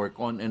can work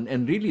on,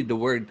 and really the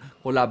word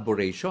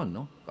collaboration,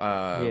 no?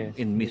 Yes.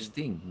 In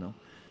misting, no?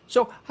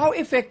 So, how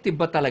effective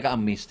ba talaga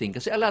ang misting?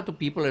 Kasi a lot of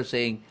people are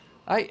saying,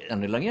 ay,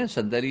 ano lang yan,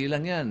 sandali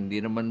lang yan.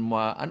 Hindi naman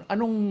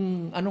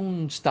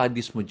anong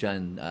studies mo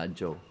dyan,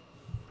 Joe?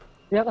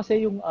 Yeah,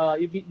 kasi yung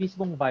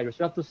mismong virus,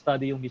 you have to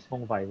study yung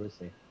mismong virus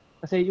eh.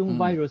 Kasi yung Mm,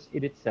 virus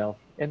in itself,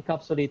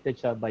 encapsulated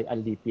siya by a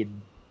lipid.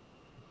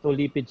 So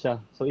lipid siya,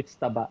 so it's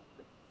taba.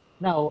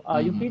 Now,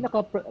 yung mm,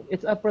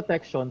 it's a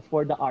protection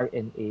for the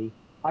RNA.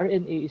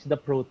 RNA is the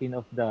protein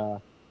of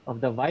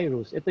the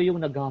virus. Ito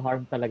yung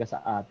nag-harm talaga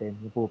sa atin,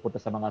 yung pupunta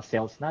sa mga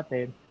cells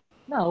natin.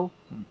 Now,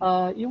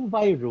 yung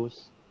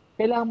virus,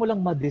 kailangan mo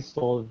lang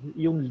ma-dissolve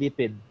yung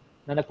lipid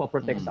na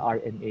nagpo-protect sa mm,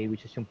 RNA,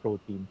 which is yung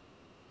protein.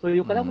 So,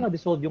 yung kailangan mo mm,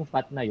 na-dissolve yung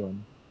fat na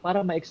yon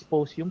para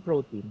ma-expose yung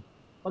protein.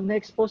 Pag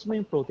na-expose mo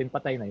yung protein,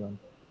 patay na yon.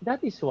 That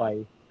is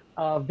why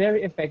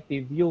very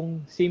effective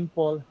yung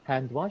simple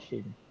hand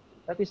washing.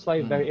 That is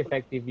why mm, very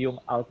effective yung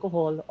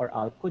alcohol or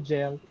alcohol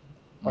gel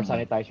or mm.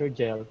 sanitizer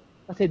gel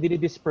kasi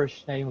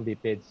dinidisperse na yung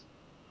lipids.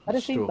 At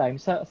the It's same true. time,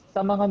 sa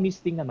mga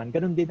misting naman,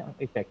 ganun din ang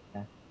effect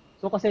niya.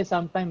 So kasi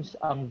sometimes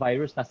ang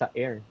virus nasa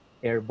air,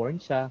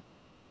 airborne siya.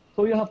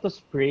 So you have to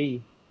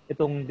spray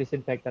itong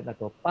disinfectant na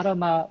to para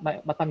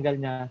matanggal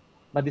niya,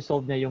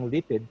 ma-dissolve niya yung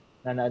lipid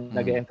na Mm.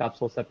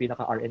 nag-encapsule sa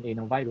pinaka-RNA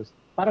ng virus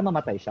para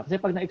mamatay siya. Kasi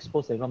pag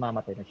na-expose na,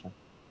 mamamatay na siya.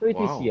 So it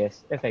is, Wow.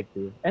 yes,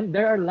 effective. And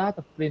there are a lot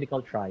of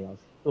clinical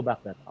trials to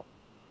back that up.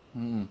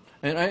 Mm.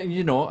 And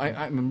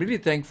I'm really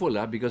thankful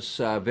because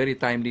very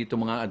timely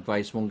itong mga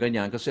advice mong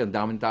ganyan kasi ang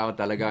daming tao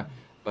talaga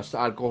basta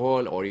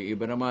alcohol or yung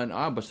iba naman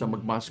basta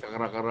magmask ka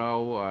karakaraw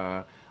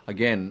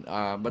again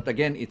but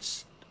again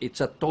it's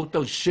a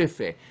total shift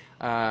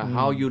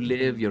how Mm, you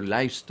live your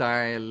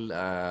lifestyle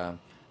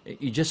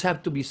you just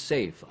have to be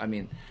safe. I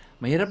mean,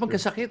 mahirap that's true.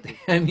 magkasakit.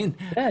 I mean,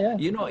 Yeah, yeah,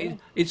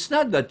 it's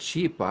not that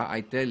cheap,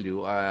 I tell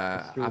you.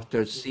 that's true.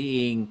 After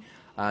seeing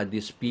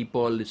these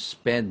people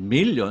spend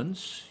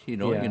millions,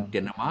 Yeah, yung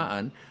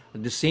tinamaan,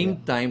 at the yeah. same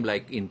time,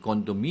 like in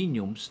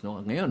condominiums, no?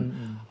 Ngayon,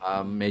 Mm-mm.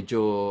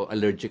 medyo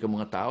allergic ang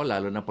mga tao,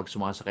 lalo na pag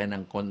sumasakay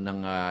ng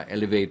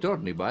elevator,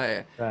 di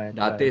ba? Right,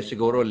 right. Dati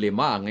siguro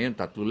 5, ngayon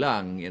 3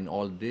 lang, and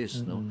all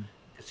this, no? Mm-mm.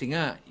 Kasi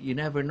nga, you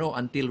never know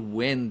until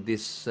when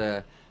this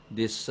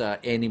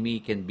enemy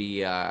can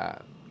be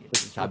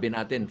That's true. sabi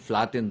natin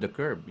flatten the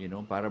curve,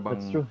 para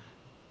That's bang true.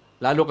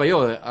 lalo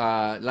kayo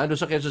lalo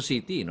sa Quezon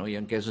City, no?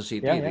 Yung Quezon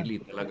Yeah, City yeah.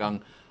 really talagang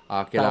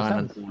kailangan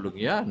ng Thousands. tulong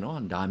yan, no?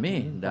 Ang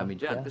dami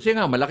diyan. Yeah, Kasi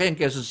nga malaki ang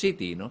Quezon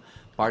City, no?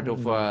 Part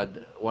of mm-mm.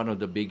 one of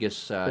the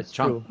biggest That's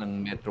chunk true.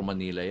 ng Metro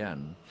Manila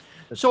yan.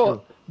 That's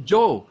true. So,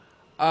 Joe,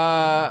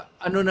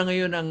 ano na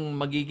ngayon ang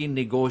magiging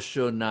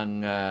negosyo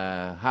ng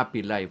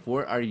Happy Life?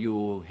 Where are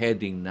you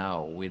heading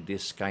now with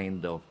this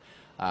kind of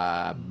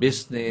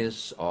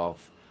business of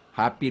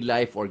Happy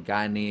Life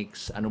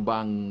Organics? Ano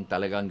ba ang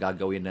talagang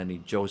gagawin na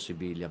ni Joe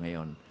Sevilla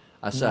ngayon?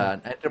 As Mm-mm.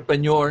 an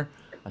entrepreneur,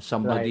 as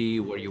Right. somebody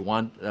where you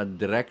want a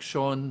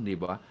direction, di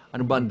ba?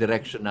 Ano ba ang Mm-mm.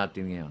 direction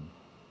natin ngayon?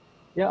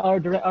 Yeah,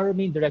 our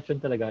main direction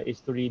talaga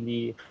is to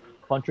really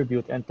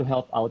contribute and to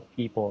help out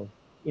people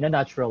in a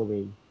natural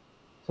way.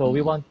 So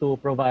we Mm, want to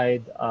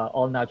provide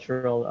all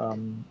natural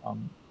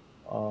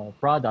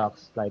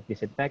products like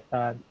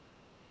disinfectant,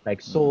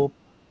 like mm, soap,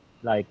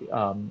 like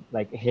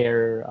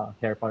hair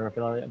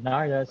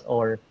paraphernalias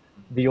or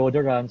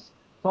deodorants.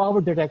 So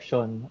our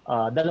direction,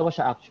 dalawa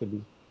siya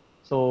actually.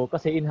 So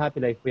kasi in Happy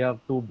Life we have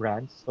two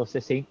brands. So si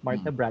Saint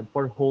Mark na mm. brand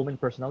for home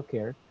and personal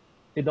care,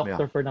 si Yeah.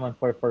 Dr. Fer naman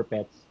for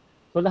pets.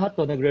 So lahat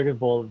to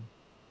nagre-revolve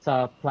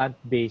sa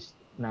plant-based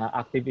na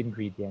active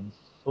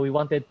ingredients. So we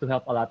wanted to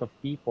help a lot of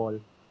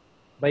people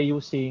by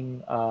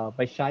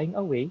shying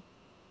away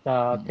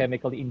sa Mm,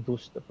 chemically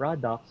induced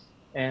products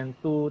and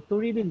to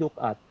really look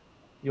at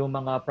yung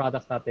mga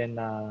products natin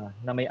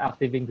na may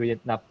active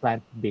ingredient na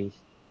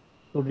plant-based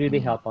to really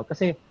mm. help out.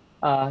 Kasi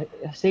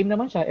same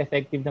naman siya,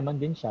 effective naman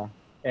din siya,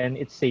 and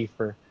it's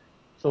safer.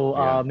 So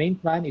Yeah. main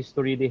plan is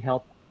to really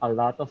help a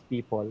lot of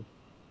people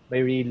by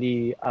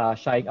really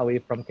shying away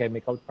from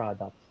chemical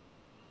products.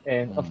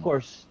 And of Mm,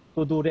 course,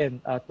 to do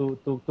then,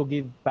 to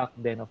give back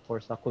then, of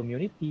course, sa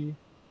community,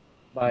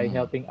 by mm.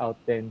 helping out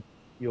din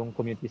yung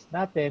communities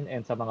natin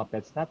and sa mga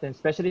pets natin,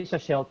 especially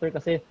sa shelter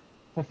kasi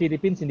sa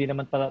Philippines hindi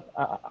naman pala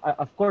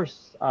of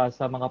course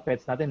sa mga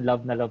pets natin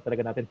love na love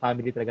talaga natin,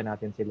 family talaga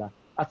natin sila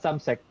at some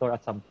sector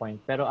at some point,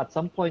 pero at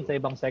some point sa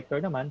ibang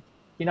sector naman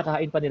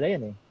kinakain pa nila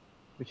yan eh,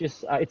 which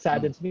is it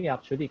Mm. saddens me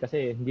actually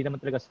kasi hindi naman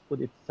talaga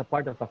food, it's a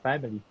part of a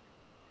family.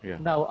 Yeah.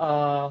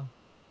 Now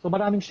so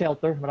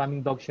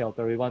maraming dog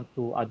shelter, we want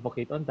to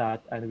advocate on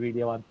that and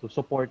really want to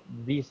support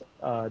these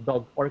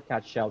dog or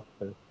cat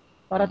shelter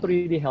para to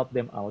really help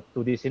them out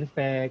to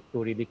disinfect,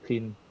 to really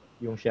clean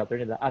yung shelter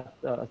nila at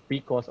free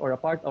cost or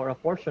a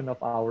portion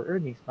of our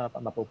earnings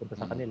mapupunta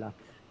sa kanila.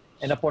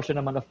 And a portion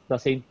naman of the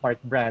Saint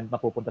Mark brand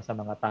mapupunta sa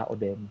mga tao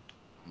din.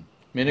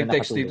 May na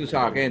nag-text nakatulong. dito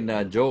sa akin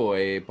na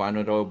Joe,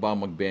 paano raw ba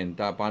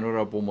magbenta? Paano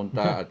raw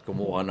pumunta at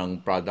kumuha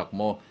ng product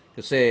mo?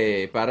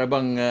 Kasi para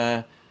bang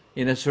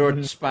in a short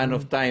span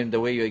of time,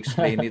 the way you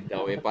explain it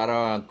daw,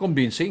 para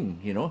convincing,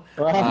 you know?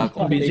 Wow,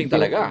 Convincing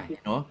thank you. talaga,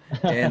 you know?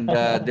 And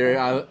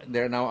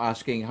they're now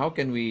asking, how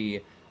can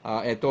we,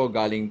 eto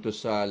galing to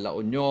sa La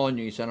Union,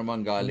 yung isa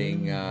naman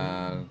galing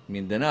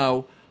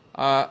Mindanao.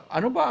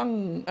 Ano ba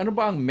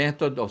ang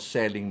method of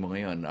selling mo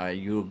ngayon? Are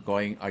you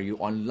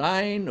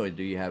online or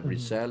do you have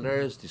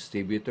resellers,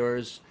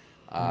 distributors?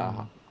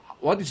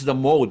 What is the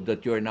mode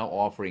that you are now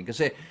offering?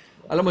 Kasi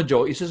alam mo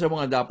Joe, isa sa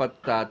mga dapat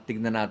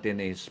tignan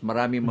natin is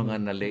maraming mga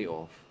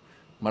na-layoff.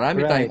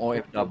 Marami Right. tayong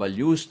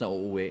OFWs na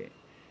uuwi.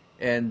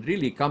 And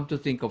really, come to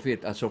think of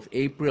it, as of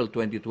April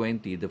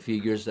 2020, the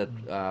figures that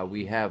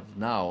we have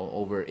now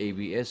over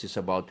ABS is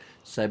about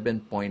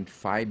 7.5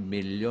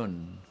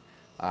 million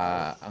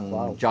ang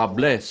Wow.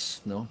 jobless,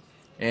 no?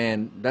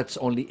 And that's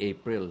only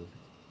April.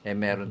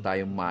 Meron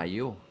tayong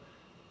Mayo.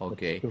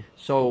 Okay. true.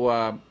 So,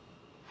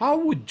 how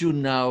would you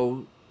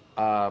now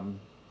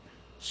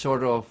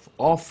sort of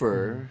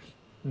offer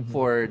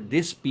for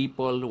these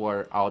people who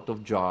are out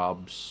of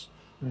jobs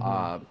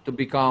to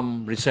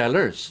become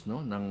resellers,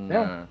 no?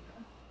 Yeah.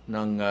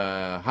 ng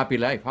Happy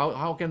Life?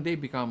 How can they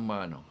become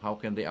how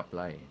can they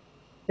apply?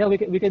 Yeah, we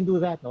can do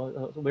that.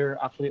 No, we're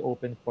actually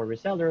open for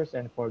resellers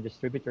and for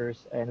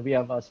distributors, and we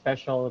have a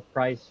special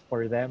price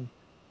for them.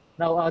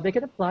 Now, they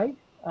can apply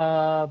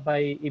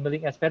by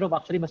emailing us. Pero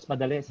actually, mas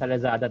madali sa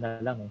Lazada na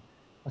lang eh.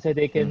 Kasi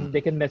they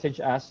can message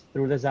us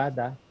through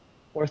Lazada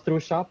or through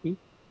Shopee.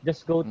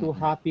 Just go to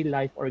Happy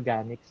Life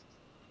Organics.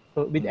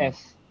 So with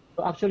S.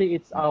 So actually,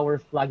 it's our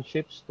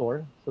flagship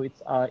store. So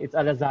it's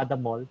a Lazada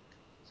mall.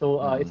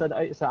 So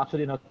it's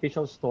actually an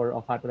official store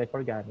of Happy Life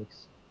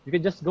Organics. You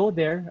can just go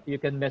there,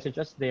 you can message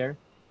us there,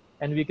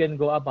 and we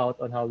can go about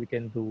on how we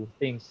can do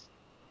things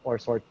or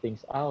sort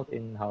things out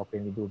in how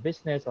can we do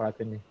business or how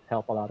can we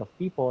help a lot of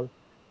people.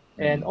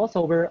 And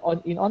also we're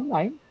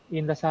online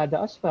in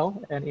Lazada as well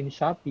and in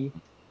Shopee.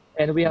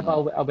 And we have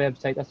a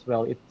website as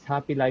well. It's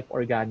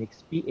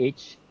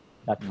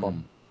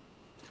happylifeorganicsph.com.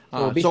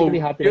 So basically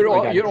Happy Life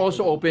Organics. You're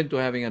also open to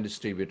having a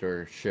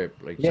distributorship.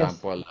 Like Yes.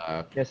 example,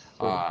 Yes.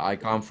 So, I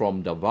come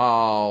from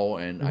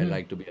Davao and I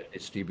like to be a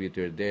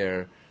distributor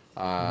there.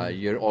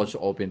 You're also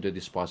open to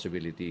these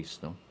possibilities,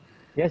 no?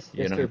 yes,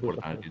 Yan ang sir.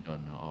 importante doon.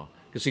 Oo.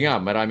 Kasi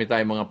nga, marami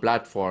tayong mga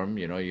platform,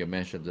 you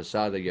mentioned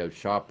Lazada, you have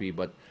Shopee,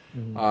 but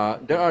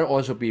there are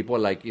also people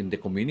like in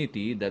the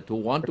community that who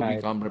want to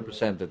Right. become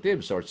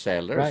representatives or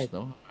sellers, Right.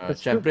 no?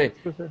 That's Siyempre,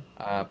 true. That's true,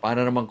 sir.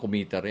 para naman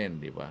kumita rin,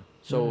 di ba?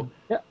 So,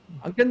 Yeah.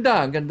 ang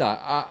ganda, ang ganda.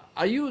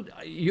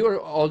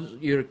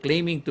 You're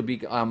claiming to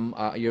be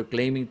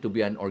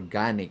an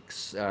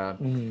organics.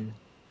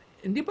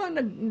 Hindi ba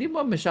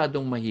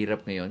masyadong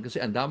mahirap ngayon kasi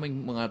ang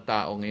daming mga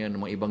tao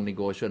ngayon, mga ibang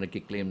negosyo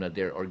nagki-claim na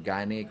they're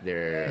organic,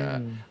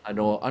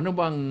 ano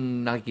bang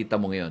nakikita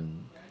mo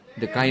ngayon?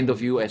 The kind of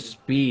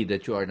USP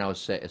that you are now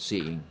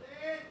seeing.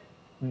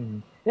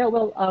 Yeah,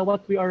 well,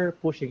 what we are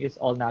pushing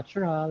is all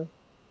natural.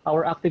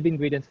 Our active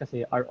ingredients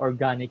kasi are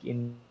organic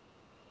in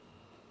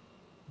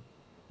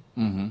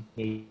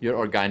You're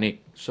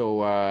organic.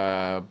 So,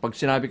 pag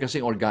sinabi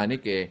kasing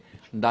organic,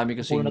 ang dami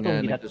kasing puro na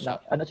to, hindi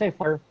ano siya,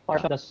 far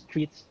sa the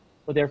streets.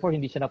 So therefore,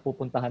 hindi siya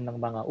napupuntahan ng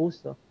mga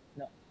uso.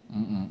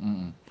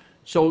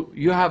 So,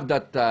 you have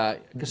that,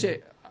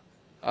 kasi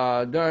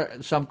there are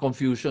some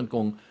confusion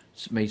kung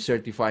may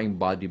certifying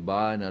body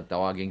ba na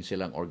tawagin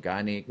silang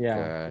organic.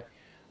 Yeah.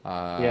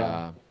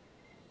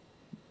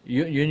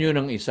 Yun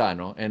ang isa,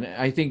 no? And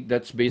I think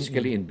that's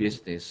basically in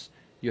business.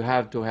 You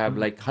have to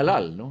have like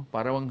halal, no?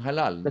 Parang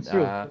halal. That's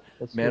true.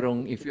 That's true.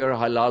 Merong, if you're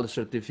halal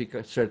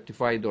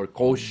certified or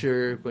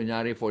kosher,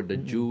 kunyari for the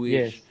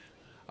Jewish,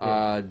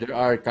 there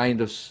are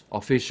kind of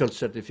official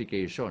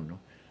certification, no?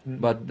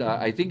 But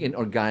I think in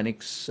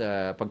organics,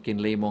 pag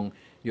kinlay mong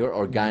you're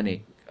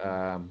organic,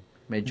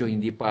 medyo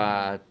hindi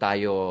pa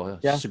tayo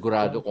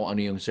sigurado kung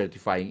ano yung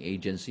certifying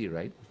agency,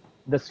 right?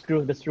 That's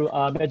true.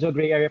 Medyo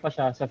gray area pa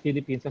siya sa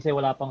Philippines kasi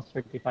wala pang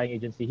certifying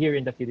agency here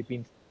in the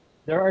Philippines.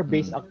 There are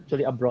based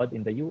actually abroad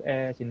in the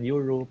US, in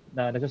Europe,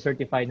 na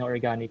nasa-certify na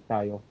organic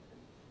tayo.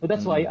 So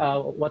that's why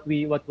what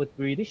we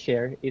really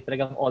share is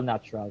talagang all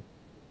natural.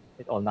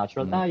 It's all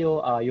natural tayo.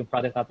 Yung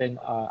product natin,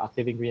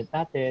 active ingredient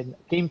natin,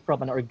 came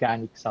from an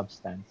organic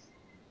substance.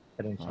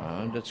 Ganun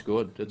siya. That's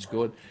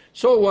good.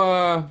 So,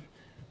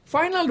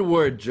 final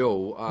word,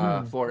 Joe,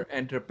 for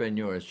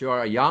entrepreneurs. You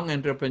are a young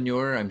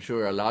entrepreneur. I'm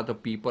sure a lot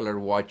of people are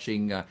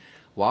watching.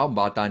 Wow,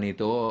 bata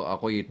nito.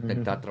 Ako'y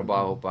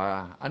nagtatrabaho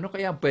pa. Ano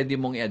kaya pwede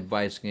mong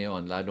i-advise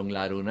ngayon?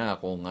 Lalong-laro na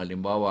kung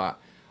halimbawa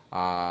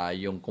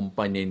yung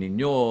kumpanya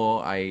ninyo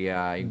ay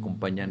yung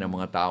kumpanya ng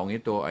mga taong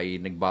ito ay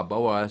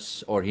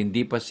nagbabawas or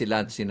hindi pa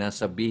sila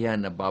sinasabihan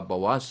na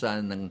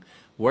babawasan ng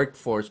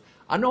workforce.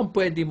 Ano ang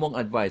pwede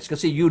mong advice?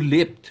 Kasi you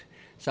leaped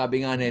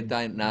sabi nga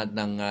nita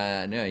ng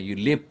you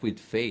live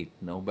with faith,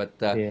 no? But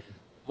Yeah.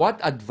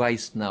 what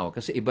advice now?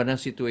 Kasi iba na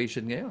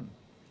situation ngayon.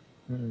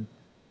 Mm.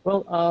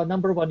 Well,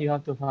 number one, you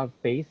have to have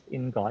faith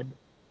in God.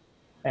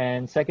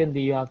 And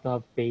secondly, you have to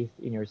have faith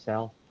in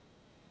yourself.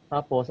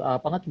 Tapos,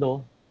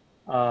 pangatlo,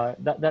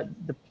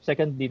 the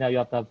secondly na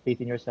you have to have faith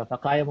in yourself na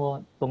kaya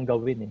mo itong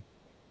gawin eh.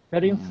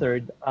 Pero yung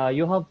third,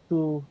 you have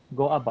to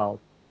go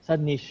about sa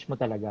niche mo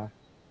talaga.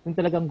 Yung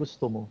talagang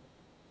gusto mo.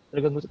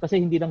 Talagang gusto, kasi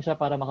hindi lang siya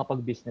para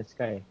makapag-business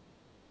ka eh.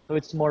 So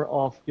it's more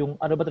of yung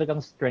ano ba talagang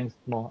strength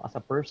mo as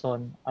a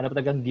person, ano ba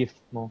talagang gift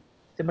mo.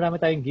 Kasi marami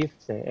tayong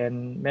gifts eh,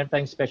 and meron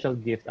tayong special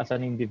gift as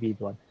an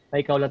individual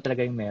na ikaw lang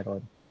talaga yung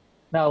meron.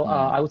 Now,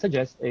 I would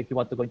suggest if you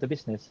want to go into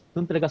business,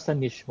 dun talaga sa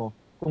niche mo.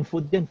 Kung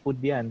food yan,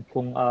 food yan.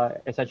 Kung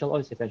essential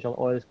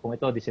oils. Kung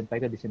ito,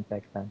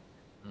 disinfectant.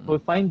 So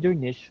find your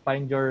niche,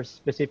 find your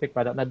specific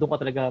product na doon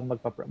ka talaga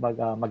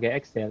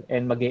mag-excel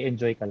and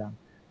mag-enjoy ka lang.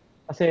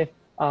 Kasi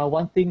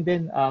one thing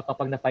din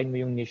kapag na-find mo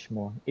yung niche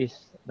mo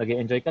is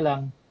nag-enjoy ka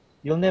lang,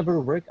 you'll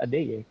never work a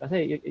day eh.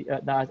 Kasi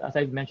as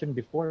I've mentioned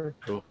before,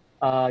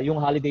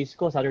 yung holidays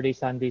ko, Saturday,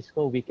 Sundays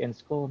ko,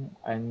 weekends ko,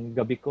 and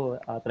gabi ko,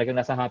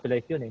 talagang nasa happy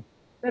life yun eh.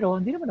 Pero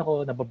hindi naman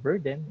ako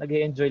nababurden,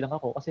 nag-enjoy lang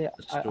ako kasi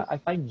I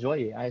find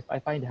joy eh. I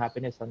find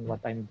happiness on what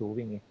I'm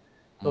doing eh.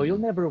 So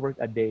you'll never work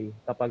a day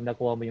kapag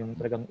nakuha mo yung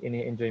talagang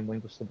ini-enjoy mo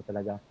yung gusto mo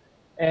talaga.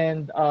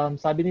 And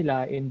sabi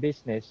nila in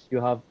business, you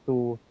have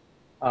to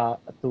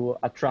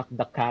attract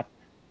the cat.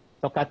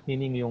 So cat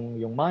meaning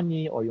yung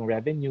money or yung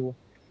revenue.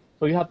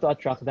 So you have to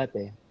attract that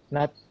eh,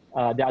 not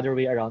the other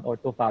way around or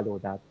to follow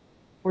that.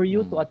 For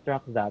you to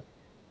attract that,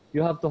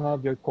 you have to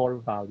have your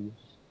core values.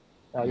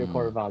 Your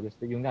core values,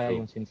 yung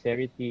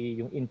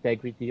sincerity, yung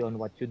integrity on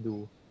what you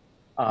do,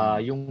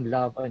 yung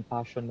love and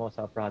passion mo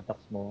sa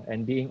products mo,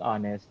 and being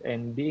honest,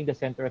 and being the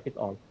center of it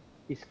all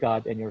is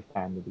God and your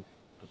family.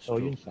 That's So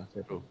true. yun siya,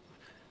 sir. True.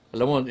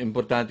 Alam mo,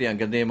 importante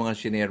yan. Ganda yung mga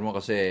shinare mo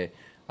kasi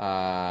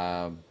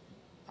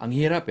ang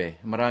hirap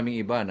eh. Maraming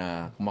iba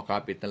na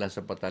kumakapit na lang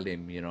sa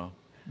patalim, you know.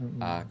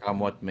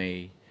 Come what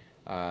may.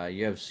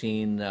 You have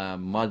seen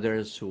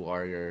mothers who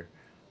are,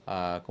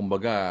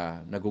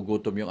 kumbaga,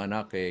 nagugutom yung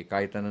anak eh,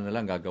 kahit ano na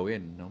lang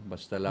gagawin, no?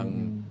 Basta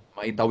lang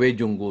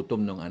maitawid yung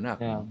gutom ng anak,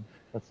 Yeah, no?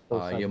 that's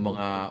so sad. Yung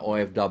mga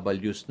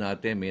OFWs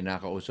natin, may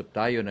nakausap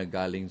tayo na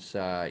galing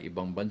sa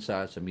ibang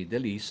bansa, sa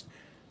Middle East,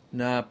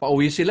 na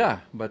pauwi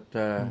sila. But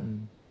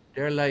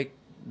they're like,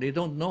 they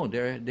don't know.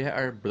 They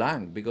are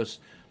blank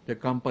because their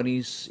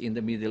companies in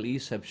the Middle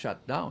East have shut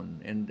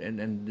down and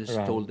just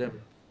Right. told them,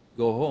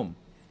 go home.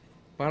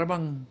 Para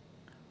bang,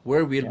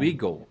 where will we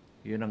go?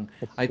 Yun ang,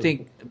 I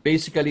think,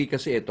 basically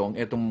kasi itong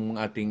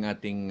ating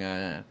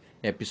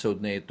episode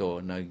na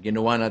ito na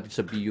ginawa natin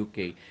sa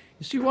BUK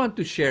is you want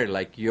to share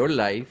like your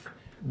life.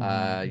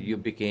 You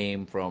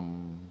became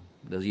from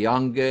the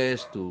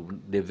youngest to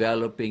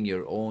developing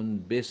your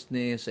own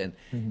business and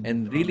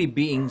really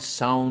being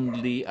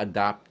soundly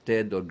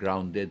adapted or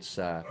grounded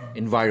sa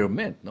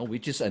environment, no,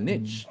 which is a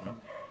niche, no?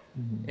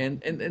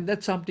 And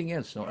that's something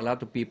else, no? A lot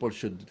of people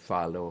should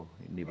follow,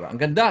 di ba? Ang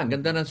ganda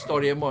ng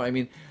story mo. I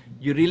mean,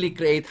 you really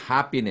create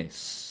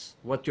happiness.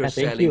 What you're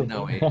Thank selling you.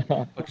 now eh.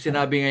 Pag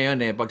sinabi ngayon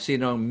eh, pag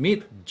sino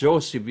meet Joe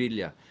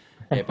Sevilla.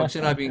 Pag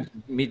sinabing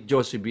meet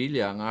Joe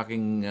Sevilla, ang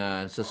aking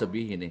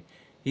sasabihin eh,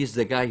 he's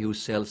the guy who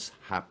sells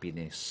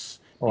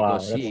happiness. Wow,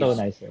 Because that's he so is,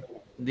 nice, sir.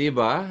 di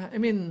ba? I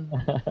mean,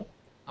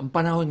 ang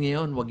panahon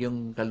ngayon, wag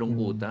yung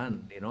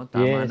kalungkutan, you know?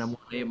 Tama Yes. na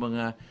muna yung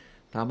mga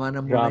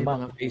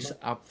Drama.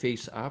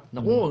 face up.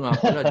 Naku, nga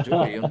pala,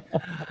 Joe, yung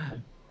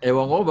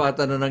ewan ko,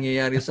 bata na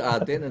nangyayari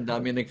sa atin. Ang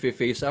dami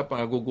nagfe-face up.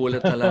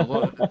 Gugulat na lang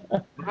ako.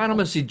 Baka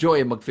naman si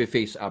Joe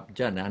magfe-face up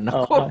dyan, ha?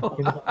 Naku.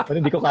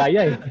 Hindi ko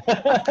kaya eh.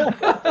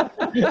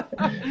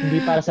 Hindi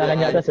para sa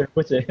akin yata, Sir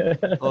Butch eh.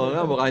 Oo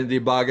nga, baka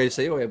hindi bagay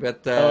sa'yo eh.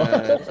 But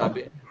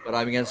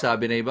maraming nga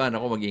sabi na iba,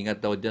 naku,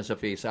 mag-ingat daw dyan sa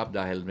face up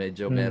dahil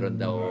medyo meron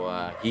daw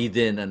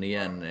hidden, ano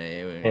yan.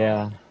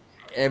 Yeah.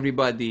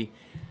 Everybody,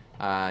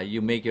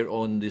 you make your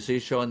own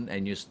decision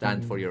and you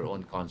stand for your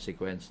own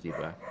consequence, di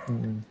ba?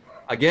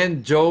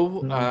 Again,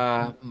 Joe,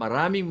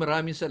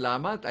 maraming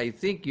salamat. I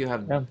think you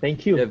have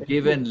Thank you.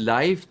 given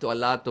life to a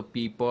lot of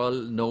people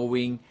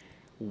knowing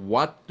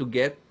what to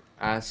get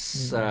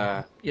as,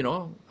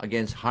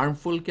 against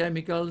harmful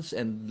chemicals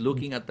and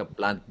looking at the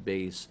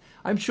plant-based.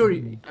 I'm sure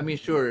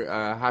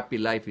Happy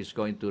Life is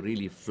going to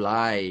really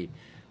fly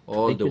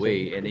all Thank the you, sir. way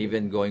and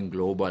even going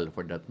global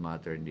for that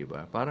matter, di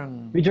ba?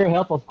 Parang With your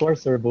help, of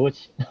course, Sir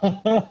Butch.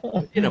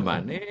 hindi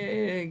naman.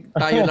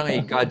 Tayo lang ay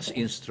God's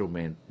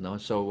instrument,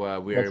 no? So,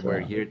 That's we're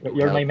right. here to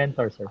You're my help,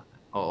 mentor, sir.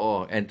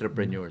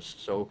 entrepreneurs.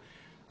 So,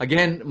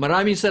 again,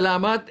 maraming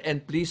salamat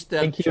and please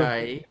tell Thank you.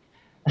 Chai,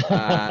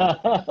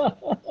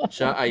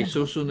 siya ay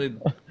susunod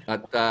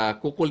at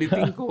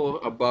kukulitin ko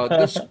about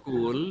the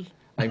school.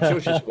 I'm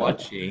sure she's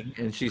watching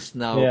and she's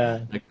now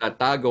Yeah.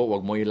 nagtatago.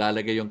 Huwag mo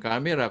ilalagay yung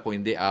camera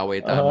kung hindi away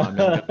tayo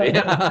mamayang gabi.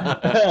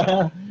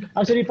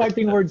 Actually,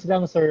 parting words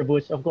lang, Sir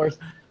Butch. Of course,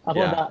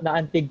 ako Yeah.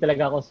 naantig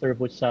talaga ako, Sir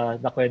Butch, sa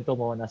nakwento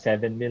mo na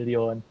 7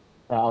 million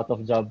out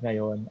of job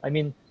ngayon. I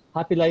mean,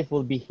 Happy Life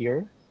will be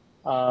here.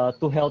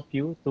 to help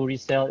you to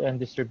resell and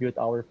distribute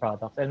our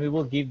products. And we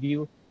will give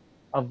you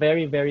a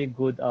very, very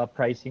good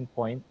pricing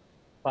point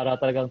para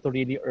talagang to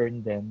really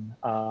earn them.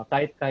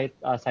 Kahit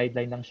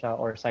sideline lang siya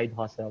or side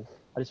hustle.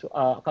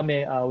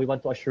 We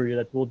want to assure you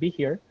that we'll be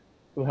here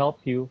to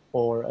help you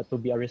for to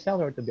be a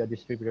reseller, to be a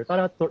distributor,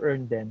 para to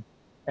earn them.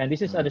 And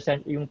this is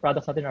yung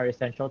products natin are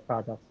essential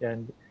products,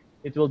 and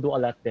it will do a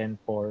lot then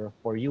for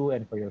you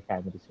and for your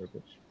family, Sir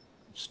Butch.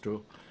 It's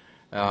true.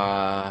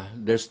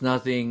 There's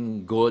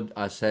nothing good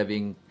as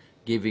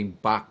giving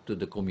back to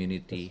the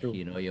community.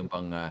 You know, yung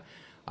pang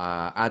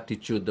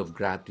attitude of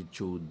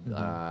gratitude,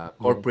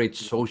 corporate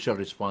social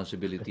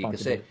responsibility.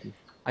 Kasi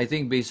I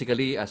think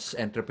basically as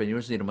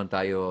entrepreneurs, hindi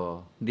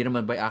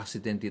naman by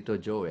accident ito,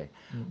 Joe.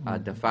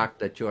 The fact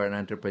that you are an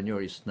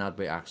entrepreneur is not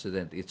by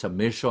accident. It's a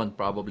mission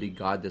probably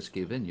God has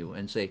given you,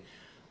 and say,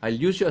 I'll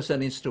use you as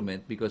an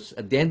instrument because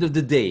at the end of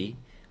the day,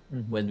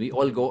 when we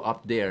all go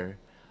up there,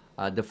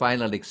 the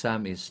final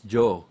exam is,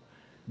 Joe,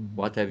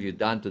 what have you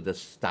done to the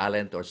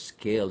talent or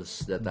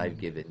skills that I've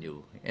given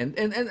you? And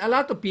a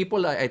lot of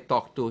people I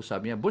talk to,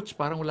 sabi niya, Butch,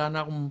 parang wala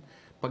na akong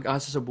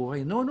pag-asa sa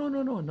buhay. No.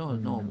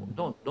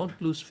 Don't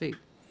lose faith.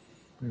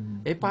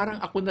 Parang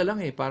ako na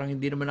lang parang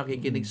hindi naman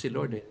nakikinig si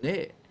Lord.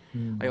 Hindi.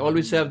 I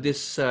always have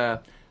this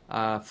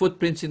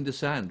footprints in the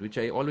sand, which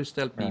I always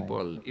tell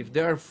people. If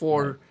there are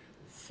four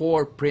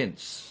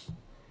prints,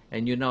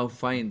 and you now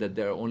find that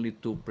there are only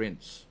 2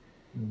 prints,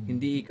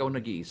 hindi ikaw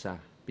nag-iisa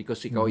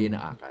because ikaw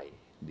inaakay.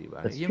 Di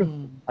ba? That's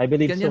true. I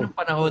believe ganyan ang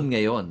panahon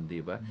ngayon,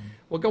 di ba?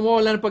 Huwag kang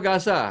mawala ng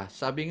pag-asa.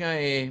 Sabi nga,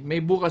 may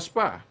bukas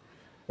pa.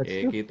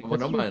 Kita mo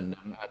naman,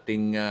 ang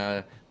ating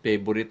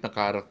favorite na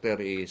character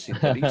si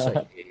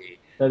Teresa,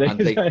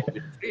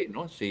 anti-COVID-free,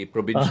 no? Si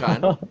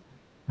Provinciano.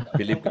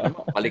 Believe ko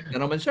naman, balik na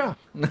naman siya.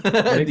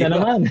 Balik na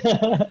naman.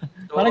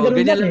 So,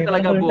 ganyan lang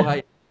talaga buhay.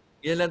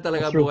 Ganyan lang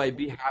talaga buhay.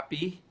 Be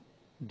happy.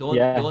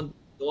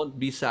 Don't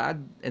be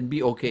sad, and be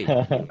okay.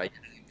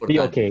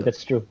 Be okay,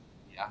 that's true.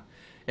 Yeah.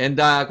 And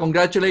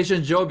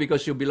congratulations, Joe,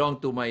 because you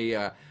belong to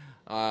my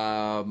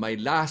my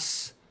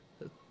last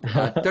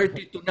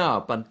 32 na,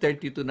 pan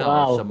 32 na.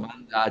 Wow.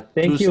 Sa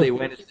Tuesday,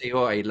 Wednesday,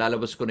 ay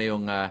lalabas ko na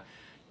yung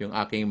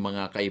aking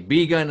mga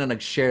kaibigan na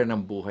nag-share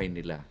ng buhay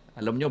nila.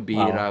 Alam nyo,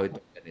 bihira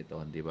ito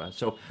ganito, di ba?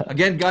 So,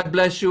 again, God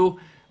bless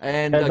you.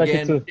 And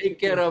again, take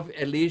care of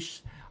Elish.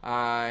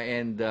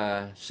 And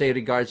say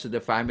regards to the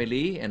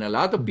family. And a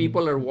lot of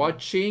people are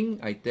watching.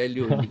 I tell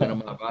you, hindi ko na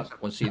mabasa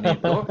kung sino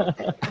ito.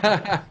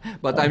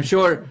 But I'm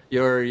sure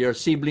your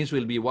siblings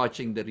will be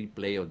watching the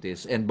replay of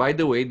this. And by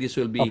the way, this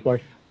will be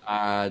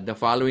the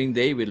following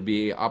day will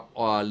be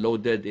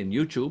uploaded in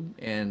YouTube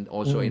and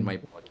also in my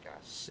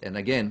podcast. And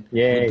again,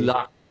 good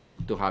luck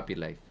to Happy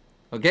Life.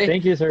 Okay?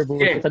 Thank you, Sir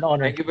Butch. It's an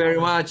honor. Thank you very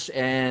much.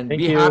 And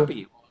be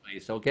happy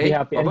always. Okay? Be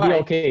happy. Bye-bye. And be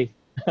okay.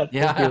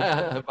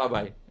 Yeah.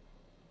 Bye-bye.